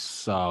been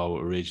so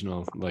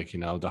original. Like, you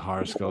know, the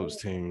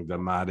horoscopes thing, the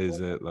Mad Is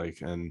It,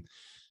 like, and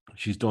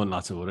she's done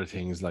lots of other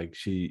things. Like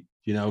she,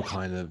 you know,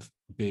 kind of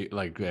big,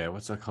 like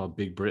what's that called,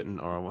 Big Britain,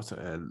 or what's it,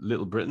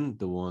 Little Britain,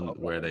 the one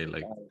where they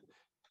like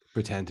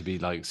pretend to be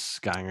like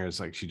scangers.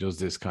 Like she does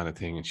this kind of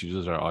thing, and she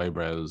does her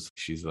eyebrows.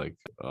 She's like,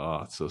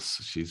 oh, it's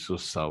just, she's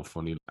just so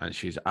funny, and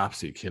she's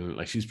absolutely killing it.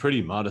 Like she's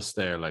pretty modest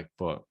there, like,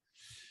 but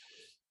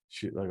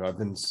she, like, I've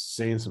been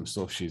seeing some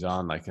stuff she's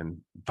on, like, in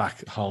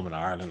back home in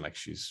Ireland, like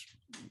she's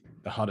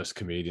the hottest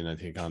comedian I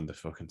think on the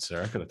fucking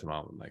circuit at the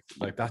moment.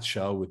 Like that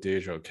show with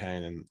Deirdre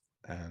O'Kane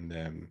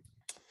and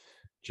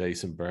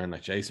Jason Byrne.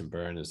 Like Jason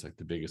Byrne is like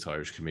the biggest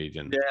Irish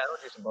comedian. Yeah, I know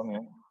Jason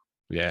Byrne.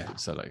 Yeah,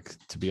 so like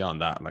to be on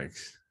that, like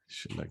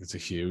it's a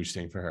huge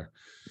thing for her.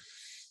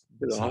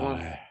 So,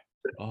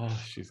 oh,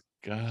 she's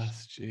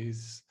gas,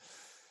 jeez.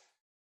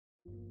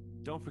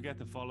 Don't forget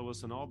to follow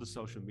us on all the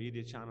social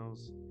media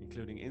channels,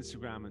 including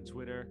Instagram and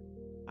Twitter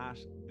at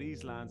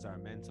These Lads Are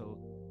Mental.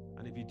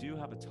 And if you do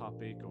have a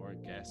topic or a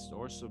guest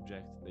or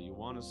subject that you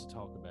want us to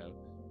talk about,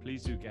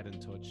 please do get in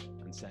touch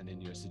and send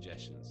in your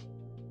suggestions.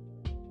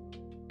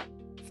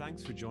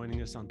 Thanks for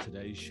joining us on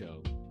today's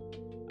show.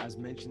 As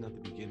mentioned at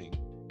the beginning,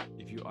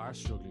 if you are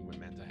struggling with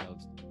mental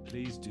health,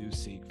 please do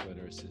seek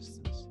further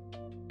assistance.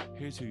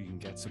 Here's who you can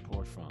get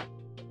support from: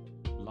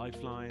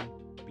 Lifeline,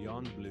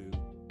 Beyond Blue,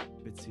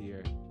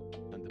 Bitseer,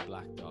 and the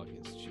Black Dog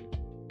Institute.